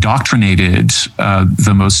indoctrinated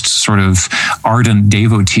the most sort of ardent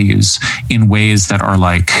devotees in ways that are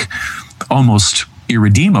like almost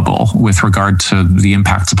irredeemable with regard to the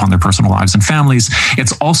impacts upon their personal lives and families.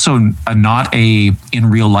 It's also not a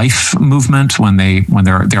in real life movement when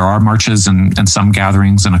there are marches and some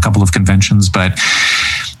gatherings and a couple of conventions, but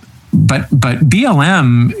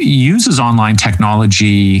BLM uses online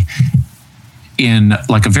technology in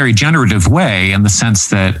like a very generative way, in the sense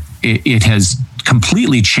that it has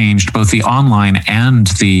completely changed both the online and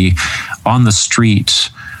the on the street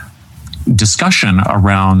discussion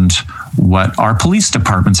around what are police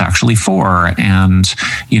departments actually for, and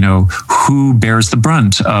who bears the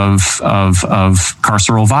brunt of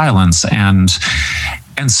carceral violence, and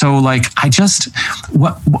so like I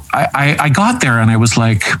got there and I was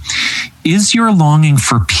like, is your longing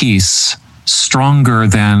for peace stronger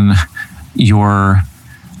than your,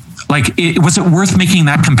 like, was it worth making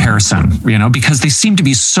that comparison? Because they seem to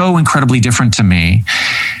be so incredibly different to me.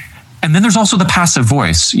 And then there's also the passive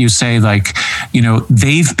voice. You say like,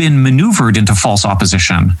 they've been maneuvered into false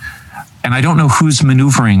opposition. And I don't know who's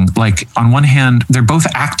maneuvering. Like, on one hand, they're both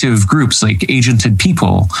active groups, like agented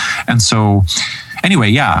people. And so anyway,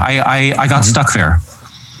 yeah, I got stuck there.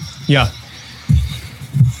 Yeah.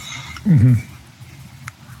 Mm-hmm.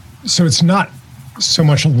 So it's not so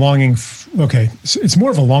much a longing. It's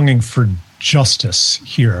more of a longing for justice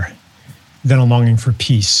here than a longing for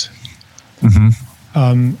peace.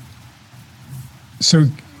 Mm-hmm. So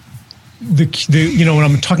the when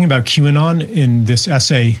I'm talking about QAnon in this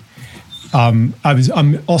essay, I'm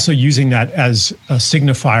also using that as a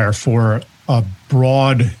signifier for a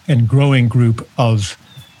broad and growing group of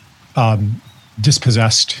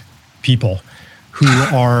dispossessed people who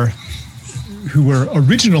were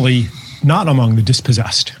originally not among the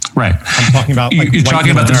dispossessed. Right. I'm talking about you're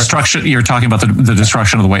talking about the destruction. You're talking about the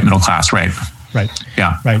destruction of the white middle class, right? Right.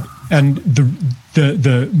 Yeah. Right. And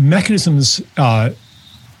the mechanisms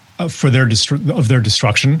for their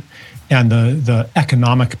destruction and the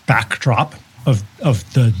economic backdrop of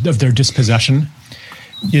their dispossession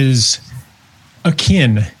is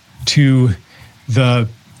akin to the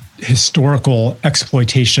historical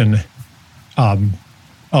exploitation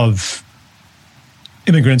of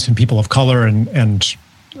immigrants and people of color and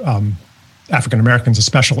African Americans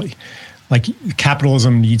especially. Like,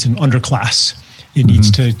 capitalism needs an underclass. It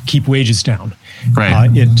needs to keep wages down. Right.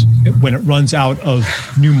 When it runs out of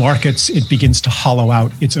new markets, it begins to hollow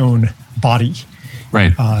out its own body.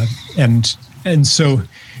 Right. And so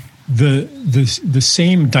the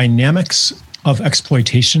same dynamics of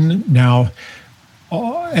exploitation now,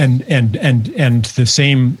 and the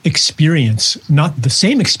same experience, not the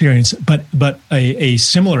same experience, but a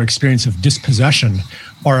similar experience of dispossession,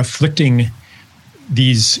 are afflicting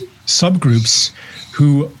these subgroups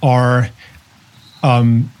who are.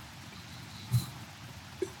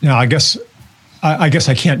 Now, I guess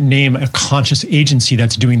I can't name a conscious agency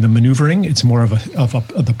that's doing the maneuvering. It's more of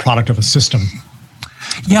the product of a system.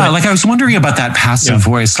 Yeah, like I was wondering about that passive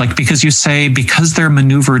voice, like, because you say because they're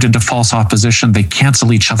maneuvered into false opposition, they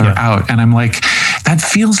cancel each other out. And I'm like, that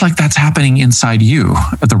feels like that's happening inside you,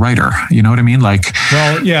 the writer. You know what I mean? Like,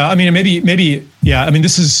 well, yeah, I mean, maybe, yeah. I mean,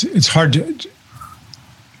 it's hard to,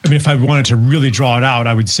 I mean, if I wanted to really draw it out,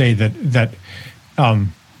 I would say that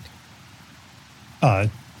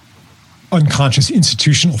unconscious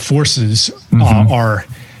institutional forces are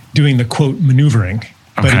doing the quote maneuvering,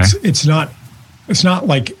 but it's not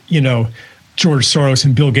like, George Soros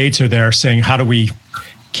and Bill Gates are there saying, how do we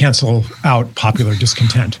cancel out popular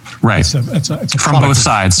discontent? Right. It's a from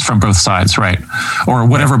both sides, right? Or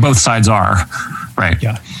whatever both sides are, right?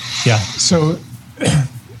 Yeah. So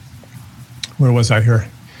where was I here?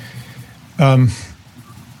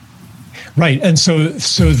 Right, and so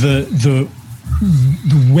the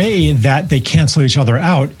way that they cancel each other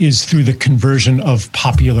out is through the conversion of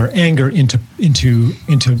popular anger into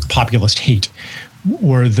populist hate,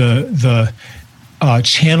 or the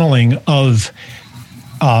channeling of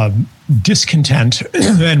discontent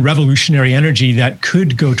and revolutionary energy that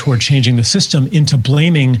could go toward changing the system into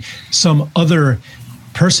blaming some other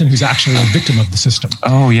person who's actually a victim of the system.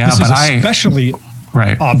 Oh yeah, this is especially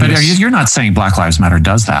right. obvious. But you're not saying Black Lives Matter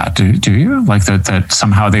does that, do you? Like that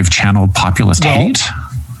somehow they've channeled populist hate?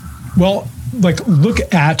 Well, like look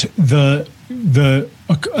at the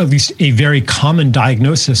at least a very common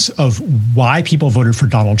diagnosis of why people voted for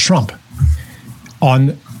Donald Trump.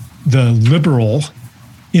 In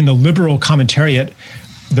the liberal commentariat,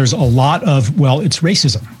 there's a lot of, it's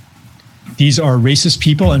racism. These are racist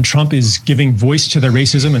people, and Trump is giving voice to their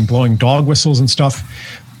racism and blowing dog whistles and stuff.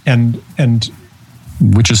 And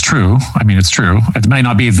which is true. I mean, it's true. It may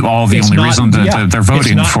not be all the only reason that they're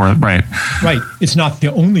voting for it. Right. Right. It's not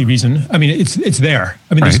the only reason. I mean, it's there.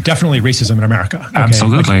 I mean, there's definitely racism in America. Okay?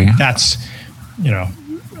 Absolutely. Like, that's,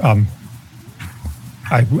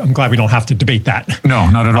 I'm glad we don't have to debate that. No,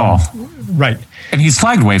 not at all. Right. And he's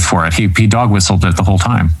flagged way for it. He dog whistled it the whole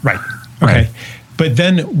time. Right. Okay. Right. But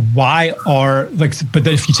then but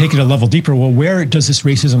then if you take it a level deeper, where does this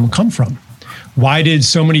racism come from? Why did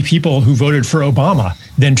so many people who voted for Obama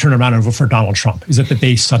then turn around and vote for Donald Trump? Is it that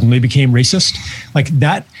they suddenly became racist? Like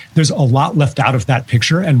that, there's a lot left out of that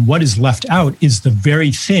picture. And what is left out is the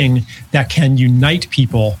very thing that can unite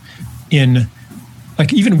people in,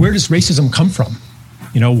 like, even where does racism come from?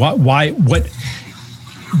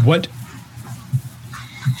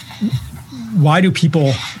 Why do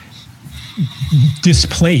people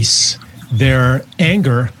displace their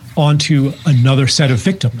anger onto another set of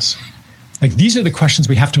victims? Like, these are the questions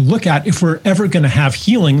we have to look at if we're ever going to have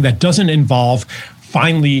healing that doesn't involve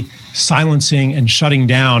finally silencing and shutting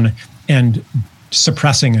down and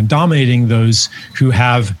suppressing and dominating those who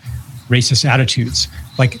have racist attitudes.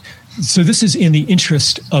 So this is in the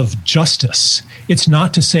interest of justice. It's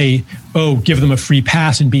not to say, give them a free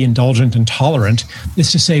pass and be indulgent and tolerant.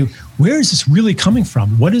 It's to say, where is this really coming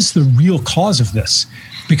from? What is the real cause of this?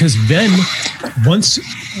 Because then once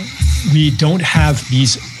we don't have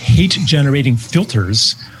these hate-generating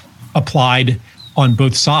filters applied on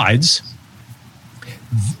both sides,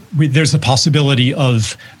 there's the possibility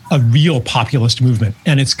of a real populist movement.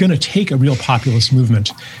 And it's going to take a real populist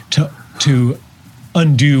movement to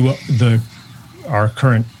undo our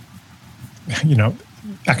current,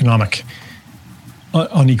 economic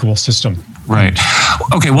unequal system. Right.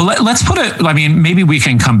 Okay. Well, let's put it. I mean, maybe we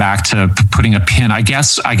can come back to putting a pin. I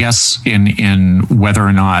guess in whether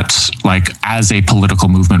or not, like, as a political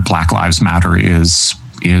movement, Black Lives Matter is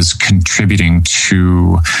contributing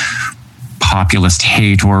to populist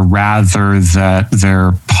hate, or rather that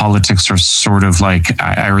their politics are sort of like,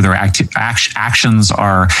 or their actions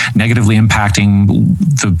are negatively impacting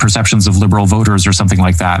the perceptions of liberal voters or something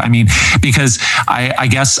like that. I mean, because I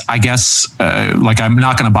guess, like, I'm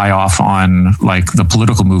not going to buy off on, like, the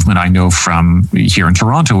political movement I know from here in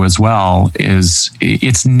Toronto as well,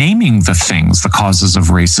 it's naming the things, the causes of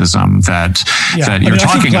racism that you're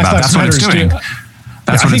talking about. That's what it's doing.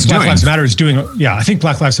 I think Black Lives Matter is doing. Yeah, I think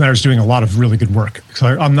Black Lives Matter is doing a lot of really good work. So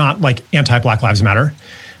I'm not, like, anti-Black Lives Matter,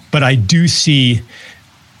 but I do see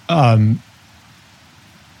a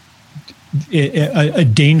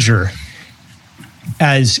danger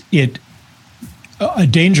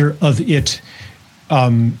of it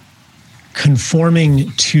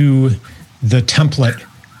conforming to the template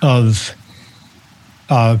of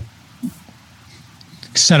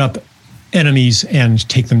set up enemies and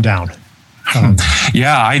take them down. I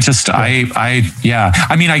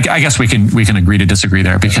mean, I guess we can agree to disagree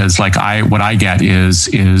there, because, like, what I get is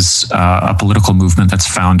a political movement that's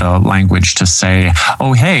found a language to say,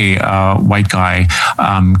 oh, hey, white guy,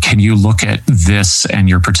 can you look at this and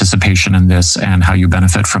your participation in this and how you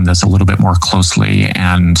benefit from this a little bit more closely?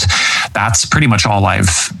 And that's pretty much all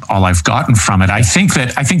I've gotten from it. I think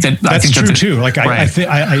that's true too. Like,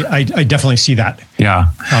 I definitely see that. Yeah.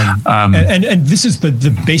 And this is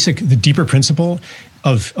the deeper principle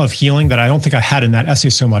of healing that I don't think I had in that essay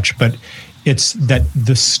so much, but it's that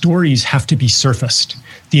the stories have to be surfaced.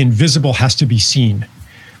 The invisible has to be seen.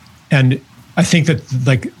 And I think that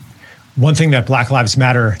like one thing that Black Lives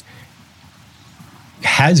Matter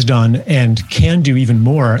has done and can do even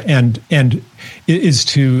more, and is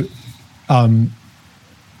to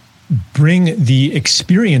bring the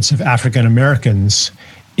experience of African Americans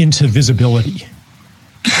into visibility.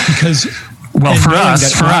 Because for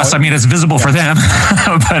us, I mean, it's visible for them,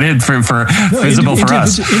 but visible for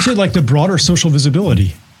us. Into like the broader social visibility,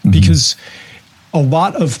 mm-hmm. because a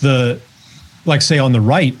lot of the, like say on the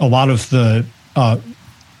right, a lot of the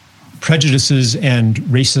prejudices and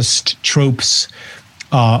racist tropes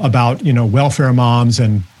about, welfare moms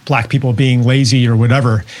and Black people being lazy or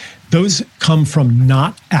whatever, those come from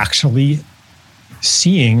not actually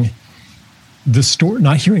seeing the story,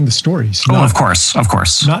 not hearing the stories. Of course.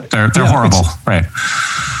 They're horrible, right?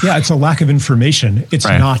 Yeah, it's a lack of information. It's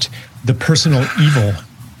not the personal evil.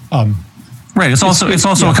 Right. It's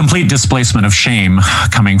also a complete displacement of shame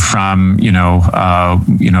coming from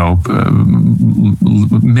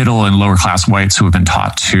middle and lower class whites who have been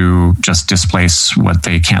taught to just displace what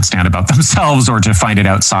they can't stand about themselves or to find it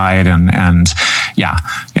outside and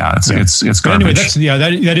it's garbage. Anyway,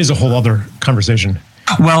 that is a whole other conversation.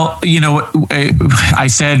 Well, I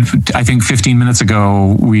said, I think 15 minutes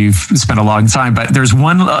ago, we've spent a long time, but there's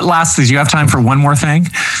one last, do you have time for one more thing?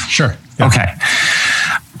 Sure. Yeah. Okay.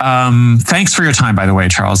 Thanks for your time, by the way,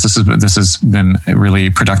 Charles. This has been really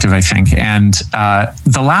productive, I think. And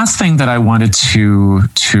the last thing that I wanted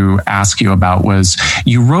to ask you about was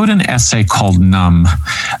you wrote an essay called Numb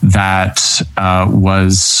that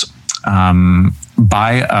was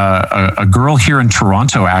by a girl here in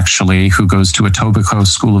Toronto, actually, who goes to Etobicoke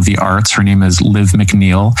School of the Arts. Her name is Liv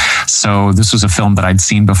McNeil. So this was a film that I'd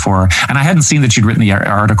seen before. And I hadn't seen that you'd written the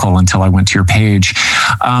article until I went to your page.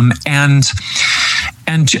 And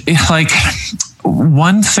like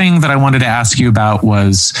one thing that I wanted to ask you about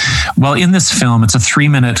was, well, in this film, it's a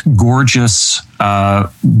 3-minute, gorgeous,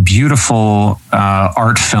 beautiful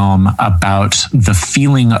art film about the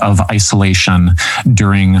feeling of isolation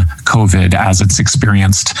during COVID as it's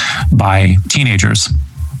experienced by teenagers.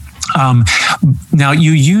 Now,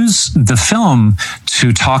 you use the film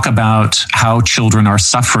to talk about how children are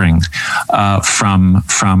suffering from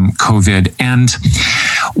COVID. And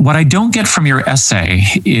what I don't get from your essay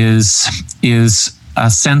is a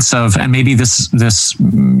sense of, and maybe this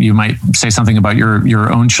you might say something about your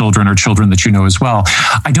own children or children that you know as well.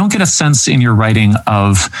 I don't get a sense in your writing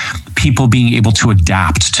of people being able to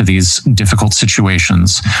adapt to these difficult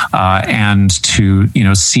situations and to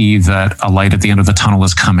see that a light at the end of the tunnel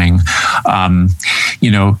is coming.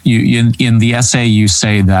 You in the essay you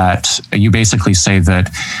basically say that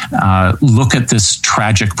look at this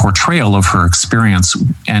tragic portrayal of her experience,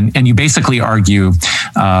 and you basically argue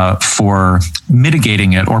for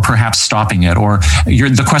mitigating it or perhaps stopping it, or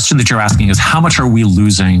the question that you're asking is how much are we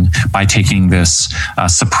losing by taking this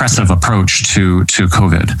suppressive approach to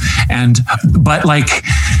COVID? But like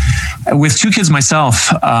with 2 kids myself,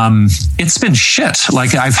 it's been shit.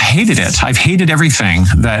 Like I've hated it. I've hated everything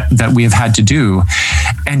that we have had to do,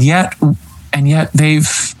 and yet they've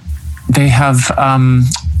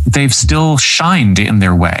still shined in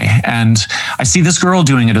their way. And I see this girl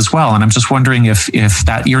doing it as well. And I'm just wondering if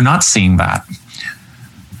that you're not seeing that.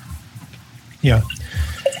 Yeah.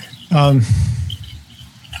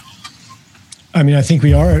 I mean, I think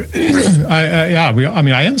we are.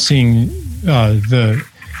 I am seeing the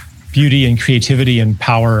beauty and creativity and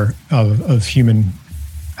power of human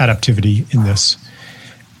adaptivity in this.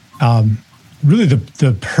 Really,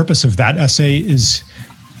 the purpose of that essay is,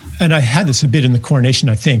 and I had this a bit in the coronation,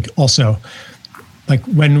 I think, also, like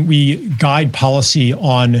when we guide policy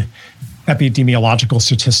on epidemiological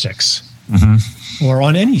statistics, mm-hmm. or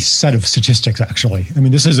on any set of statistics, actually. I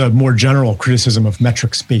mean, this is a more general criticism of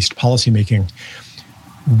metrics-based policymaking.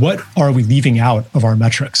 What are we leaving out of our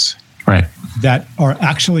metrics that are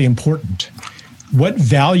actually important? What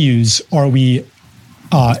values are we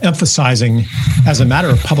emphasizing as a matter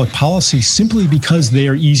of public policy simply because they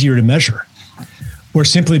are easier to measure? Or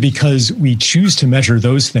simply because we choose to measure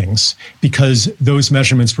those things because those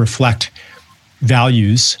measurements reflect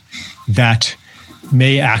values that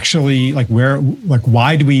may actually,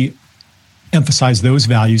 why do we emphasize those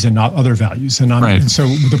values and not other values? And so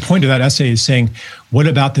the point of that essay is saying, what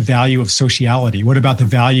about the value of sociality? What about the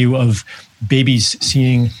value of babies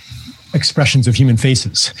seeing expressions of human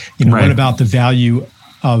faces? What about the value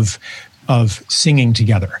of singing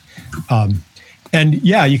together? And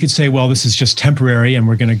yeah, you could say, well, this is just temporary and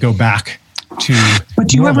we're going to go back to But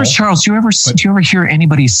do you normal. ever, Charles, do you ever hear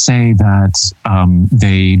anybody say that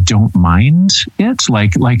they don't mind it?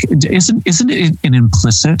 Like isn't it an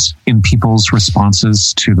implicit in people's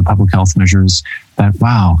responses to the public health measures that,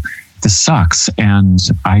 wow, sucks, and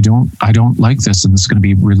I don't like this, and this is going to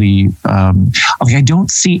be really I don't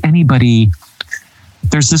see anybody.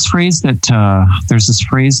 There's this phrase that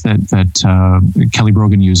Kelly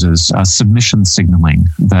Brogan uses, submission signaling.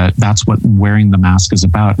 That's what wearing the mask is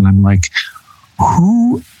about, and I'm like,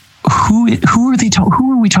 who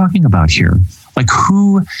are we talking about here? Like,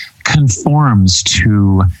 who conforms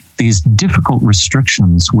to these difficult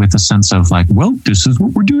restrictions with a sense of like, well, this is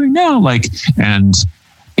what we're doing now, like, and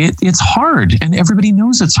it's hard, and everybody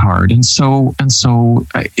knows it's hard, and so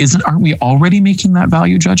aren't we already making that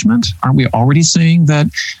value judgment? Aren't we already saying that,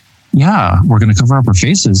 yeah, we're going to cover up our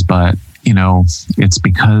faces, but it's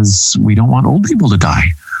because we don't want old people to die?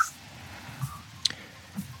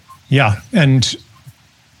 Yeah, and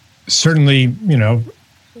certainly,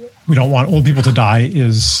 we don't want old people to die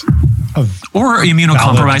or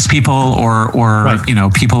immunocompromised people or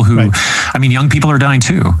right. People who, right. I mean, young people are dying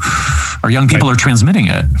too, or young people right. are transmitting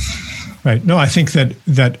it. Right. No, I think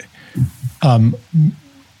that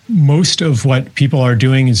most of what people are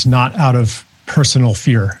doing is not out of personal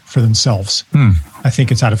fear for themselves. I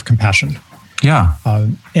think it's out of compassion. Yeah.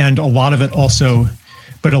 And a lot of it also,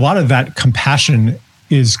 but a lot of that compassion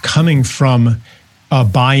is coming from a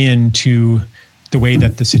buy-in to the way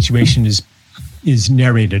that the situation is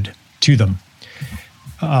narrated to them,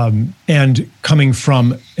 and coming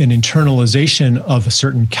from an internalization of a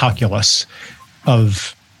certain calculus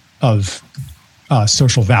of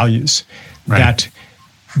social values right.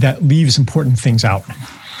 that leaves important things out.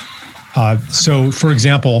 So, for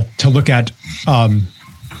example, to look at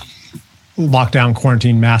lockdown,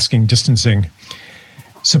 quarantine, masking, distancing.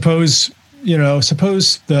 Suppose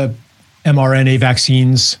the mRNA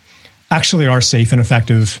vaccines actually are safe and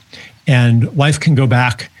effective, and life can go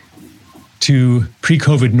back to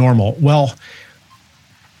pre-COVID normal. Well,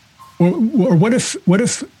 or what if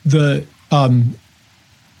the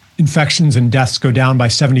infections and deaths go down by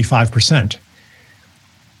 75%?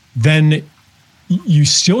 Then you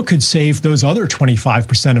still could save those other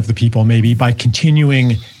 25% of the people maybe by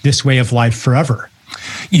continuing this way of life forever.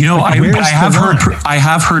 I have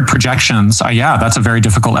heard projections. Yeah, that's a very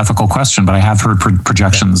difficult ethical question, but I have heard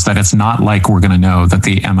projections that it's not like we're going to know that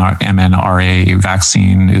the mRNA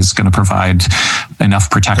vaccine is going to provide enough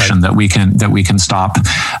protection right. that we can stop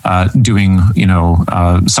doing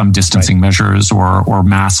some distancing right. measures or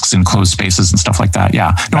masks in closed spaces and stuff like that.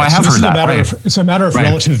 Yeah, no, right. I have heard that. It's a matter of right.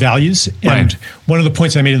 relative values, and right. one of the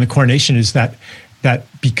points I made in the coronation is that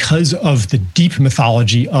because of the deep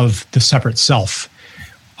mythology of the separate self,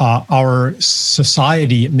 our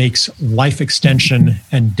society makes life extension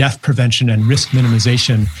and death prevention and risk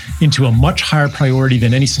minimization into a much higher priority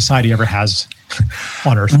than any society ever has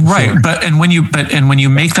on Earth before. Right, but when you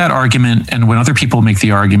make that argument, and when other people make the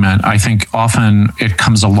argument, I think often it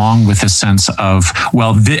comes along with this sense of,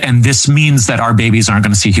 well, and this means that our babies aren't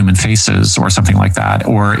going to see human faces or something like that,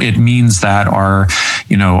 or it means that our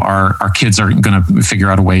kids are going to figure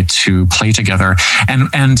out a way to play together,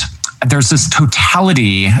 and there's this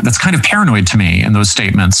totality that's kind of paranoid to me in those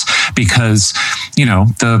statements, because,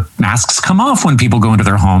 the masks come off when people go into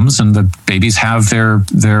their homes, and the babies have their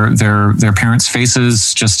parents'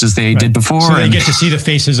 faces just as they right. did before. So they get to see the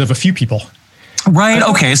faces of a few people. Right.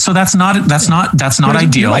 Okay. So that's not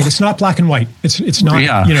ideal. Right. It's not black and white. It's not.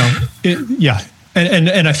 Yeah. Yeah.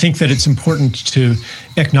 And I think that it's important to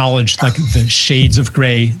acknowledge like the shades of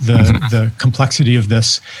gray, the complexity of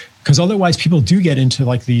this. Because otherwise, people do get into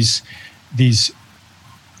like these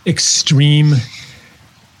extreme,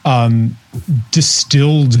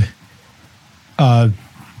 distilled,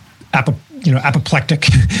 apoplectic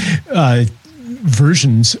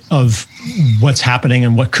versions of what's happening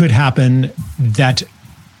and what could happen that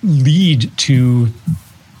lead to.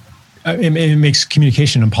 It makes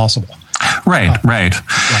communication impossible. Right.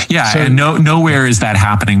 Yeah, so, and nowhere is that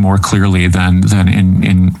happening more clearly than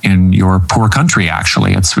in your poor country.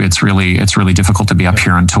 Actually, it's really difficult to be up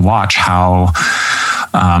here and to watch how.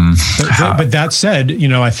 But that said,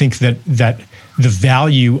 I think that the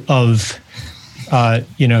value of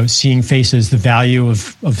seeing faces, the value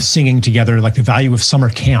of singing together, like the value of summer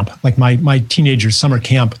camp. Like my teenager's summer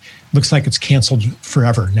camp looks like it's canceled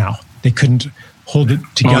forever now. They couldn't hold it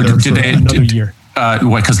together for another year.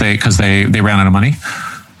 What? Because they ran out of money.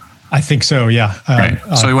 I think so. Yeah. Right.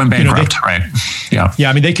 So they went bankrupt. Right. Yeah. Yeah.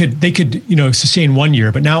 I mean, they could sustain 1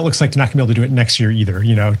 year, but now it looks like they're not going to be able to do it next year either.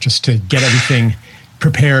 Just to get everything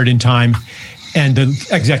prepared in time. And the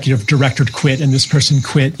executive director quit, and this person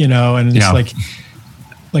quit. And it's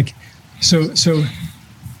so.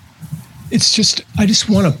 It's just I just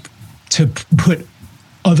want to put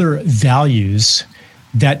other values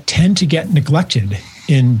that tend to get neglected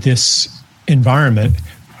in this environment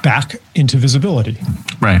back into visibility.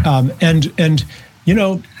 Right. And you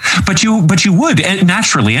know, but you would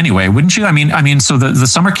naturally anyway, wouldn't you? I mean, so the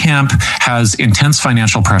summer camp has intense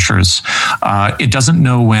financial pressures. It doesn't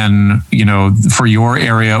know when, you know, for your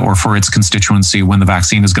area or for its constituency, when the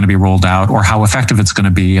vaccine is going to be rolled out or how effective it's going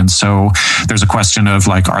to be. And so there's a question of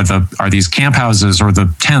like, are these camp houses or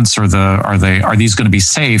the tents or are these going to be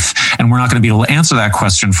safe? And we're not going to be able to answer that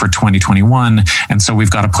question for 2021. And so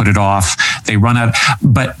we've got to put it off. They run out,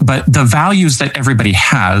 but the values that everybody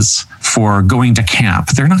has for going to camp,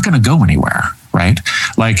 they're not going to go anywhere, right?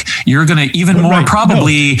 Like you're going to even more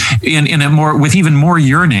probably in a more with even more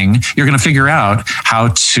yearning, you're going to figure out how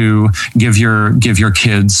to give your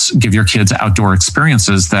kids outdoor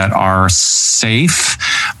experiences that are safe,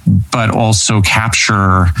 but also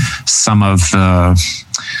capture some of the.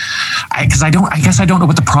 I guess I don't know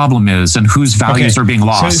what the problem is and whose values are being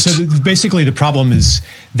lost. So basically, the problem is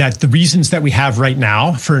that the reasons that we have right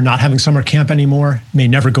now for not having summer camp anymore may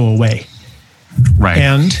never go away. Right.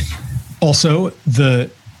 And also the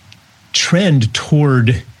trend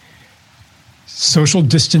toward social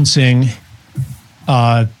distancing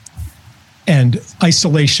and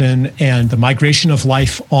isolation and the migration of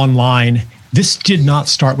life online, this did not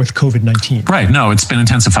start with COVID-19. Right. No, it's been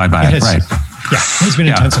intensified by it. Right. Yeah, it has been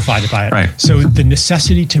intensified by it. Right. So the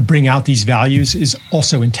necessity to bring out these values is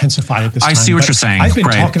also intensified at this time. I see what you're saying. I've been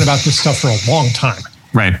talking about this stuff for a long time.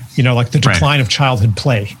 Right. You know, like the decline of childhood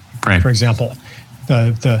play, for example.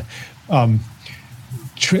 And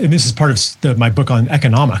this is part of my book on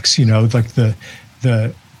economics, you know, like the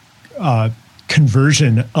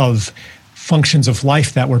conversion of functions of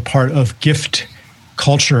life that were part of gift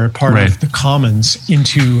culture, part of the commons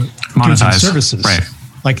into goods and services. Right.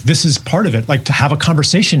 Like this is part of it. Like to have a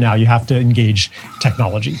conversation now, you have to engage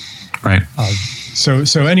technology. Right. So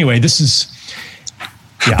anyway, this is.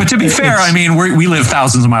 Yeah, but to be fair, I mean, we live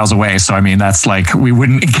thousands of miles away. So, I mean, that's like, we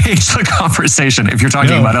wouldn't engage the conversation if you're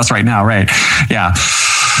talking about us right now. Right. Yeah.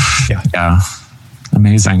 Yeah.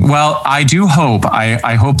 Amazing. Well, I do hope,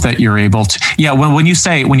 I hope that you're able to, when you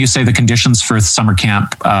say the conditions for summer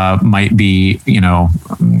camp might be, you know,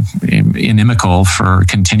 inimical for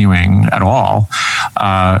continuing at all,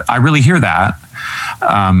 I really hear that.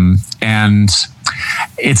 And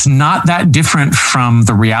it's not that different from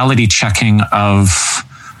the reality checking of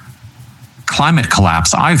climate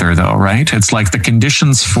collapse either, though, right? It's like the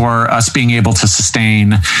conditions for us being able to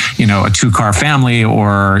sustain, you know, a 2-car family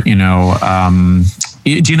or, you know,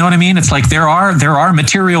 do you know what I mean? It's like there are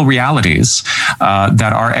material realities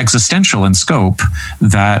that are existential in scope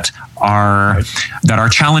that are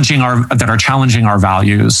challenging our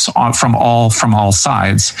values from all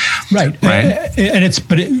sides. Right.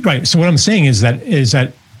 So what I'm saying is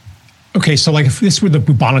that okay, so like if this were the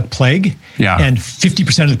bubonic plague and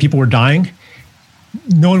 50% of the people were dying,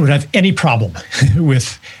 no one would have any problem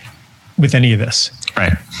with any of this.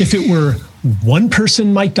 Right. If it were one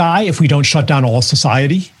person might die if we don't shut down all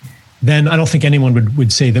society, then I don't think anyone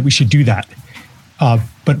would say that we should do that.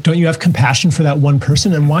 But don't you have compassion for that one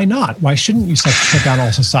person? And why not? Why shouldn't you shut down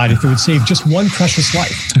all society if it would save just one precious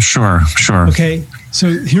life? Sure. Okay,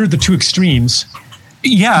 so here are the two extremes.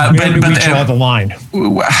 Yeah, Where do we draw the line?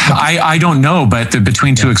 I don't know, but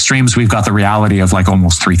between two extremes, we've got the reality of like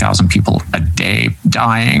almost 3,000 people a day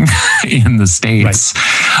dying in the States,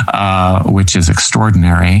 which is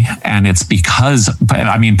extraordinary. And it's because,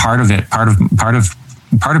 I mean, part of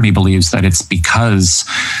me believes that it's because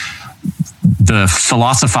the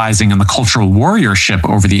philosophizing and the cultural warriorship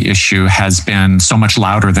over the issue has been so much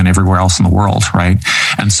louder than everywhere else in the world, right?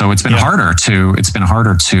 And so it's been harder to for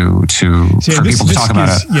people to talk about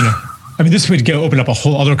it. You know, I mean, this would open up a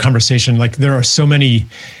whole other conversation. Like there are so many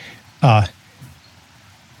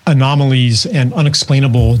anomalies and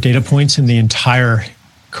unexplainable data points in the entire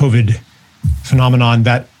COVID phenomenon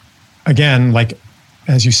that, again, like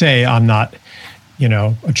as you say, I'm not, you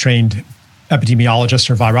know, a trained epidemiologist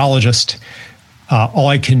or virologist. All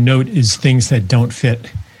I can note is things that don't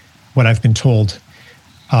fit what I've been told,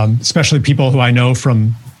 especially people who I know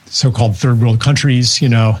from so-called third world countries, you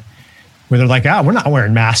know, where they're like, we're not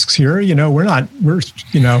wearing masks here, you know, we're,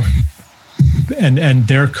 you know, and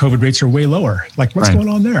their COVID rates are way lower. Like what's going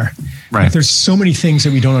on there? Right. Like, there's so many things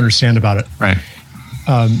that we don't understand about it. Right.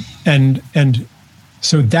 And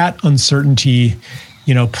so that uncertainty,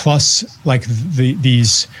 you know, plus like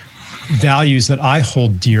these values that I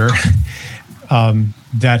hold dear,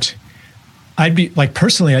 that I'd be like,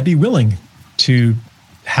 personally, I'd be willing to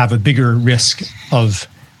have a bigger risk of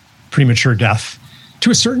premature death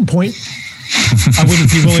to a certain point. I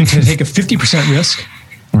wouldn't be willing to take a 50% risk,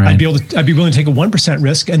 Right. I'd be willing to take a 1%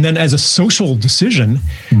 risk. And then as a social decision,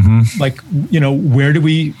 like, where do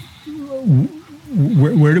we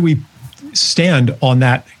stand on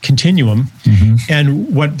that continuum?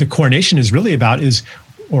 And what the coronation is really about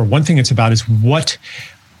one thing it's about is what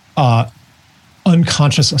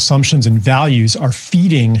unconscious assumptions and values are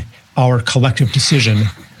feeding our collective decision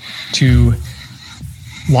to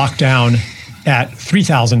lock down at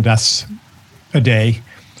 3,000 deaths a day,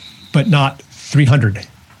 but not 300,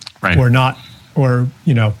 right? Or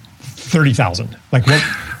 30,000.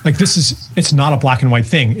 It's not a black and white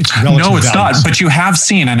thing. It's relative. No, it's values. not. But you have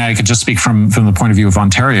seen, and I could just speak from the point of view of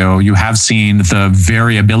Ontario, you have seen the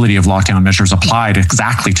variability of lockdown measures applied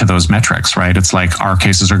exactly to those metrics, right? It's like our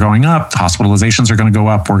cases are going up, hospitalizations are going to go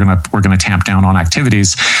up. We're going to tamp down on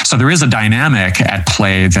activities. So there is a dynamic at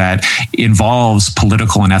play that involves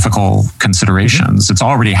political and ethical considerations. It's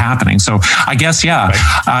already happening. So I guess, yeah,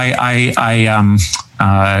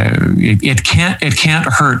 it can't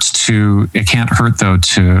hurt though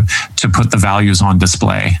to put the values on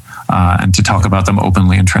display and to talk about them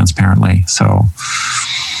openly and transparently. So,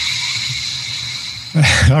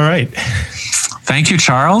 all right. Thank you,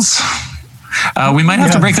 Charles. We might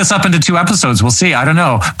have to break this up into 2 episodes. We'll see. I don't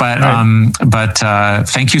know, but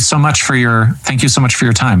thank you so much for your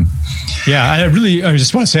time. Yeah, I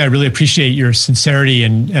just want to say I really appreciate your sincerity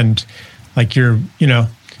and like your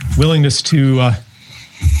willingness to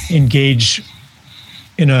engage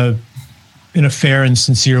in a fair and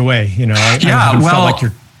sincere way.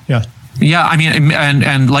 Yeah, I mean,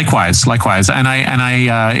 and likewise, and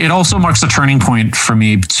I it also marks a turning point for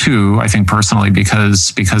me too. I think personally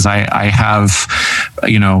because I have, I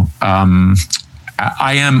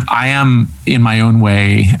am in my own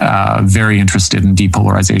way very interested in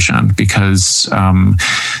depolarization because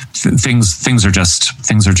things are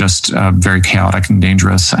just very chaotic and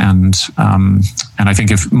dangerous, and I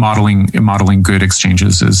think if modeling good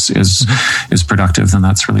exchanges is productive, then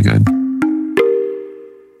that's really good.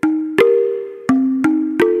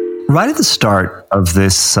 Right at the start of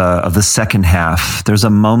this of the second half, there's a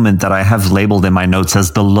moment that I have labeled in my notes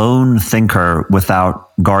as the lone thinker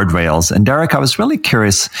without guardrails. And Derek, I was really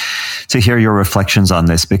curious to hear your reflections on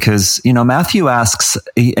this because, Matthew asks,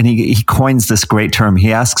 and he coins this great term.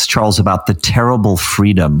 He asks Charles about the terrible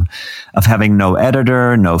freedom of having no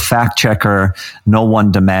editor, no fact checker, no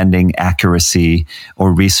one demanding accuracy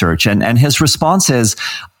or research. And his response is,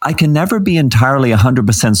 I can never be entirely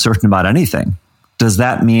 100% certain about anything. Does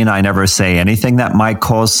that mean I never say anything that might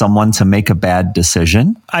cause someone to make a bad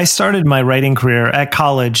decision? I started my writing career at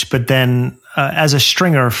college, but then as a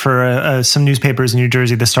stringer for some newspapers in New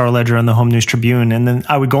Jersey, the Star Ledger and the Home News Tribune. And then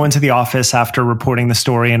I would go into the office after reporting the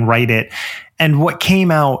story and write it. And what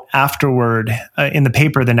came out afterward in the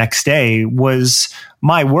paper the next day was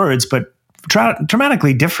my words, but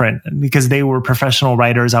dramatically different because they were professional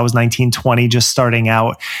writers. I was 19, 20, just starting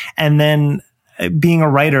out. And then being a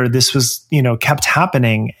writer, this was, kept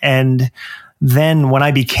happening. And then when I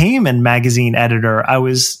became a magazine editor, I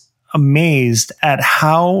was amazed at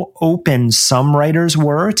how open some writers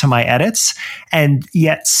were to my edits. And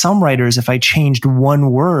yet some writers, if I changed one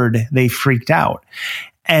word, they freaked out.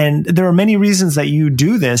 And there are many reasons that you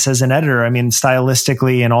do this as an editor. I mean,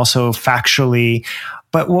 stylistically and also factually.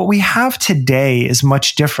 But what we have today is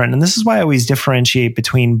much different. And this is why I always differentiate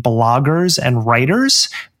between bloggers and writers,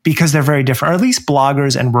 because they're very different, or at least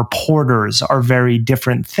bloggers and reporters are very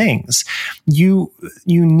different things. You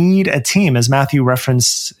need a team, as Matthew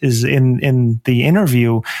references in the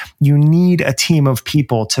interview, you need a team of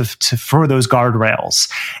people for those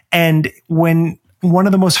guardrails. And when one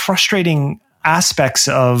of the most frustrating aspects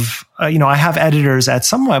of, I have editors at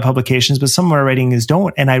some of my publications, but some of my writings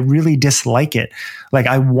don't, and I really dislike it. Like,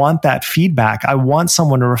 I want that feedback. I want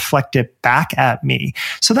someone to reflect it back at me.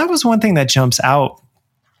 So that was one thing that jumps out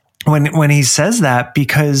when he says that,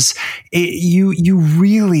 because you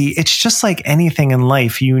really, it's just like anything in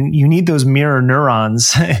life. You need those mirror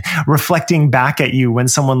neurons reflecting back at you when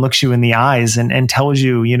someone looks you in the eyes and tells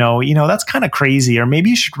you, that's kind of crazy, or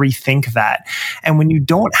maybe you should rethink that. And when you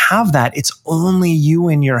don't have that, it's only you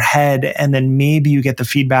in your head. And then maybe you get the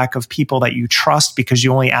feedback of people that you trust because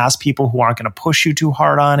you only ask people who aren't going to push you too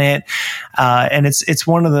hard on it. And it's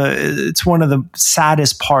one of the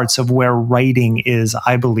saddest parts of where writing is,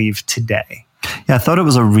 I believe, today. Yeah, I thought it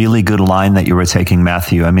was a really good line that you were taking,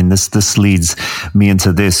 Matthew. I mean, this leads me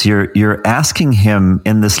into this. You're asking him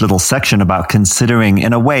in this little section about considering,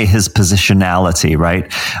 in a way, his positionality,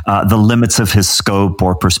 right? The limits of his scope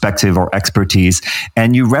or perspective or expertise.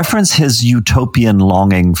 And you reference his utopian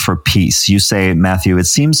longing for peace. You say, Matthew, it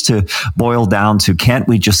seems to boil down to, can't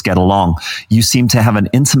we just get along? You seem to have an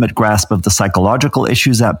intimate grasp of the psychological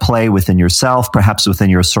issues at play within yourself, perhaps within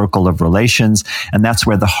your circle of relations. And that's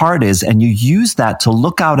where the heart is. And you use that to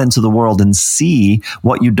look out into the world and see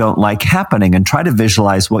what you don't like happening and try to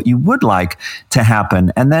visualize what you would like to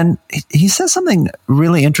happen. And then he says something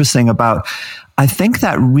really interesting about, I think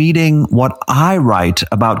that reading what I write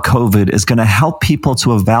about COVID is going to help people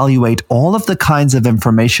to evaluate all of the kinds of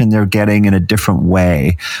information they're getting in a different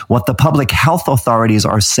way. What the public health authorities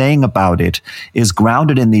are saying about it is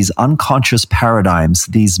grounded in these unconscious paradigms,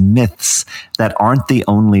 these myths that aren't the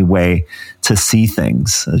only way to see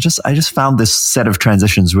things. I just found this set of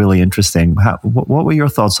transitions really interesting. What were your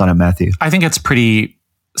thoughts on it, Matthew? I think it's pretty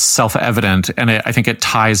self-evident, and I think it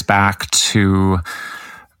ties back to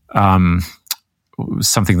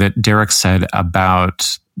something that Derek said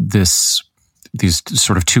about these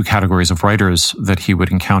sort of two categories of writers that he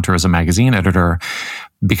would encounter as a magazine editor,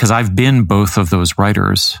 because I've been both of those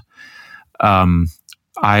writers.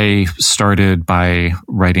 I started by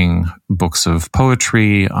writing books of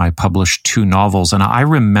poetry. I published 2 novels, and I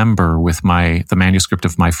remember with the manuscript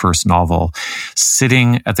of my first novel,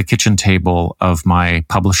 sitting at the kitchen table of my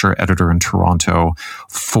publisher editor in Toronto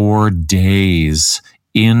for days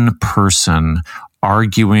in person,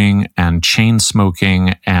 arguing and chain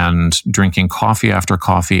smoking and drinking coffee after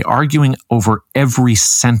coffee, arguing over every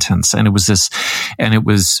sentence. And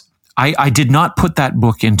I did not put that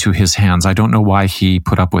book into his hands. I don't know why he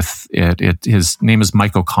put up with it. His name is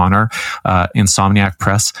Mike O'Connor, Insomniac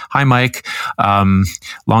Press. Hi, Mike.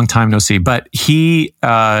 Long time no see. But he,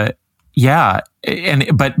 but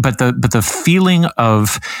the feeling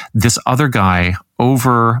of this other guy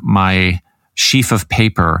over my sheaf of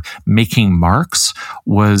paper making marks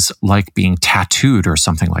was like being tattooed or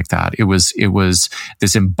something like that. It was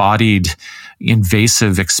this embodied,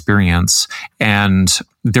 invasive experience. And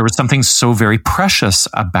there was something so very precious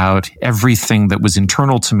about everything that was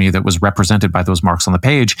internal to me that was represented by those marks on the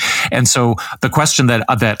page. And so the question that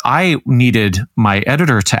I needed my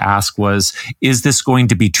editor to ask was, is this going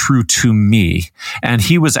to be true to me? And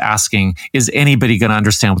he was asking, is anybody going to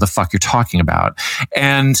understand what the fuck you're talking about?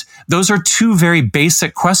 And those are two very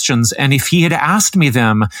basic questions. And if he had asked me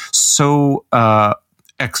them so,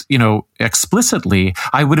 explicitly,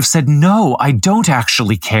 I would have said, no, I don't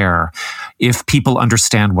actually care if people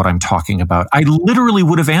understand what I'm talking about. I literally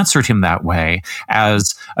would have answered him that way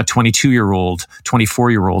as a 22-year-old,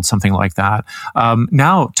 24-year-old, something like that.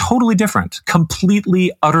 Now, totally different,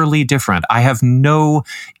 completely, utterly different. I have no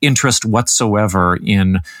interest whatsoever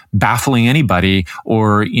in baffling anybody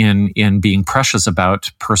or in being precious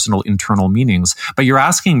about personal internal meanings. But you're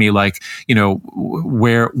asking me, like,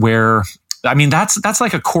 where I mean, that's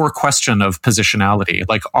like a core question of positionality.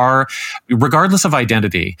 Like, regardless of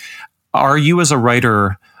identity, are you as a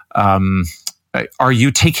writer, are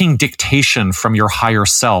you taking dictation from your higher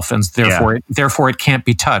self, and therefore it can't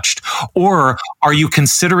be touched? Or are you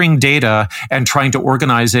considering data and trying to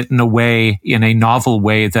organize it in a novel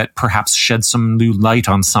way that perhaps sheds some new light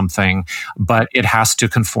on something, but it has to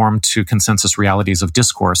conform to consensus realities of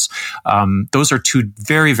discourse? Those are two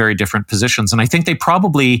very, very different positions. And I think they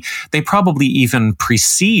probably even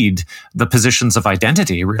precede the positions of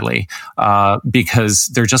identity, really, because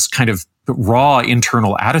they're just kind of raw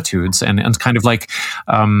internal attitudes and kind of like,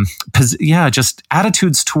 just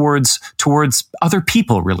attitudes towards other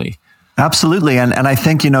people, really. Absolutely. And I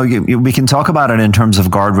think, we can talk about it in terms of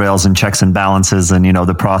guardrails and checks and balances and,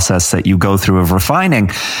 the process that you go through of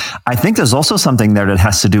refining. I think there's also something there that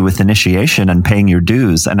has to do with initiation and paying your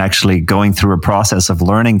dues and actually going through a process of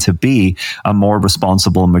learning to be a more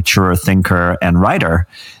responsible, mature thinker and writer.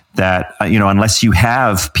 That, unless you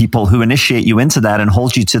have people who initiate you into that and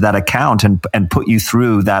hold you to that account and put you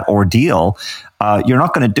through that ordeal, you're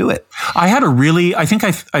not going to do it. I think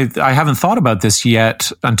I haven't thought about this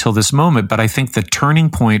yet until this moment, but I think the turning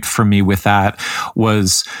point for me with that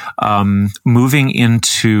was moving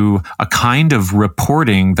into a kind of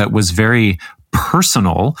reporting that was very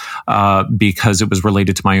personal, because it was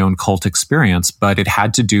related to my own cult experience, but it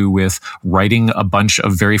had to do with writing a bunch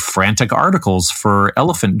of very frantic articles for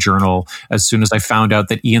Elephant Journal as soon as I found out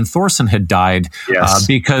that Ian Thorson had died,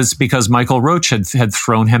 because Michael Roach had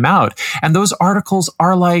thrown him out. And those articles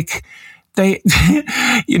are like, There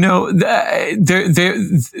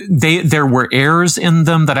were errors in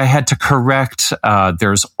them that I had to correct.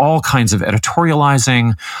 There's all kinds of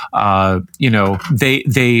editorializing.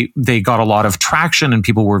 They got a lot of traction, and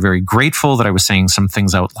people were very grateful that I was saying some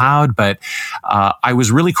things out loud. But I was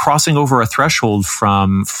really crossing over a threshold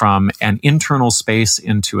from an internal space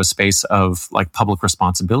into a space of like public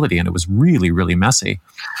responsibility, and it was really, really messy.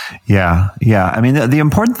 Yeah. I mean, the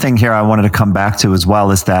important thing here I wanted to come back to as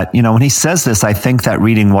well is that, when he says this, I think that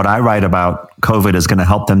reading what I write about COVID is going to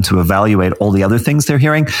help them to evaluate all the other things they're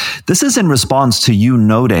hearing. This is in response to you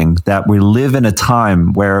noting that we live in a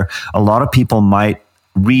time where a lot of people might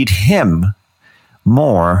read him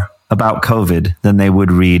more about COVID than they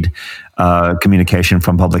would read communication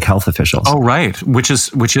from public health officials. Oh, right. Which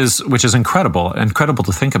is incredible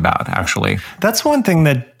to think about, actually. That's one thing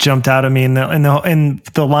that jumped out at me in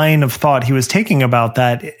the line of thought he was taking about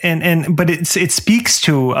that. But it speaks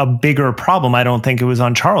to a bigger problem. I don't think it was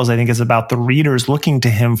on Charles. I think it's about the readers looking to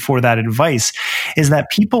him for that advice, is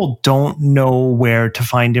that people don't know where to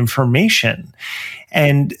find information.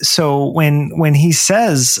 And so when he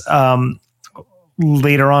says,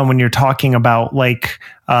 later on, when you're talking about like,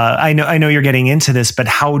 I know you're getting into this, but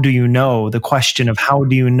how do you know? The question of how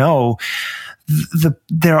do you know?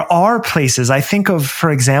 There are places. I think of,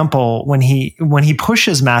 for example, when he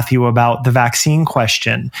pushes Matthew about the vaccine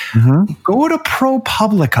question, go to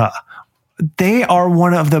ProPublica. They are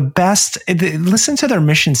one of the best. Listen to their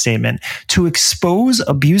mission statement: to expose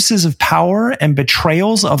abuses of power and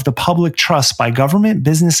betrayals of the public trust by government,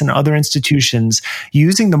 business, and other institutions,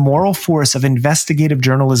 using the moral force of investigative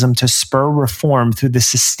journalism to spur reform through the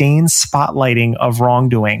sustained spotlighting of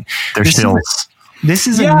wrongdoing. This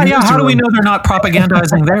is How do we know they're not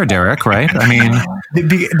propagandizing there, Derek? Right? I mean,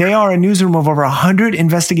 they are a newsroom of over 100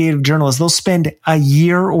 investigative journalists. They'll spend a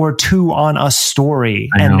year or two on a story,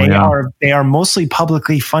 they are mostly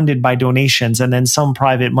publicly funded by donations and then some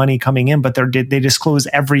private money coming in. But they disclose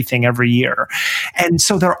everything every year, and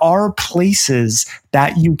so there are places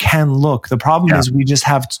that you can look. The problem is we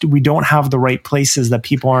don't have the right places that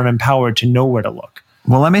people aren't empowered to know where to look.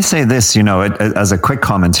 Well, let me say this, as a quick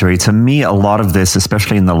commentary. To me, a lot of this,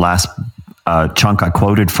 especially in the last chunk I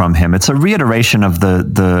quoted from him, it's a reiteration of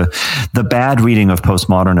the bad reading of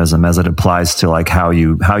postmodernism as it applies to like how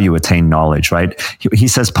you attain knowledge, right? He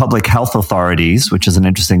says public health authorities, which is an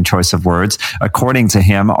interesting choice of words, according to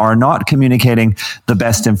him, are not communicating the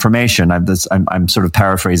best information. I'm sort of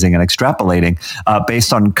paraphrasing and extrapolating.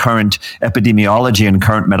 Based on current epidemiology and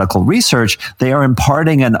current medical research, they are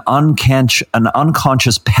imparting an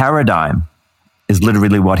unconscious paradigm, is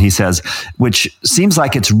literally what he says, which seems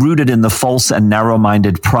like it's rooted in the false and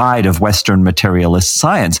narrow-minded pride of Western materialist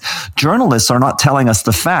science. Journalists are not telling us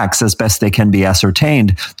the facts as best they can be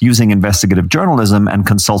ascertained using investigative journalism and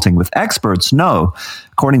consulting with experts. No.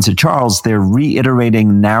 According to Charles, they're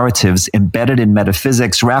reiterating narratives embedded in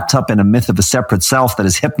metaphysics, wrapped up in a myth of a separate self that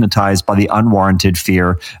is hypnotized by the unwarranted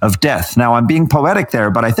fear of death. Now, I'm being poetic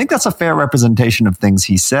there, but I think that's a fair representation of things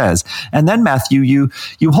he says. And then, Matthew, you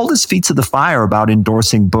hold his feet to the fire about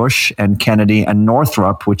endorsing Bush and Kennedy and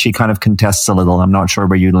Northrop, which he kind of contests a little. I'm not sure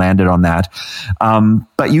where you landed on that.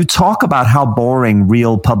 But you talk about how boring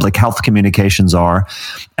real public health communications are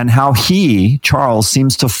and how Charles,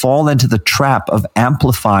 seems to fall into the trap of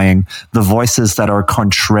amplifying the voices that are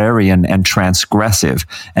contrarian and transgressive.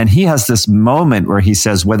 And he has this moment where he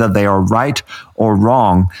says, whether they are right or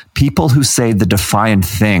wrong, people who say the defiant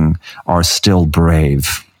thing are still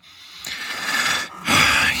brave.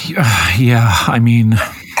 Yeah, I mean...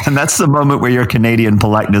 And that's the moment where your Canadian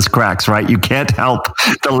politeness cracks, right? You can't help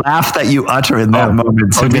the laugh that you utter in that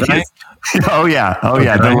moment. So Oh yeah.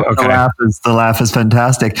 The laugh is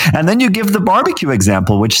fantastic. And then you give the barbecue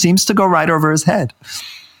example, which seems to go right over his head.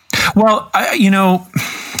 Well,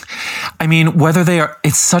 whether they are,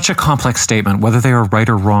 it's such a complex statement, whether they are right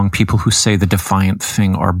or wrong, people who say the defiant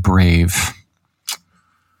thing are brave.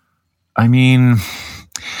 I mean,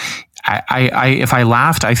 if I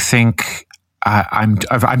laughed, I think I'm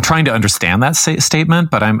trying to understand that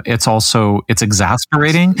statement, but it's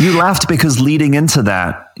exasperating. You laughed because leading into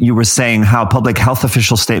that, you were saying how public health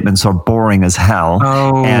official statements are boring as hell.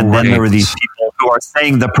 Oh, and then right. there were these people who are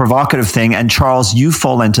saying the provocative thing. And Charles, you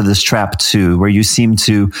fall into this trap too, where you seem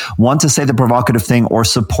to want to say the provocative thing or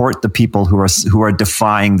support the people who are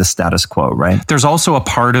defying the status quo, right? There's also a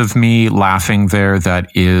part of me laughing there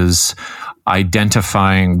that is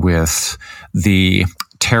identifying with the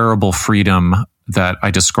terrible freedom that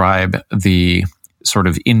I describe the sort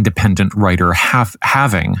of independent writer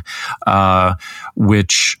having,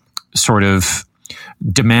 which sort of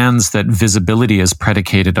demands that visibility is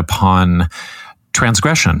predicated upon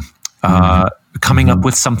transgression. coming up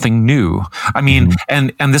with something new. I mean,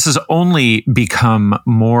 and this has only become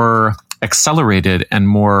more accelerated and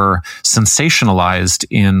more sensationalized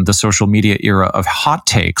in the social media era of hot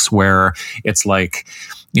takes, where it's like,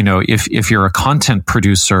 if you're a content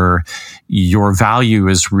producer, your value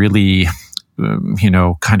is really,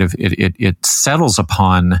 it settles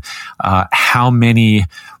upon how many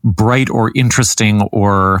bright or interesting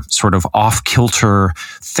or sort of off-kilter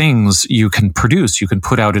things you can produce, you can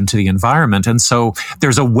put out into the environment. And so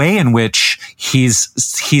there's a way in which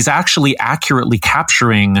he's actually accurately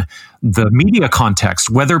capturing the media context.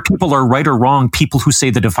 Whether people are right or wrong, people who say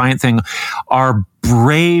the defiant thing are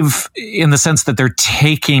brave in the sense that they're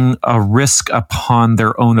taking a risk upon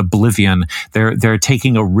their own oblivion. They're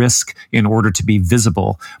taking a risk in order to be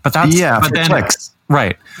visible. But that's for clicks.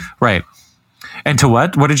 Right. And to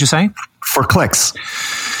what? What did you say? For clicks.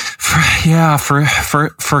 For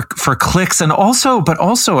clicks, and also,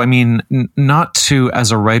 I mean, not to, as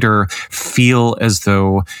a writer, feel as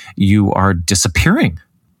though you are disappearing,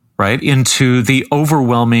 right, into the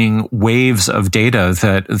overwhelming waves of data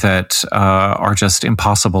that are just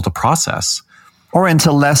impossible to process, or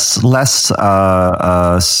into less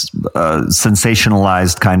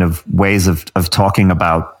sensationalized kind of ways of talking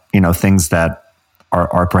about things that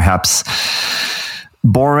are perhaps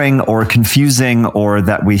boring or confusing, or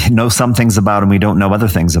that we know some things about and we don't know other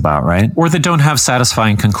things about, right? Or that don't have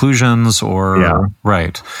satisfying conclusions, or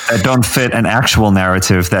right, that don't fit an actual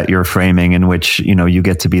narrative that you're framing, in which you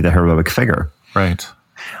get to be the heroic figure. Right.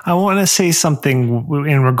 I want to say something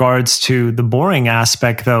in regards to the boring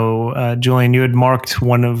aspect, though. Julian, you had marked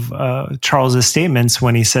one of Charles's statements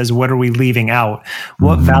when he says, "What are we leaving out?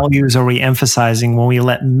 What values are we emphasizing when we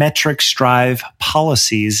let metrics drive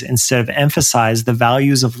policies instead of emphasize the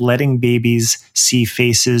values of letting babies see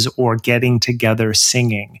faces or getting together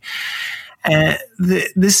singing?" And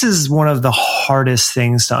this is one of the hardest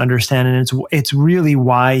things to understand, and it's really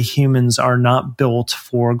why humans are not built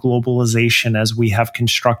for globalization as we have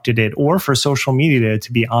constructed it, or for social media,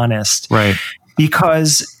 to be honest. Right.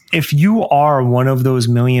 Because if you are one of those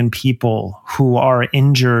million people who are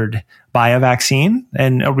injured by a vaccine,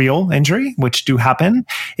 and a real injury, which do happen,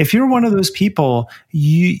 if you're one of those people,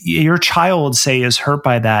 your child, say, is hurt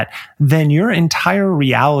by that, then your entire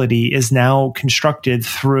reality is now constructed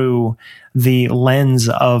through the lens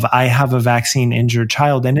of, I have a vaccine injured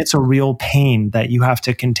child, and it's a real pain that you have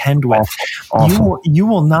to contend with. Awful. You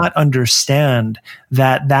will not understand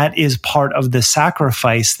that is part of the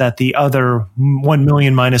sacrifice that the other 1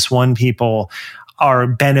 million minus one people are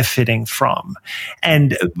benefiting from.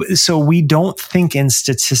 And so we don't think in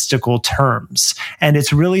statistical terms. And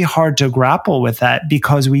it's really hard to grapple with that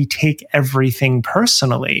because we take everything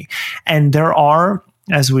personally. And there are,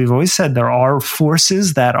 as we've always said, there are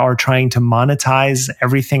forces that are trying to monetize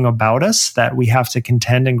everything about us that we have to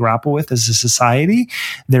contend and grapple with as a society.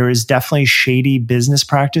 There is definitely shady business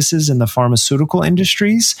practices in the pharmaceutical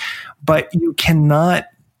industries, but you cannot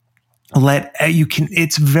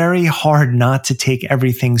it's very hard not to take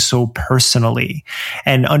everything so personally,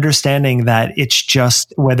 and understanding that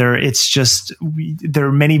there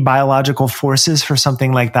are many biological forces for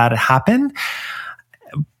something like that to happen.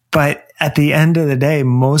 But at the end of the day,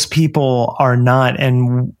 most people are not,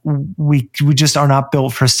 and we just are not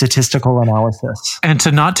built for statistical analysis. And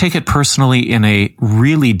to not take it personally in a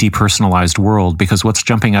really depersonalized world, because what's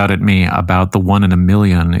jumping out at me about the 1 in a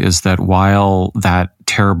million is that while that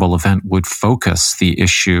terrible event would focus the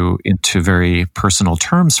issue into very personal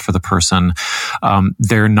terms for the person,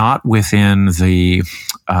 they're not within the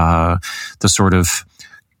sort of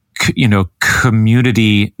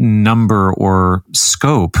community number or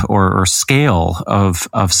scope or scale of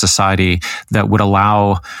society that would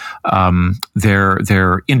allow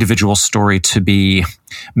their individual story to be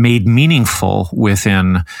made meaningful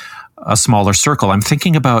within a smaller circle. I'm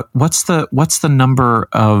thinking about what's the number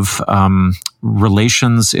of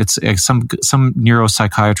relations. It's some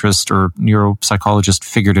neuropsychiatrist or neuropsychologist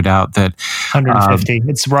figured it out that 150.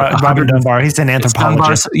 It's Robert Dunbar. He's an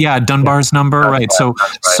anthropologist. Dunbar's number, right? So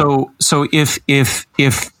if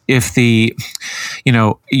the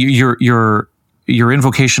your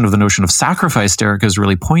invocation of the notion of sacrifice, Derek, is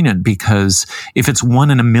really poignant, because if it's 1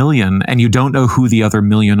 in a million and you don't know who the other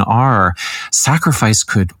million are, sacrifice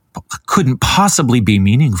couldn't possibly be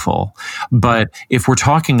meaningful. But if we're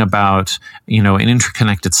talking about, an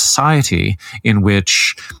interconnected society in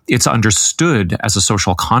which it's understood as a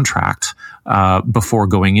social contract, before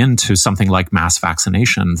going into something like mass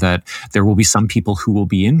vaccination, that there will be some people who will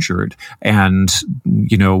be injured, and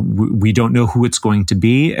we don't know who it's going to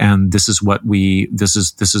be, and this is what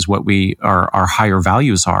our higher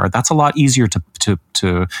values are. That's a lot easier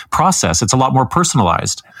to process. It's a lot more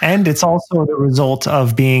personalized. And it's also the result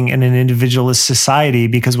of being in an individualist society,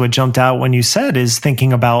 because what jumped out when you said is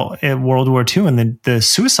thinking about World War II and the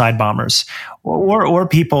suicide bombers, or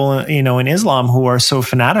people, in Islam who are so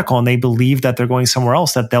fanatical and they believe that they're going somewhere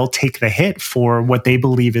else, that they'll take the hit for what they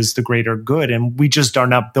believe is the greater good. And we just are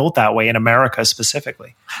not built that way in America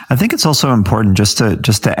specifically. I think it's also important just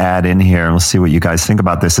to add in here, and we'll see what you guys think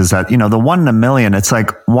about this, is that, the 1 in a million, it's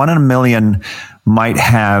like 1 in a million might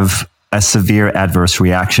have a severe adverse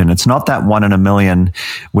reaction. It's not that 1 in a million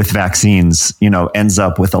with vaccines, ends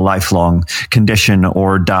up with a lifelong condition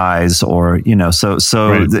or dies, or,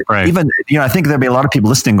 right. Even, I think there'd be a lot of people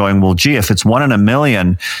listening going, well, gee, if it's 1 in a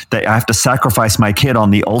million that I have to sacrifice my kid on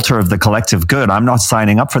the altar of the collective good, I'm not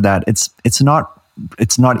signing up for that. It's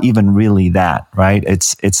not even really that, right?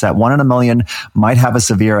 It's that 1 in a million might have a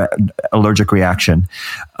severe allergic reaction,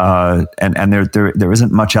 and there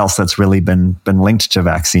isn't much else that's really been linked to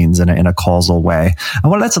vaccines in a causal way.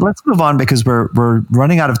 And let's move on, because we're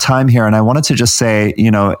running out of time here, and I wanted to just say,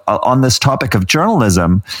 on this topic of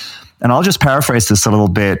journalism, and I'll just paraphrase this a little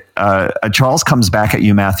bit. Charles comes back at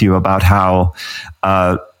you, Matthew, about how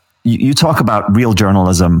you talk about real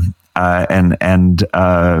journalism and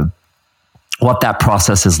what that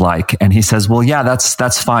process is like. And he says, well, yeah,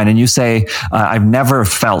 that's fine. And you say, I've never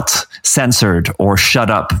felt censored or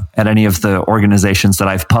shut up at any of the organizations that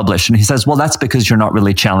I've published. And he says, well, that's because you're not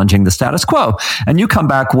really challenging the status quo. And you come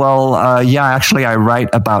back, well, yeah, actually, I write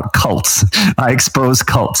about cults. I expose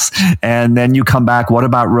cults. And then you come back, what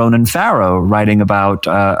about Ronan Farrow writing about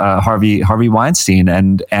Harvey Weinstein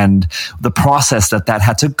and the process that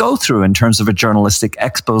had to go through in terms of a journalistic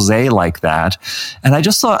expose like that. And I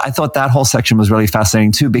thought that whole section was really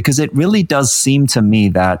fascinating too, because it really does seem to me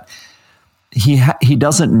that he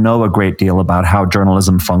doesn't know a great deal about how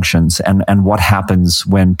journalism functions and what happens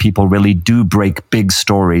when people really do break big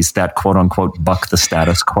stories that quote unquote buck the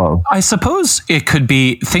status quo. I suppose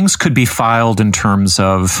things could be filed in terms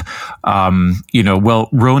of, Ronan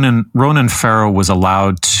Farrow was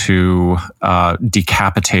allowed to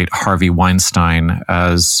decapitate Harvey Weinstein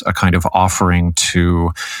as a kind of offering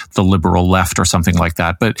to the liberal left or something like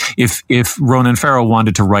that. But if Ronan Farrow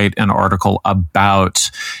wanted to write an article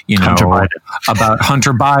about, about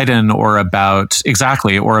Hunter Biden or about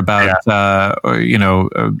Hillary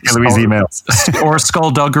emails or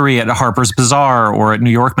skullduggery at Harper's Bazaar or at New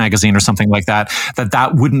York Magazine or something like that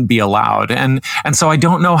wouldn't be allowed. And so I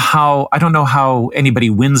don't know how anybody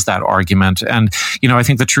wins that argument. And, I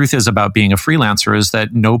think the truth is about being a freelancer is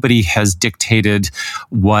that nobody has dictated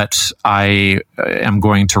what I am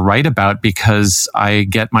going to write about, because I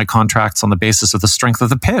get my contracts on the basis of the strength of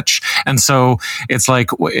the pitch. And so it's like,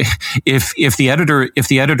 if the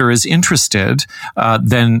editor is interested,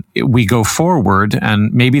 then we go forward,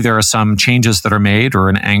 and maybe there are some changes that are made or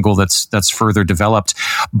an angle that's further developed.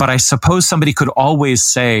 But I suppose somebody could always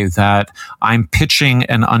say that I'm pitching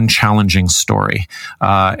an unchallenging story,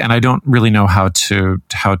 and I don't really know how to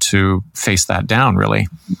face that down, really.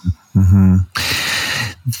 Mm-hmm.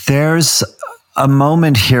 There's a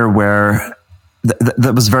moment here where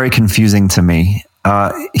that was very confusing to me.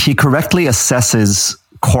 He correctly assesses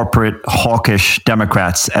corporate hawkish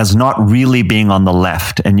Democrats as not really being on the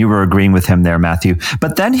left. And you were agreeing with him there, Matthew.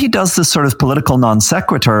 But then he does this sort of political non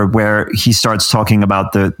sequitur where he starts talking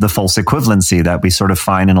about the false equivalency that we sort of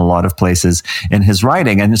find in a lot of places in his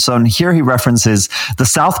writing. And so here he references the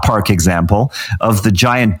South Park example of the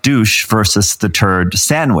giant douche versus the turd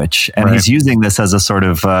sandwich. And He's using this as a sort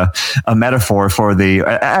of a metaphor for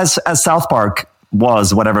as South Park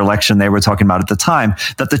was, whatever election they were talking about at the time,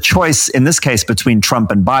 that the choice in this case between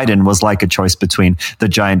Trump and Biden was like a choice between the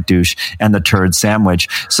giant douche and the turd sandwich.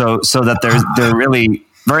 So that they're really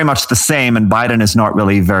very much the same, and Biden is not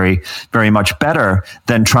really very, very much better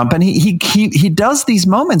than Trump. And he does these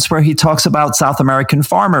moments where he talks about South American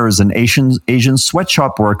farmers and Asian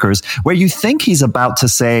sweatshop workers, where you think he's about to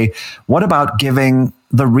say, what about giving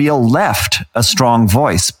the real left a strong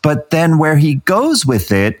voice? But then where he goes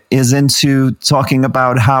with it is into talking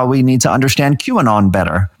about how we need to understand QAnon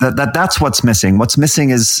better. That's what's missing. What's missing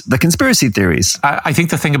is the conspiracy theories. I think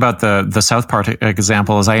the thing about the South Park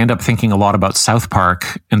example is I end up thinking a lot about South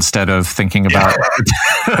Park instead of thinking about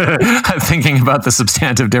thinking about the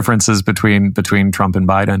substantive differences between Trump and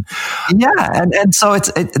Biden. Yeah, and so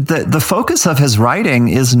the focus of his writing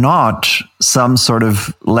is not some sort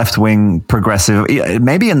of left-wing progressive.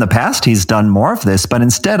 maybe in the past he's done more of this, but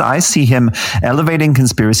instead I see him elevating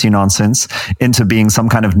conspiracy nonsense into being some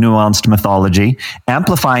kind of nuanced mythology,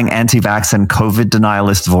 amplifying anti-vax and COVID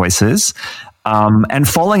denialist voices, and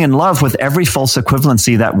falling in love with every false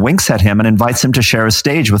equivalency that winks at him and invites him to share a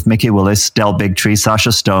stage with Mickey Willis, Del Bigtree,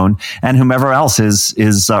 Sasha Stone, and whomever else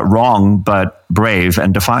is wrong but brave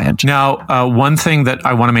and defiant. Now, one thing that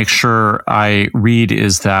I want to make sure I read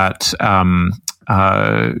is that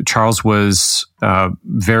Charles was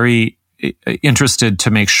very interested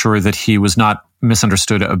to make sure that he was not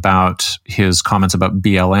misunderstood about his comments about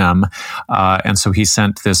BLM. And so he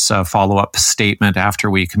sent this follow-up statement after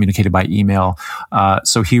we communicated by email.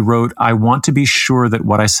 So he wrote, "I want to be sure that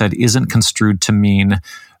what I said isn't construed to mean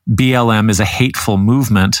BLM is a hateful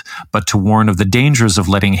movement, but to warn of the dangers of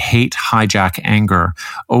letting hate hijack anger.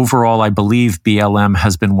 Overall, I believe BLM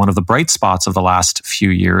has been one of the bright spots of the last few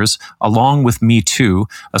years, along with Me Too,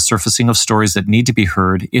 a surfacing of stories that need to be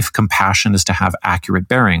heard if compassion is to have accurate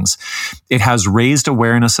bearings. It has raised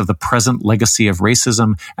awareness of the present legacy of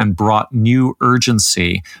racism and brought new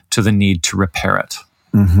urgency to the need to repair it."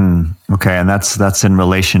 Mm-hmm. Okay, and that's in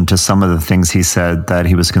relation to some of the things he said that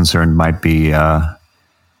he was concerned might be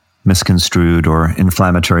misconstrued or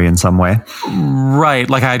inflammatory in some way. Right.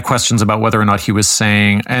 Like I had questions about whether or not he was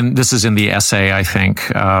saying, and this is in the essay, I think,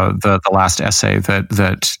 the last essay,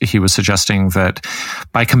 that he was suggesting that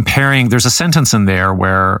by comparing, there's a sentence in there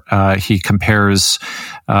where he compares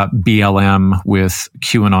BLM with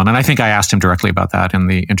QAnon. And I think I asked him directly about that in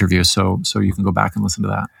the interview. So you can go back and listen to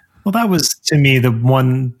that. Well, that was, to me, the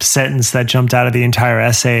one sentence that jumped out of the entire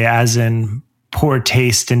essay as in poor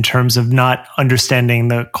taste in terms of not understanding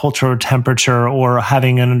the cultural temperature or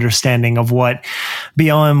having an understanding of what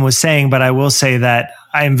BLM was saying. But I will say that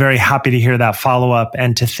I am very happy to hear that follow-up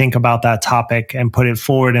and to think about that topic and put it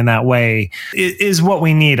forward in that way is what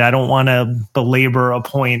we need. I don't want to belabor a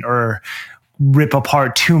point or rip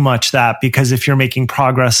apart too much that, because if you're making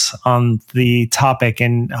progress on the topic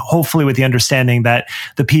and hopefully with the understanding that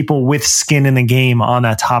the people with skin in the game on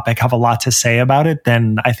that topic have a lot to say about it,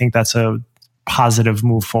 then I think that's a positive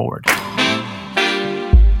move forward.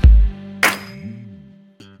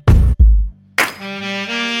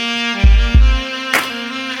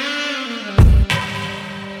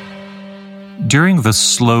 During the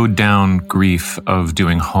slowed down grief of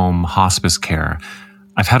doing home hospice care,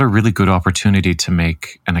 I've had a really good opportunity to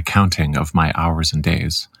make an accounting of my hours and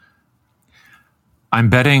days. I'm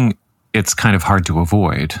betting it's kind of hard to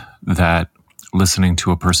avoid that listening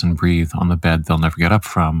to a person breathe on the bed they'll never get up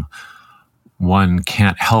from, one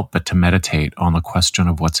can't help but to meditate on the question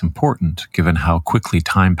of what's important, given how quickly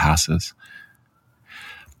time passes.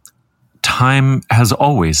 Time has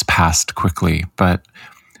always passed quickly, but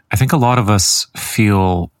I think a lot of us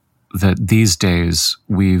feel that these days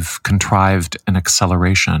we've contrived an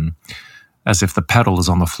acceleration as if the pedal is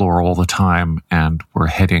on the floor all the time and we're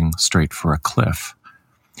heading straight for a cliff.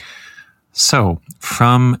 So,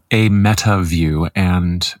 from a meta view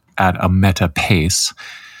and at a meta pace,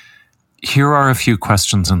 here are a few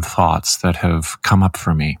questions and thoughts that have come up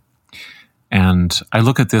for me. And I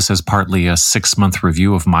look at this as partly a 6-month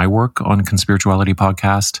review of my work on Conspirituality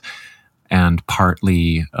Podcast and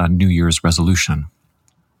partly a New Year's resolution.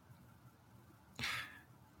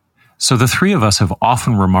 So the three of us have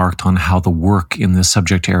often remarked on how the work in this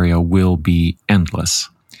subject area will be endless.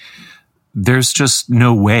 There's just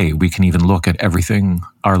no way we can even look at everything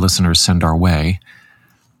our listeners send our way.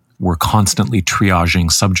 We're constantly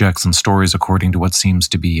triaging subjects and stories according to what seems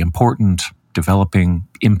to be important, developing,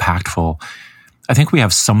 impactful. I think we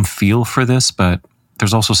have some feel for this, but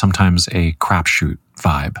there's also sometimes a crapshoot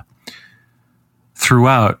vibe.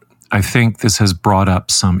 Throughout, I think this has brought up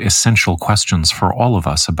some essential questions for all of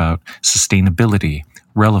us about sustainability,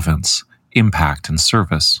 relevance, impact, and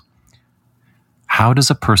service. How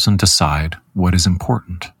does a person decide what is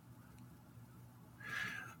important?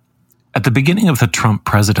 At the beginning of the Trump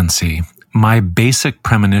presidency, my basic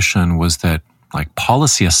premonition was that, like,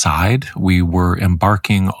 policy aside, we were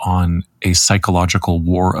embarking on a psychological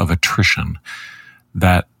war of attrition,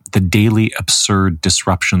 that the daily absurd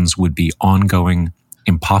disruptions would be ongoing,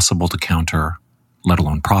 impossible to counter, let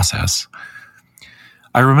alone process.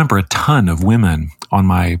 I remember a ton of women on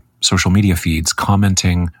my social media feeds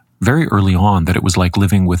commenting very early on that it was like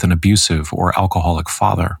living with an abusive or alcoholic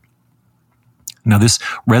father. Now, this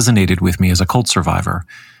resonated with me as a cult survivor.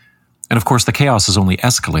 And of course, the chaos has only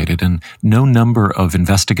escalated, and no number of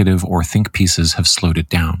investigative or think pieces have slowed it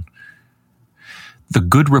down. The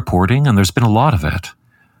good reporting, and there's been a lot of it,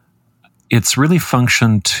 it's really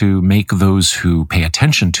functioned to make those who pay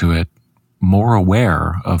attention to it more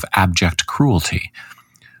aware of abject cruelty.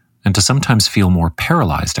 and to sometimes feel more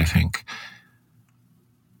paralyzed, I think.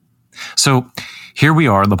 So here we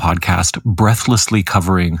are in the podcast, breathlessly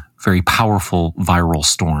covering very powerful viral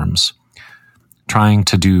storms, trying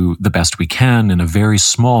to do the best we can in a very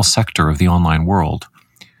small sector of the online world.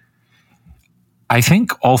 I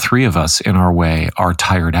think all three of us in our way are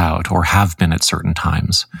tired out or have been at certain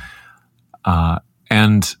times.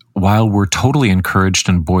 And while we're totally encouraged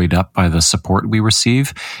and buoyed up by the support we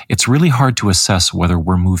receive, it's really hard to assess whether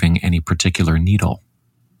we're moving any particular needle.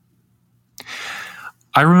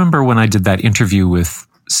 I remember when I did that interview with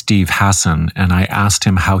Steve Hassan and I asked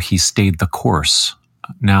him how he stayed the course,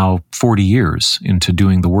 now 40 years into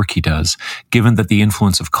doing the work he does, given that the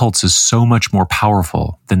influence of cults is so much more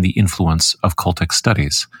powerful than the influence of cultic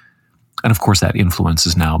studies. And of course, that influence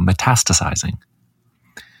is now metastasizing.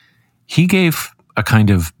 He gave a kind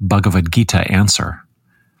of Bhagavad Gita answer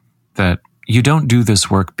that you don't do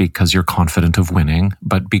this work because you're confident of winning,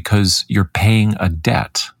 but because you're paying a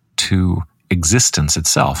debt to existence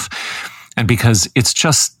itself, and because it's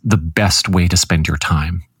just the best way to spend your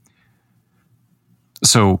time.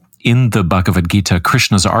 So in the Bhagavad Gita,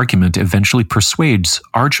 Krishna's argument eventually persuades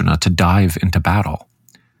Arjuna to dive into battle,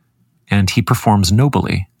 and he performs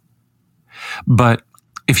nobly. But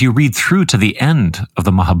if you read through to the end of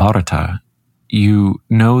the Mahabharata, you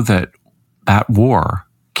know that that war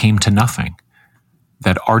came to nothing,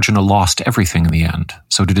 that Arjuna lost everything in the end,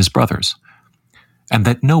 so did his brothers, and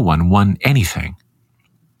that no one won anything.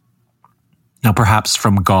 Now, perhaps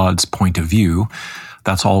from God's point of view,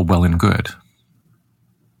 that's all well and good.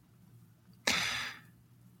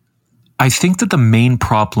 I think that the main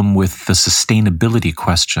problem with the sustainability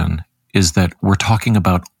question is that we're talking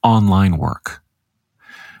about online work.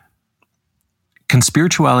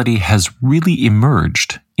 Conspirituality has really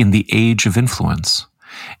emerged in the age of influence,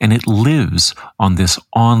 and it lives on this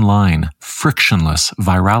online, frictionless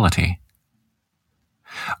virality.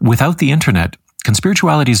 Without the internet,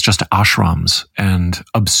 conspirituality is just ashrams and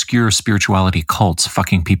obscure spirituality cults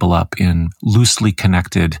fucking people up in loosely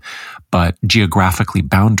connected but geographically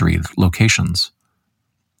boundaried locations.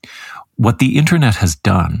 What the internet has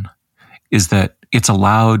done is that it's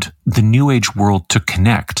allowed the New Age world to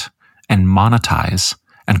connect and monetize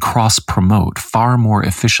and cross-promote far more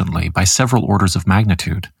efficiently by several orders of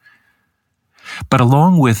magnitude. But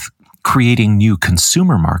along with creating new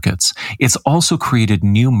consumer markets, it's also created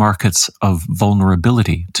new markets of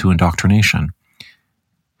vulnerability to indoctrination.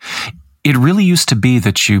 It really used to be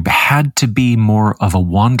that you had to be more of a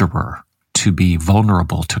wanderer to be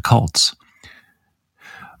vulnerable to cults.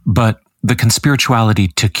 But the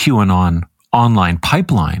conspirituality to QAnon online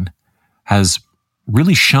pipeline has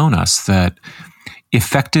really shown us that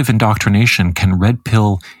effective indoctrination can red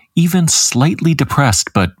pill even slightly depressed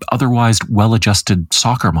but otherwise well-adjusted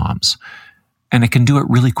soccer moms, and it can do it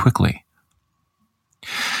really quickly.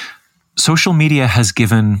 Social media has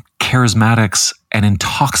given charismatics an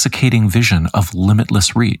intoxicating vision of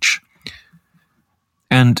limitless reach.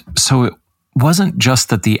 And so it wasn't just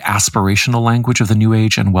that the aspirational language of the New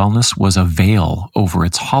Age and wellness was a veil over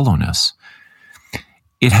its hollowness.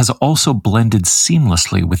 It has also blended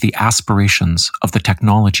seamlessly with the aspirations of the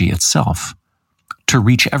technology itself, to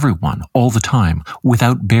reach everyone all the time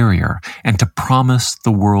without barrier and to promise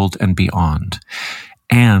the world and beyond.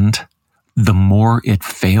 And the more it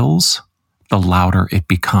fails, the louder it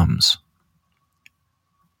becomes.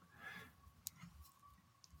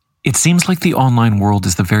 It seems like the online world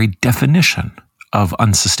is the very definition of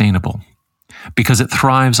unsustainable, because it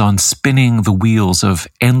thrives on spinning the wheels of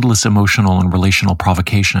endless emotional and relational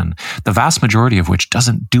provocation, the vast majority of which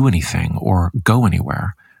doesn't do anything or go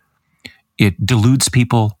anywhere. It deludes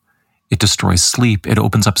people, it destroys sleep, it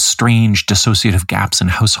opens up strange dissociative gaps in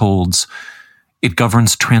households, it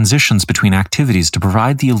governs transitions between activities to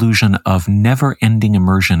provide the illusion of never-ending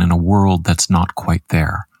immersion in a world that's not quite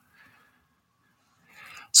there.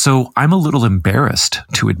 So I'm a little embarrassed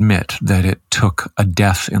to admit that it took a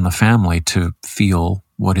death in the family to feel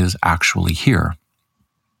what is actually here.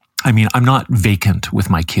 I mean, I'm not vacant with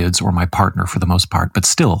my kids or my partner for the most part, but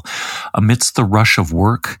still, amidst the rush of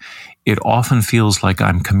work, it often feels like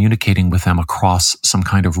I'm communicating with them across some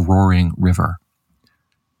kind of roaring river.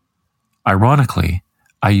 Ironically,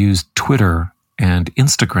 I used Twitter and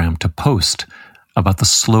Instagram to post about the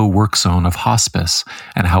slow work zone of hospice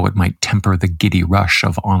and how it might temper the giddy rush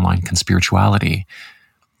of online conspirituality,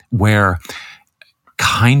 where,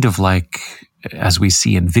 kind of like as we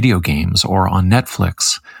see in video games or on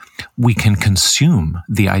Netflix, we can consume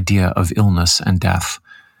the idea of illness and death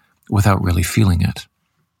without really feeling it.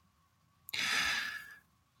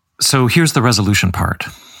 So here's the resolution part.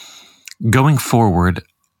 Going forward,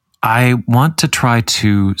 I want to try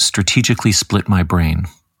to strategically split my brain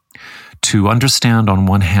to understand on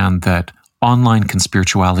one hand that online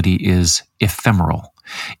conspirituality is ephemeral.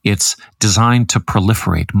 It's designed to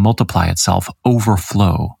proliferate, multiply itself,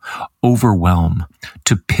 overflow, overwhelm,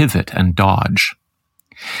 to pivot and dodge.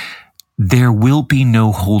 There will be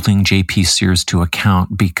no holding J.P. Sears to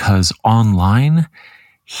account because online,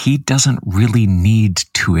 he doesn't really need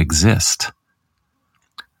to exist.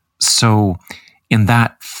 So in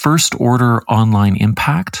that first order online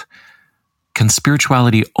impact,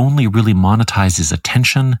 conspirituality only really monetizes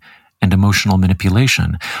attention and emotional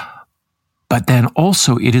manipulation. But then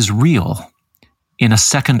also it is real in a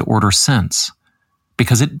second order sense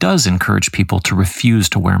because it does encourage people to refuse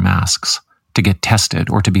to wear masks, to get tested,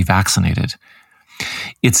 or to be vaccinated.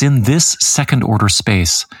 It's in this second order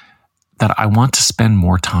space that I want to spend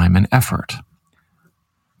more time and effort.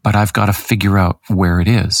 But I've got to figure out where it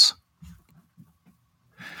is.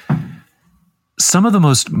 Some of the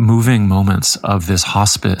most moving moments of this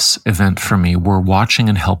hospice event for me were watching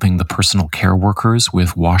and helping the personal care workers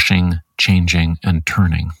with washing, changing, and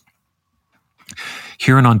turning.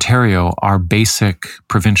 Here in Ontario, our basic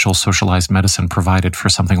provincial socialized medicine provided for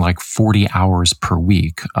something like 40 hours per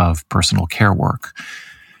week of personal care work.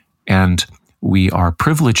 And we are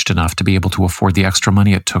privileged enough to be able to afford the extra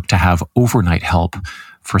money it took to have overnight help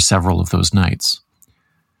for several of those nights.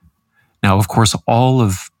 Now, of course, all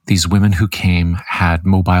of these women who came had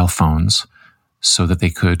mobile phones so that they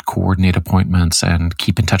could coordinate appointments and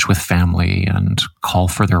keep in touch with family and call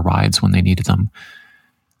for their rides when they needed them.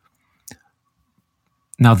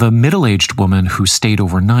 Now, the middle-aged woman who stayed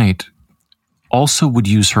overnight also would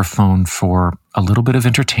use her phone for a little bit of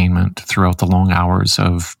entertainment throughout the long hours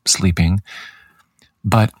of sleeping.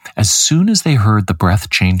 But as soon as they heard the breath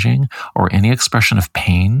changing or any expression of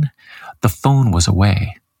pain, the phone was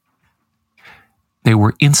away. They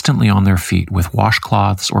were instantly on their feet with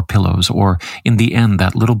washcloths or pillows, or in the end,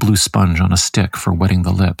 that little blue sponge on a stick for wetting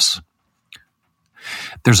the lips.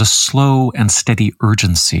 There's a slow and steady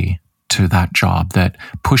urgency to that job that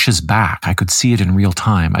pushes back, I could see it in real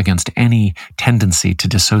time, against any tendency to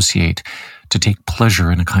dissociate, to take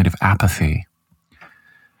pleasure in a kind of apathy.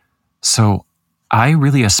 So I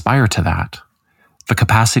really aspire to that, the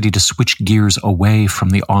capacity to switch gears away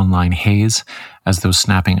from the online haze as though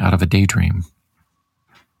snapping out of a daydream.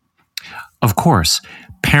 Of course,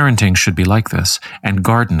 parenting should be like this, and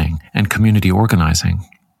gardening and community organizing.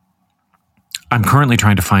 I'm currently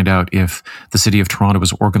trying to find out if the City of Toronto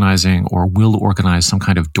is organizing or will organize some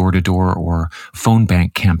kind of door-to-door or phone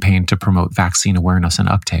bank campaign to promote vaccine awareness and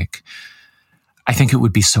uptake. I think it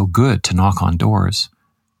would be so good to knock on doors.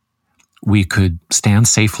 We could stand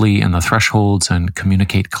safely in the thresholds and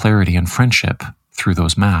communicate clarity and friendship through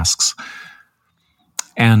those masks.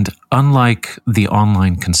 And unlike the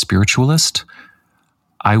online conspiritualist,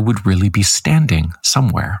 I would really be standing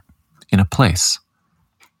somewhere in a place.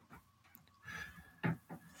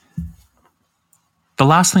 The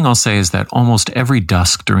last thing I'll say is that almost every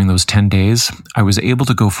dusk during those 10 days, I was able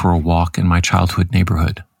to go for a walk in my childhood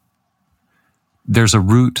neighborhood. There's a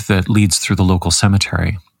route that leads through the local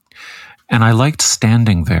cemetery, and I liked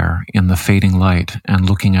standing there in the fading light and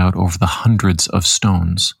looking out over the hundreds of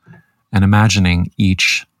stones and imagining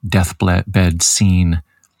each deathbed scene,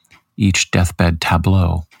 each deathbed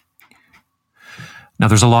tableau. Now,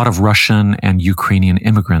 there's a lot of Russian and Ukrainian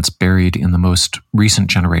immigrants buried in the most recent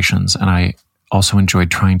generations, and I also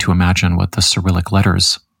enjoyed trying to imagine what the Cyrillic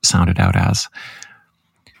letters sounded out as.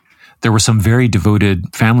 There were some very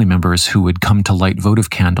devoted family members who would come to light votive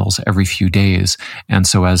candles every few days, and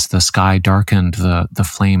so as the sky darkened, the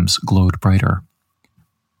flames glowed brighter.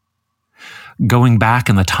 Going back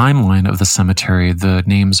in the timeline of the cemetery, the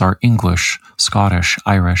names are English, Scottish,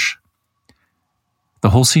 Irish.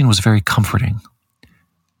 The whole scene was very comforting,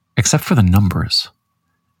 except for the numbers,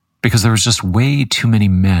 because there was just way too many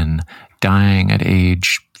men dying at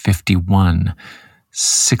age 51,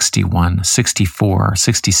 61, 64,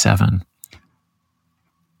 67.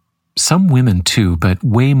 Some women too, but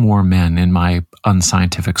way more men in my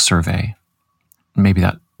unscientific survey. Maybe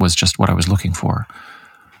that was just what I was looking for.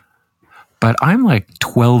 But I'm like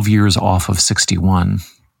 12 years off of 61.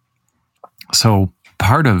 So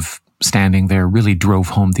part of standing there really drove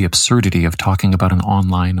home the absurdity of talking about an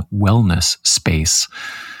online wellness space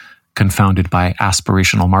confounded by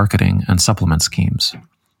aspirational marketing and supplement schemes.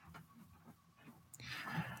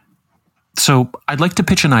 So I'd like to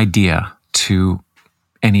pitch an idea to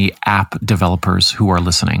any app developers who are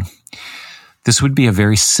listening. This would be a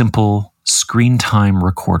very simple screen time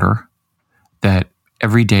recorder that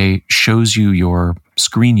every day shows you your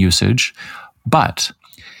screen usage, but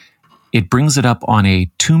it brings it up on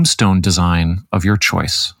a tombstone design of your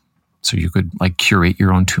choice. So you could like curate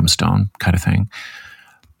your own tombstone kind of thing.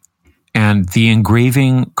 And the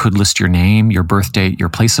engraving could list your name, your birth date, your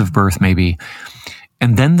place of birth maybe,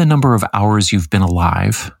 and then the number of hours you've been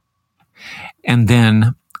alive. And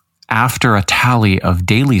then after a tally of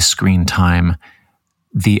daily screen time,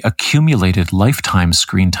 the accumulated lifetime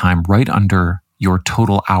screen time right under your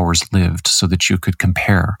total hours lived so that you could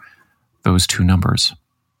compare those two numbers.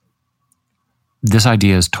 This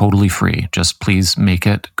idea is totally free. Just please make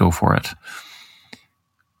it, go for it.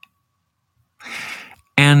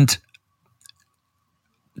 And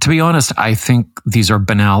to be honest, I think these are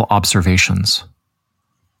banal observations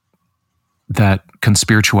that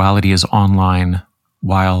conspirituality is online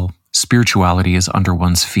while spirituality is under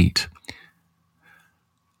one's feet.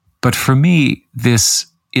 But for me, this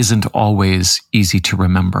isn't always easy to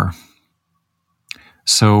remember.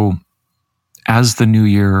 So as the new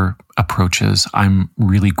year approaches, I'm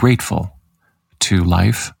really grateful to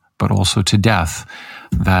life, but also to death,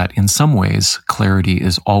 that in some ways, clarity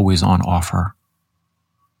is always on offer.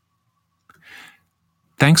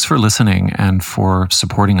 Thanks for listening and for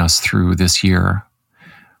supporting us through this year.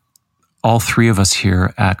 All three of us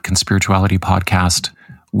here at Conspirituality Podcast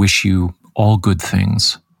wish you all good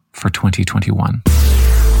things for 2021.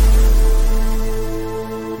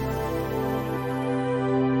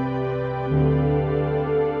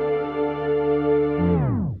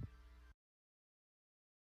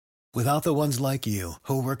 Without the ones like you,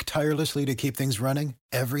 who work tirelessly to keep things running,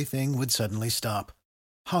 everything would suddenly stop.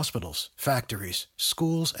 Hospitals, factories,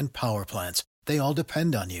 schools, and power plants, they all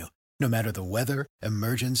depend on you. No matter the weather,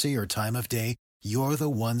 emergency, or time of day, you're the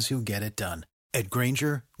ones who get it done. At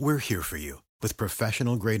Grainger, we're here for you with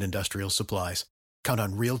professional-grade industrial supplies. Count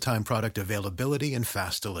on real-time product availability and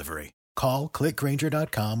fast delivery. Call, click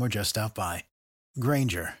Grainger.com, or just stop by.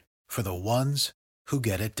 Grainger, for the ones who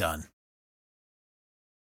get it done.